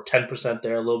 or 10%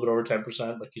 there, a little bit over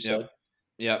 10%, like you Yep. said.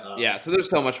 Yep. Yeah. So there's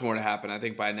so much more to happen. I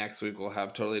think by next week we'll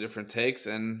have totally different takes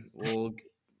and we'll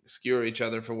skewer each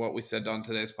other for what we said on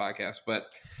today's podcast. But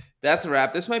that's a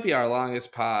wrap. This might be our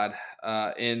longest pod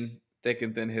in thick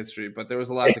and thin history, but there was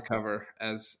a lot to cover,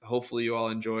 as hopefully you all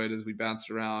enjoyed as we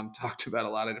bounced around, talked about a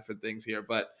lot of different things here.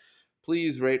 But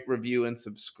please rate, review, and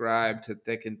subscribe to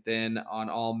Thick and Thin on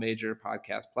all major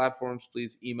podcast platforms.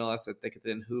 Please email us at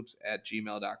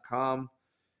thickandthinhoops@gmail.com.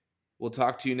 We'll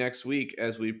talk to you next week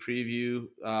as we preview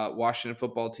Washington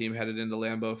football team headed into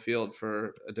Lambeau Field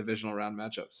for a divisional round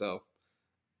matchup. So,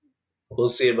 We'll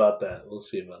see about that. all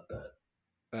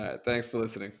right, thanks for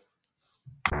listening.